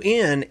bringing you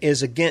in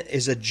is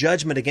a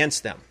judgment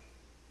against them.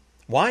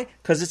 Why?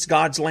 Because it's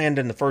God's land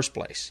in the first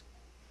place.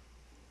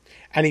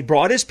 And He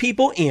brought His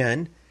people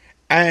in,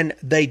 and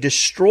they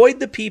destroyed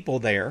the people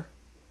there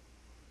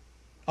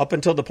up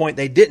until the point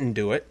they didn't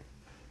do it.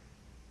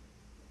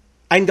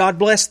 And God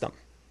blessed them.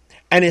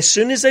 And as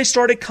soon as they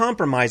started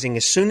compromising,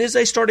 as soon as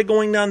they started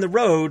going down the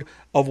road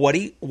of what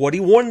he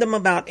warned them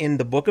about in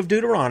the book of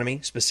Deuteronomy,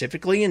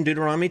 specifically in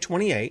Deuteronomy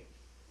 28,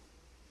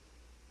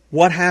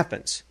 what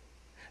happens?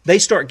 They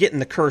start getting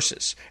the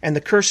curses, and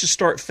the curses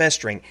start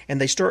festering, and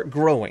they start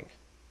growing.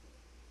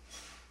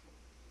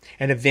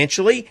 And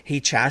eventually, He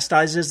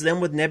chastises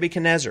them with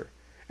Nebuchadnezzar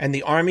and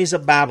the armies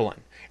of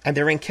Babylon. And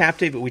they're in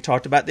captivity. We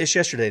talked about this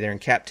yesterday. They're in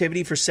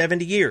captivity for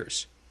 70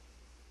 years.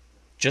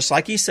 Just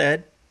like He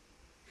said.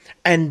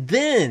 And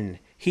then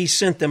He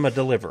sent them a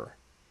deliverer,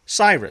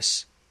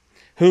 Cyrus,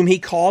 whom He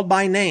called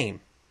by name,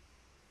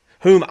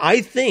 whom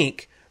I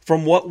think,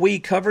 from what we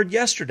covered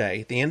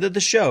yesterday, at the end of the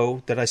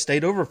show that I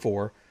stayed over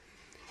for,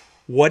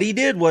 what he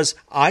did was,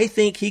 I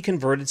think he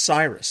converted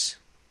Cyrus.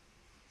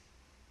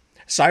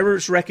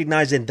 Cyrus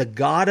recognizing the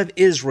God of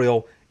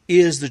Israel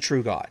is the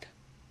true God.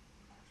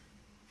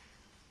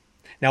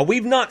 Now,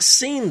 we've not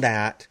seen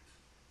that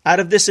out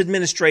of this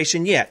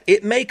administration yet.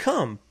 It may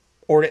come,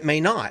 or it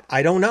may not.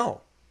 I don't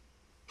know.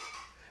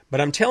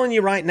 But I'm telling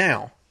you right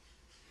now,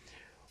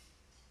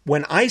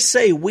 when I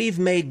say we've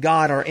made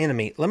God our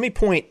enemy, let me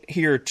point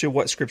here to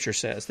what Scripture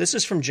says. This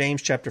is from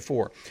James chapter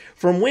 4.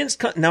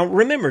 Now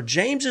remember,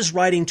 James is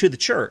writing to the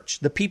church,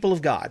 the people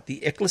of God,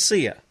 the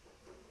ecclesia,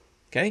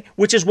 okay,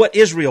 which is what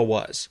Israel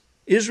was.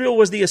 Israel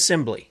was the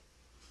assembly.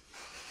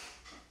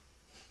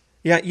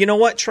 Yeah, you know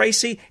what,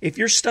 Tracy? If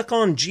you're stuck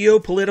on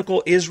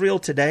geopolitical Israel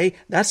today,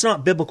 that's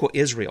not biblical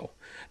Israel.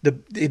 The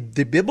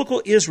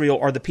biblical Israel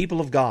are the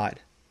people of God,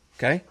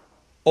 okay?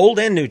 Old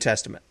and New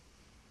Testament.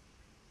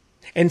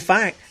 In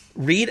fact,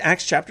 read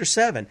Acts chapter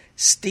 7.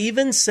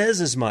 Stephen says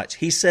as much.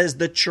 He says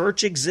the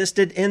church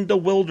existed in the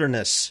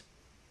wilderness.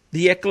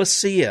 The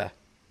ecclesia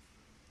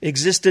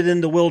existed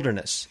in the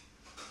wilderness.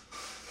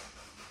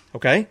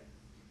 Okay?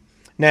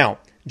 Now,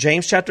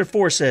 James chapter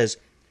 4 says,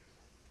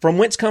 from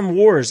whence come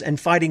wars and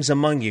fightings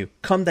among you?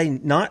 Come they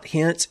not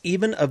hence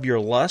even of your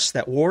lusts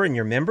that war in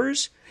your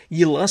members?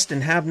 Ye lust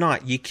and have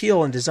not, ye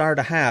kill and desire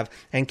to have,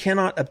 and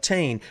cannot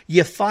obtain.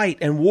 Ye fight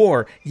and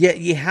war, yet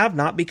ye have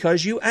not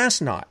because you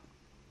ask not.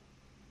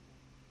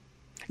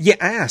 Ye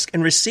ask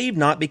and receive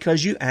not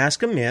because you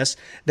ask amiss,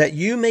 that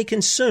you may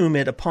consume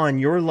it upon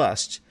your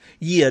lust.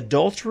 Ye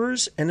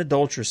adulterers and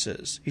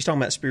adulteresses. He's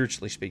talking about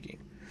spiritually speaking.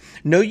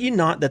 Know ye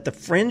not that the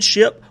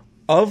friendship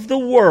of the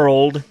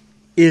world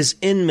is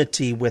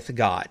enmity with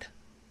God?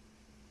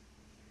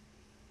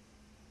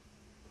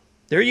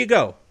 There you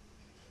go.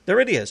 There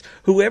it is.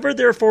 Whoever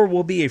therefore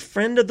will be a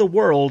friend of the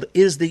world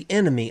is the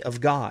enemy of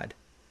God.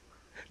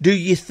 Do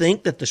ye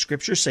think that the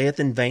Scripture saith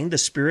in vain, the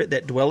Spirit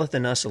that dwelleth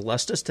in us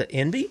lusteth to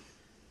envy?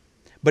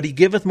 But He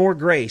giveth more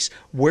grace.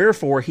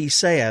 Wherefore He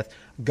saith,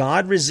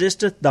 God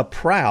resisteth the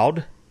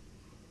proud,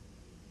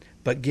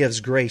 but gives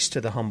grace to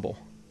the humble.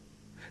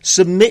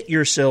 Submit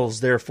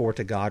yourselves therefore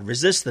to God.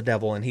 Resist the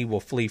devil, and he will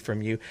flee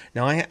from you.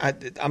 Now,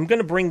 I'm going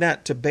to bring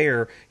that to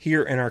bear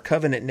here in our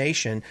covenant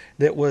nation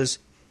that was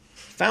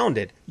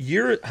founded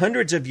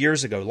hundreds of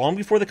years ago, long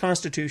before the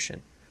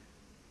Constitution,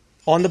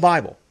 on the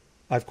Bible.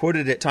 I've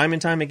quoted it time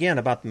and time again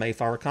about the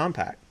Mayflower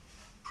Compact.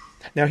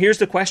 Now, here's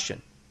the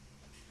question.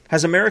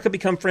 Has America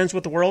become friends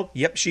with the world?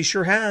 Yep, she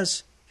sure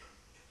has.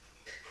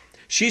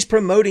 She's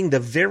promoting the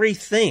very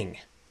thing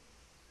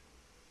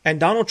And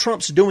Donald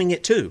Trump's doing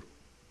it too.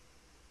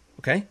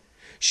 Okay?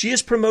 She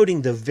is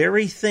promoting the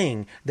very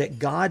thing that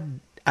God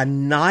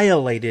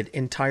annihilated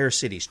entire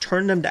cities,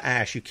 turned them to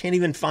ash. You can't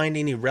even find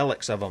any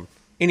relics of them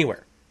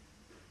anywhere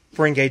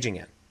for engaging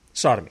in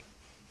sodomy.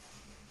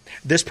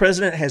 This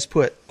president has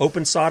put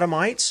open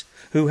sodomites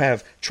who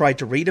have tried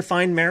to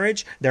redefine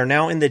marriage. They're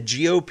now in the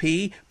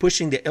GOP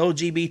pushing the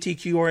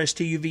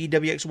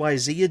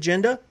LGBTQRSTUVWXYZ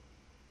agenda.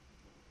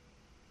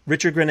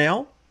 Richard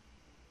Grenell.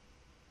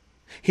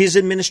 His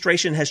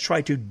administration has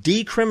tried to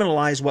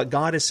decriminalize what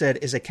God has said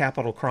is a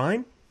capital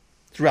crime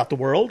throughout the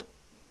world.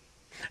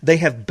 They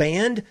have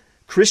banned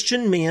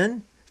Christian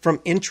men from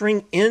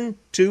entering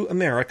into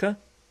America.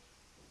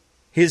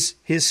 His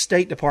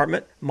State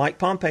Department, Mike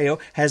Pompeo,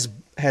 has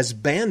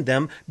banned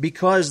them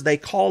because they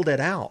called it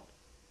out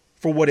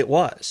for what it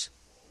was.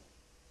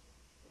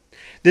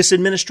 This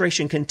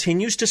administration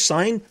continues to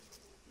sign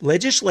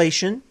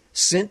legislation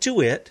sent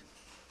to it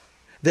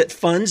that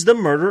funds the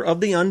murder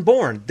of the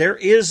unborn. There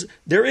is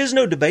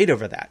no debate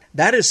over that.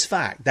 That is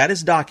fact. That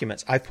is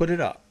documents. I put it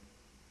up.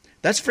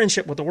 That's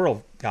friendship with the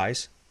world,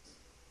 guys.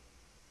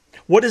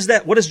 What is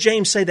that? What does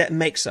James say that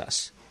makes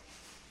us?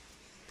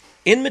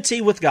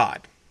 Enmity with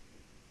God.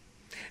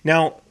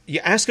 Now, you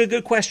ask a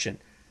good question,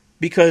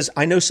 because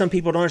I know some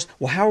people don't understand,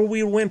 well, how are we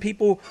to win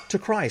people to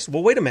Christ?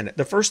 Well, wait a minute.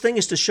 The first thing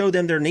is to show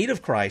them their need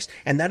of Christ,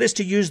 and that is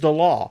to use the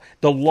law.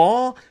 The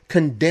law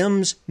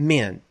condemns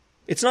men.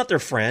 It's not their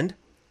friend.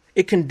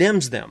 It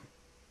condemns them.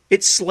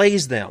 It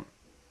slays them.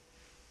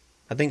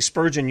 I think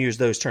Spurgeon used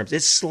those terms.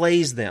 It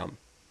slays them.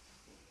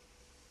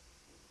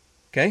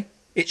 Okay?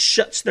 It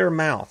shuts their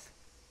mouth.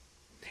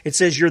 It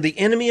says you're the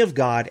enemy of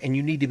God and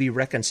you need to be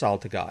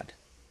reconciled to God.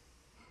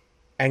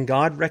 And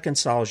God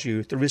reconciles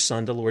you through His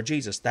Son, the Lord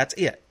Jesus. That's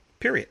it.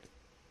 Period.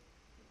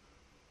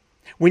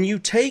 When you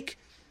take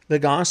the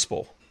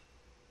gospel,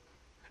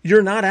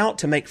 you're not out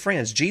to make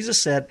friends. Jesus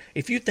said,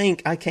 if you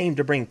think I came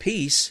to bring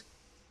peace,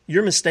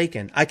 you're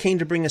mistaken. I came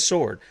to bring a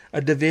sword, a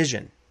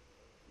division.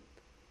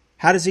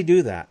 How does He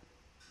do that?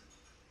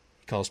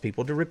 He calls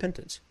people to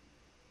repentance.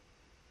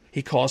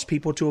 He calls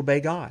people to obey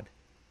God.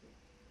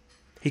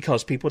 He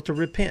calls people to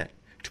repent,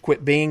 to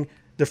quit being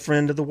the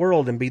friend of the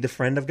world and be the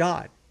friend of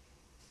God.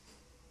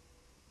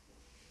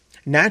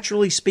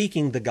 Naturally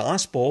speaking, the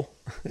gospel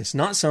is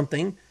not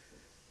something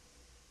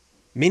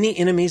many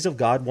enemies of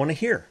God want to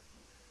hear.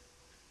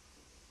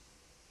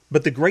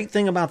 But the great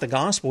thing about the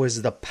gospel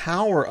is the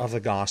power of the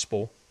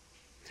gospel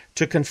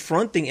to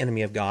confront the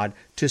enemy of God,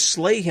 to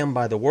slay him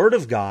by the word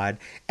of God,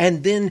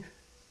 and then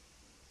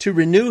to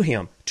renew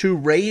him, to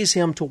raise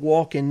him to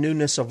walk in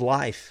newness of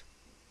life.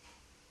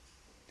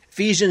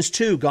 Ephesians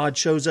 2, God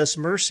shows us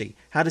mercy.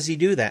 How does He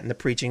do that? In the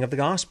preaching of the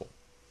gospel.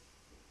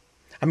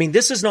 I mean,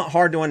 this is not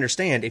hard to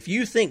understand. If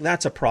you think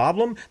that's a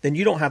problem, then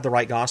you don't have the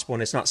right gospel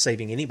and it's not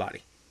saving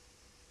anybody.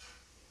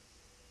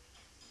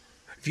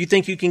 If you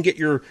think you can get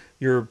your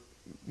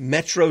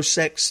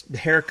metrosex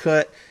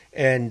haircut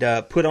and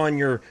put on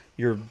your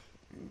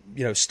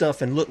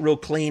stuff and look real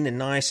clean and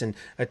nice and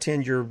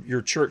attend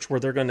your church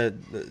where they're going to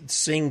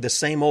sing the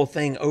same old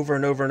thing over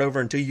and over and over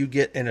until you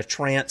get in a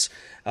trance,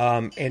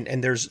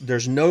 and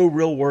there's no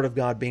real word of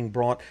God being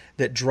brought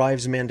that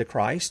drives men to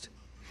Christ,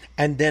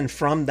 and then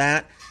from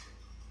that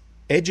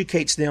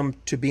educates them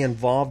to be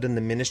involved in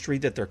the ministry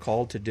that they're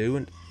called to do,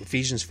 and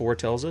Ephesians 4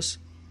 tells us,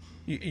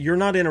 you're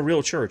not in a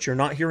real church. You're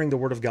not hearing the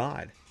word of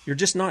God. You're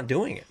just not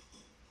doing it.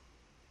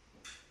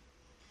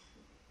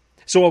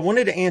 So I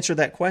wanted to answer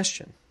that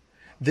question.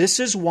 This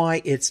is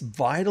why it's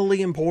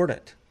vitally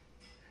important.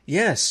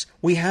 Yes,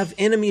 we have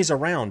enemies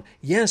around.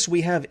 Yes,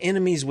 we have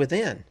enemies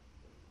within.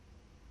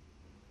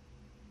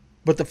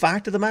 But the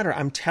fact of the matter,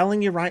 I'm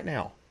telling you right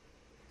now,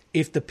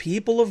 if the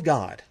people of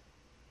God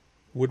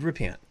would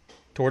repent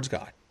towards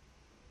God,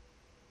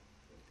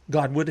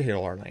 God would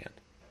heal our land.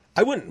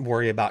 I wouldn't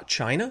worry about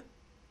China.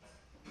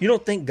 You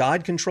don't think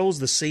God controls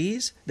the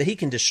seas? That He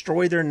can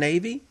destroy their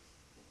navy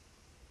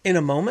in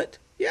a moment?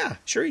 Yeah,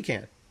 sure He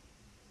can.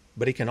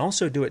 But He can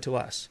also do it to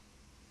us.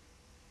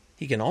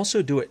 He can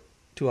also do it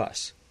to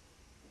us.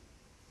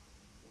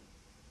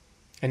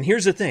 And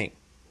here's the thing.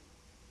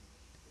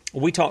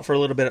 We talked for a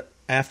little bit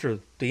after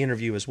the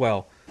interview as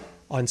well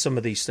on some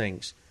of these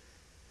things.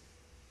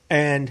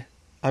 And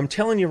I'm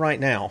telling you right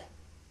now,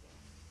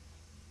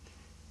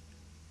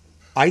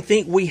 I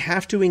think we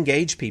have to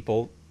engage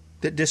people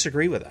that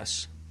disagree with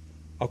us.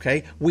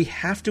 Okay? We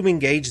have to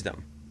engage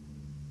them.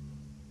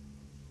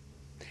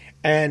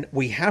 And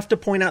we have to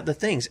point out the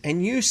things.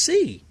 And you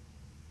see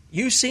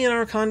in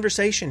our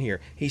conversation here,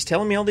 he's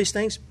telling me all these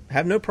things. I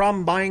have no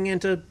problem buying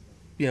into,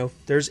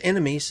 there's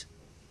enemies.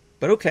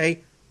 But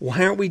okay,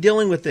 why aren't we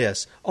dealing with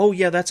this? Oh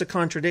yeah, that's a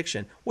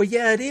contradiction. Well,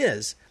 yeah, it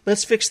is.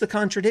 Let's fix the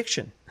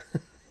contradiction.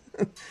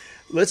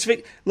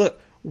 Look,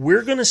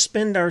 we're going to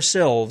spend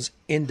ourselves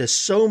into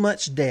so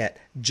much debt,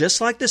 just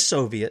like the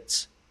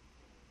Soviets,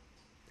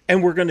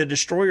 and we're going to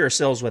destroy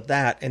ourselves with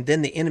that, and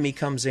then the enemy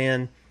comes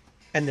in,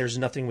 and there's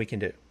nothing we can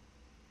do.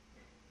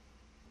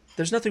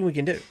 There's nothing we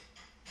can do.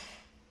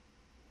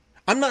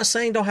 I'm not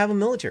saying don't have a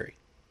military.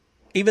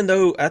 Even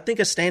though I think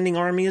a standing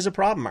army is a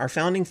problem. Our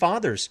founding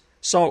fathers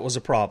saw it was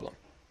a problem.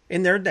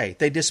 In their day,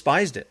 they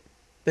despised it.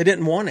 They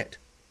didn't want it.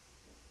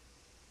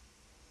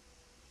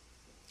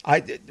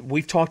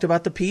 We've talked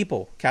about the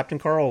people. Captain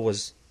Carl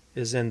is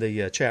in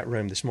the chat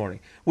room this morning.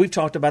 We've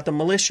talked about the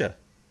militia.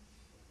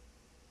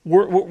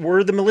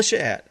 Where the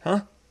militia at?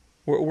 Huh?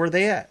 Where are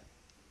they at?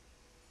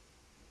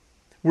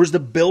 Where's the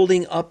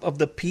building up of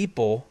the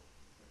people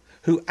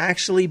who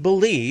actually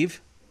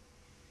believe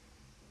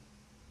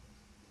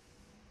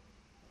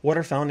what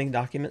our founding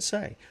documents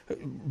say?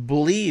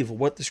 Believe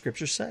what the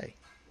scriptures say.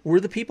 We're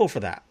the people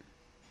for that.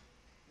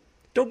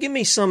 Don't give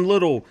me some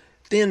little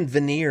thin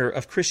veneer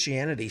of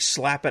Christianity,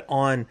 slap it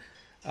on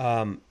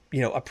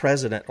a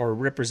president or a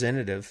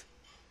representative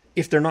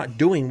if they're not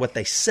doing what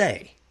they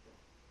say.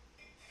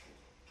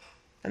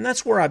 And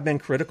that's where I've been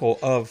critical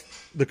of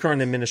the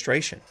current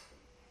administration.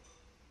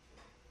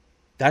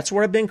 That's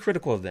where I've been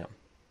critical of them.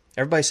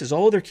 Everybody says,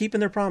 oh, they're keeping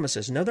their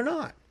promises. No, they're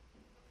not.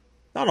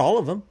 Not all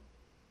of them.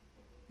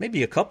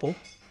 Maybe a couple.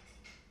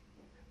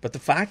 But the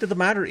fact of the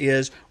matter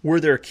is, where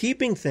they're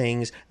keeping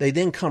things, they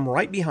then come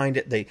right behind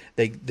it.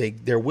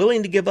 They're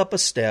willing to give up a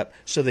step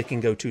so they can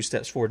go 2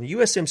 steps forward. And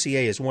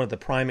USMCA is one of the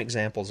prime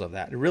examples of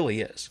that. It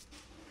really is.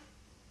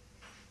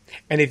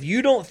 And if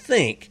you don't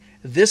think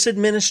this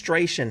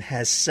administration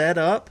has set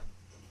up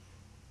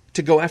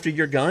to go after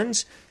your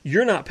guns,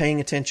 you're not paying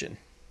attention.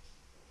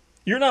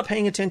 You're not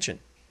paying attention.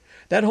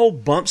 That whole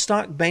bump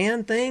stock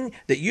ban thing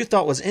that you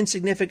thought was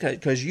insignificant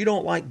because you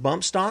don't like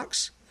bump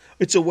stocks,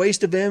 it's a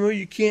waste of ammo,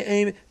 you can't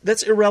aim it.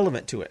 That's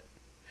irrelevant to it.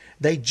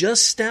 They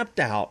just stepped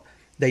out.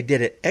 They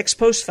did it ex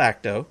post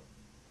facto,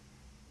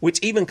 which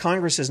even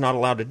Congress is not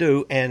allowed to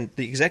do, and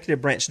the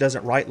executive branch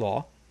doesn't write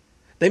law.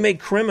 They made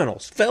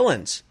criminals,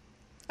 felons,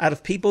 out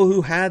of people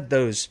who had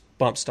those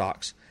bump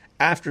stocks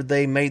after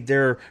they made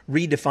their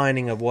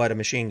redefining of what a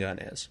machine gun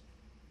is,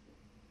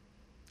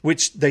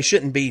 which they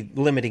shouldn't be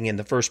limiting in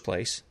the first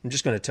place. I'm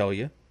just going to tell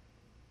you.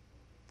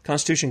 The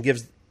Constitution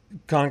gives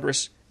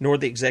Congress nor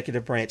the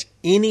executive branch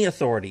any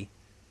authority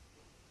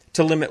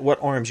to limit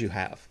what arms you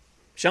have.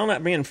 Shall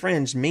not be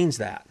infringed means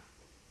that.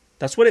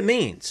 That's what it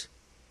means.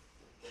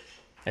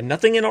 And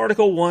nothing in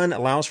Article 1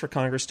 allows for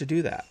Congress to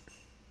do that.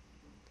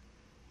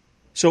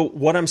 So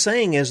what I'm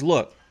saying is,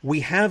 look,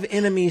 we have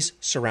enemies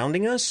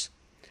surrounding us.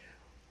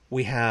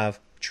 We have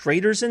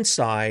traitors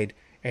inside.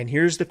 And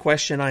here's the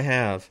question I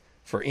have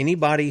for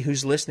anybody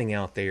who's listening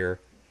out there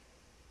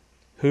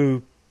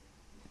who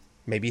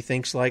maybe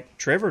thinks like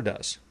Trevor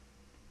does.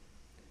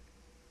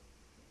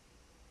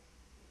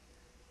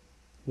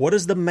 What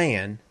is the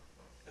man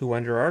who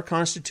under our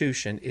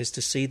Constitution is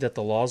to see that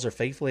the laws are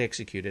faithfully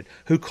executed,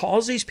 who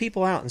calls these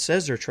people out and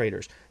says they're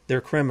traitors,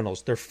 they're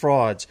criminals, they're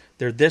frauds,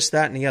 they're this,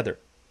 that, and the other,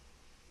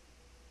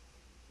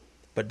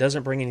 but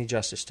doesn't bring any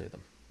justice to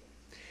them?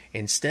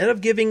 Instead of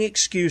giving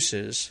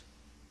excuses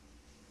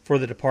for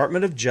the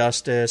Department of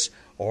Justice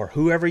or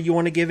whoever you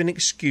want to give an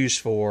excuse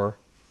for,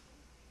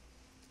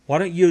 why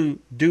don't you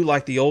do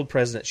like the old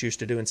presidents used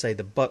to do and say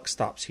the buck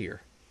stops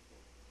here?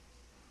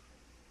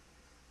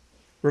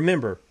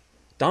 Remember,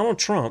 Donald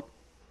Trump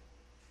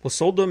was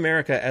sold to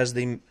America as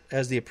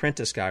the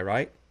apprentice guy,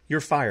 right? You're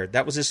fired.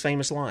 That was his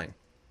famous line.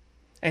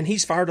 And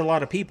he's fired a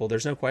lot of people,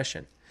 there's no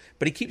question.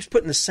 But he keeps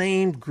putting the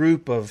same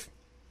group of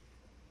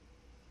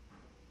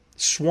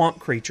swamp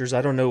creatures,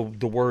 I don't know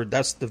the word,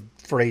 that's the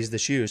phrase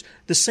that's used.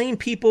 The same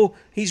people,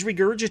 he's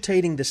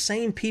regurgitating the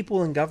same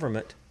people in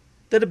government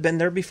that have been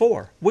there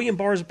before. William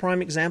Barr is a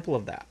prime example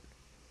of that.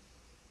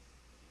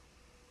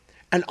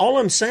 And all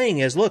I'm saying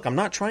is, look, I'm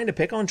not trying to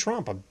pick on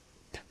Trump.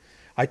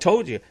 I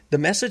told you, the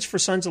message for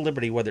Sons of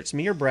Liberty, whether it's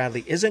me or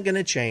Bradley, isn't going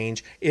to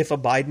change if a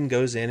Biden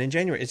goes in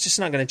January. It's just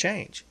not going to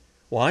change.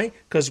 Why?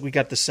 Because we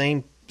got the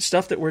same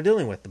stuff that we're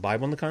dealing with, the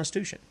Bible and the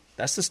Constitution.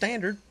 That's the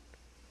standard.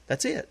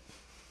 That's it.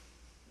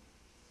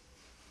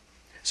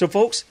 So,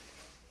 folks,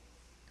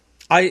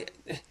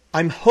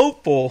 I'm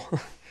hopeful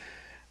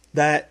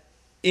that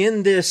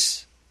in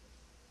this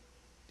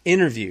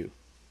interview,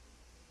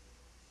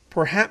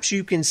 perhaps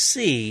you can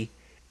see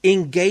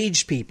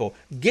engaged people.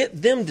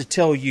 Get them to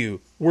tell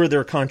you where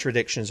their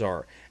contradictions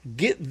are.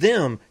 Get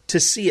them to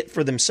see it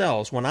for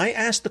themselves. When I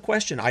asked the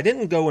question, I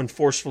didn't go and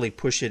forcefully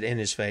push it in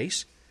his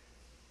face.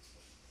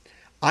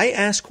 I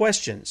asked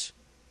questions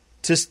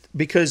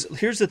because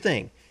here's the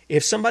thing.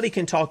 If somebody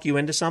can talk you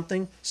into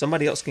something,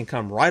 somebody else can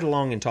come right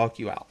along and talk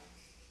you out.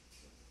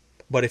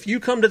 But if you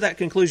come to that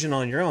conclusion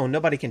on your own,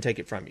 nobody can take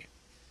it from you.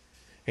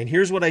 And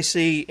here's what I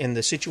see in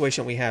the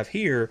situation we have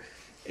here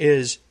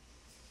is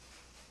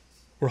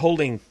we're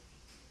holding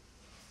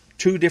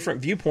two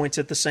different viewpoints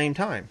at the same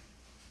time.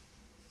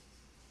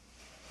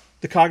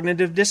 The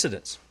cognitive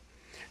dissonance.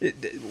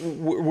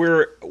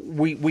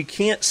 We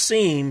can't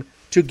seem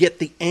to get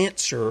the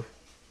answer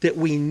that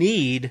we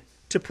need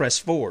to press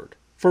forward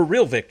for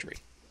real victory.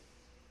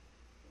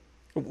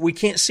 We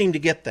can't seem to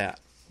get that.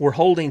 We're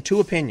holding two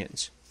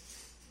opinions.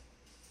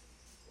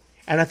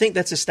 And I think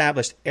that's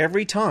established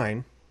every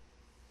time.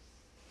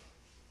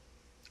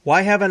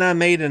 Why haven't I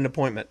made an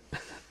appointment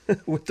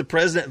with the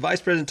president and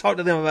vice president, talk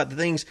to them about the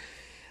things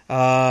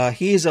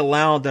He is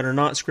allowed that are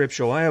not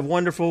scriptural. I have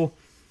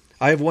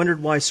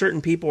wondered why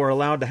certain people are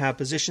allowed to have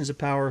positions of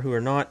power who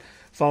are not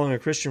following a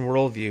Christian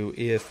worldview.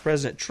 If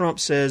President Trump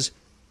says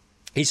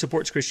he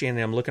supports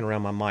Christianity, I'm looking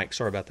around my mic,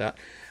 sorry about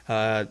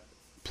that.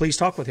 Please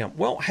talk with him.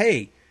 Well,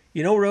 hey,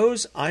 you know,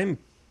 Rose, I'm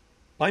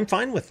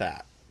fine with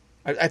that.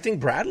 I think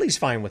Bradley's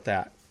fine with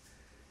that.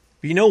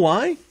 But you know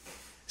why?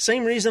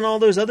 Same reason all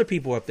those other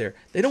people up there.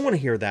 They don't want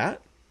to hear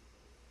that.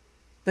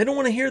 They don't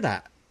want to hear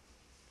that.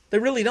 They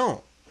really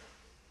don't.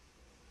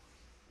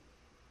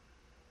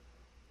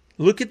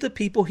 Look at the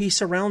people he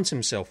surrounds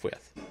himself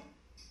with.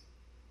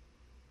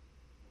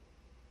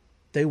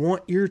 They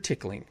want ear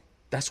tickling.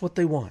 That's what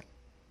they want.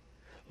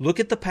 Look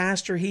at the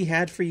pastor he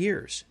had for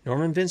years,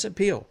 Norman Vincent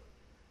Peale,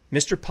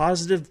 Mr.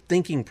 Positive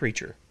Thinking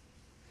Preacher.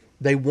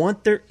 They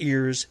want their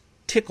ears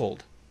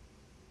tickled.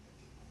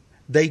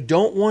 They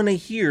don't want to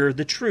hear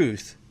the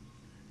truth.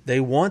 They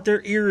want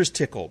their ears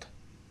tickled.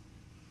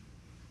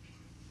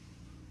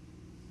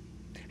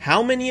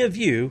 How many of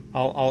you,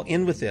 I'll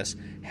end with this.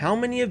 How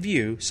many of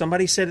you,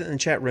 somebody said it in the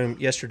chat room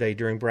yesterday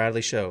during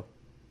Bradley's show.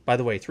 By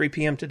the way, 3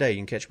 p.m. today, you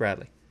can catch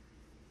Bradley.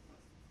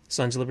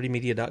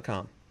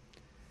 sonsoflibertymedia.com.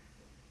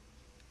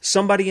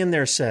 Somebody in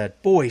there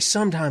said, boy,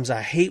 sometimes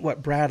I hate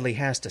what Bradley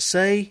has to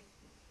say.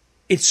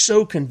 It's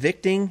so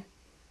convicting.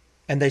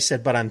 And they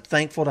said, but I'm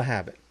thankful to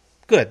have it.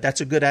 Good,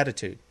 that's a good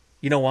attitude.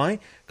 You know why?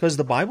 Because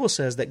the Bible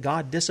says that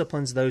God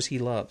disciplines those he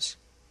loves.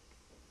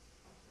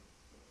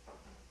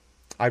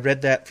 I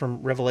read that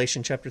from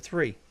Revelation chapter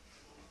 3.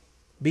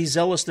 Be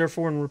zealous,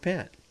 therefore, and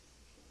repent.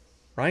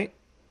 Right?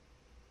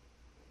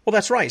 Well,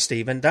 that's right,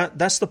 Stephen.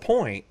 That's the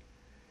point,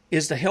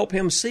 is to help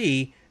him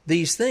see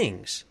these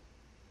things.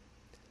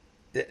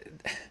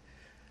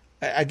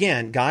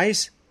 Again,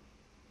 guys,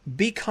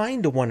 be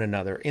kind to one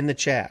another in the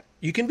chat.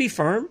 You can be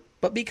firm,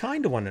 but be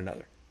kind to one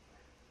another.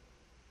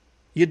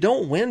 You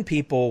don't win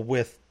people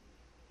with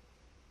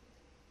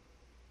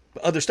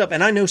other stuff.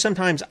 And I know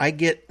sometimes I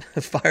get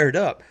fired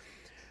up.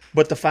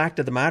 But the fact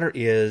of the matter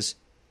is,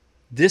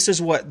 this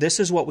is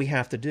what we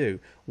have to do.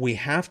 We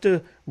have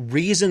to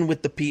reason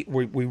with the people.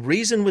 We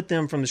reason with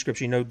them from the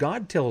Scripture. You know,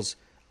 God tells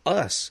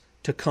us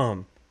to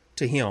come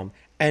to Him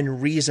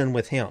and reason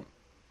with Him,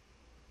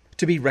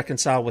 to be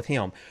reconciled with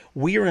Him.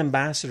 We are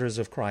ambassadors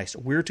of Christ.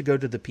 We're to go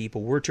to the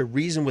people. We're to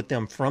reason with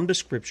them from the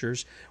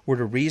Scriptures. We're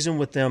to reason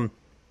with them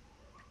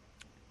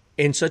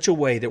in such a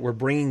way that we're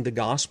bringing the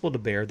gospel to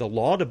bear, the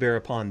law to bear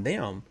upon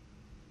them,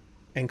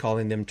 and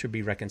calling them to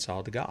be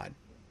reconciled to God.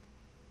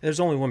 There's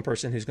only one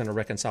person who's going to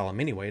reconcile them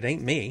anyway. It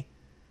ain't me.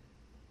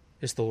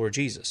 It's the Lord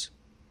Jesus.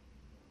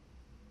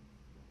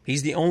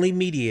 He's the only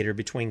mediator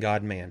between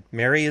God and man.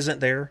 Mary isn't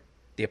there.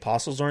 The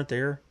apostles aren't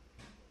there.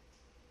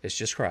 It's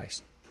just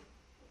Christ.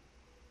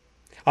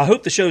 I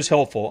hope the show's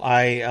helpful.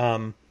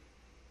 I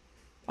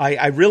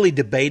really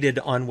debated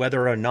on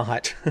whether or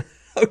not.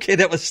 Okay,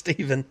 that was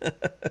Stephen.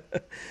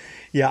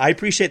 Yeah, I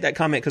appreciate that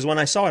comment, because when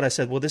I saw it, I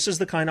said, well, this is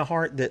the kind of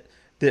heart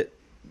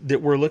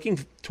that we're looking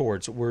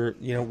towards. We're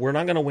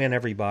not going to win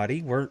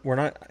everybody. We're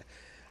not.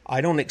 I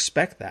don't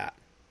expect that.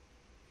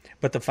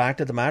 But the fact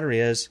of the matter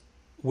is,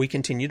 we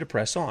continue to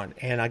press on.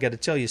 And I got to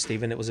tell you,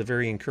 Stephen, it was a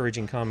very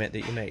encouraging comment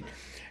that you made.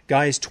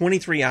 Guys,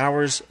 23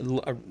 hours,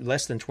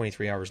 less than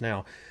 23 hours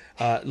now.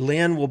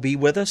 Lynn will be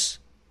with us,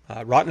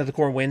 Rotten to the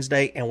Core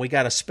Wednesday, and we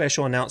got a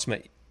special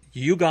announcement.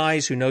 You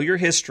guys who know your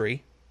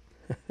history,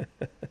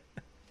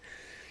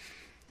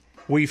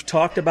 we've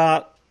talked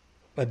about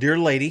a dear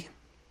lady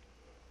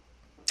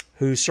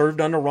who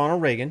served under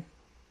Ronald Reagan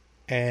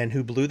and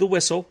who blew the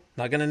whistle.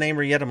 Not going to name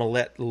her yet. I'm going to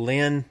let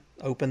Lynn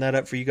open that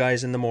up for you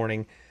guys in the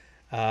morning.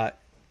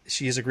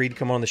 She has agreed to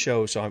come on the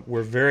show, so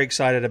we're very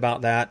excited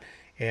about that.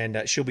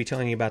 And she'll be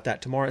telling you about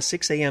that tomorrow at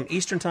 6 a.m.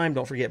 Eastern Time.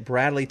 Don't forget,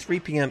 Bradley, 3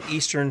 p.m.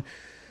 Eastern.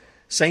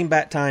 Same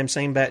bat time,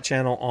 same bat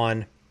channel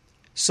on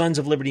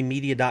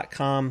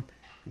sonsoflibertymedia.com.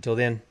 Until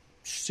then,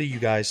 see you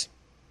guys.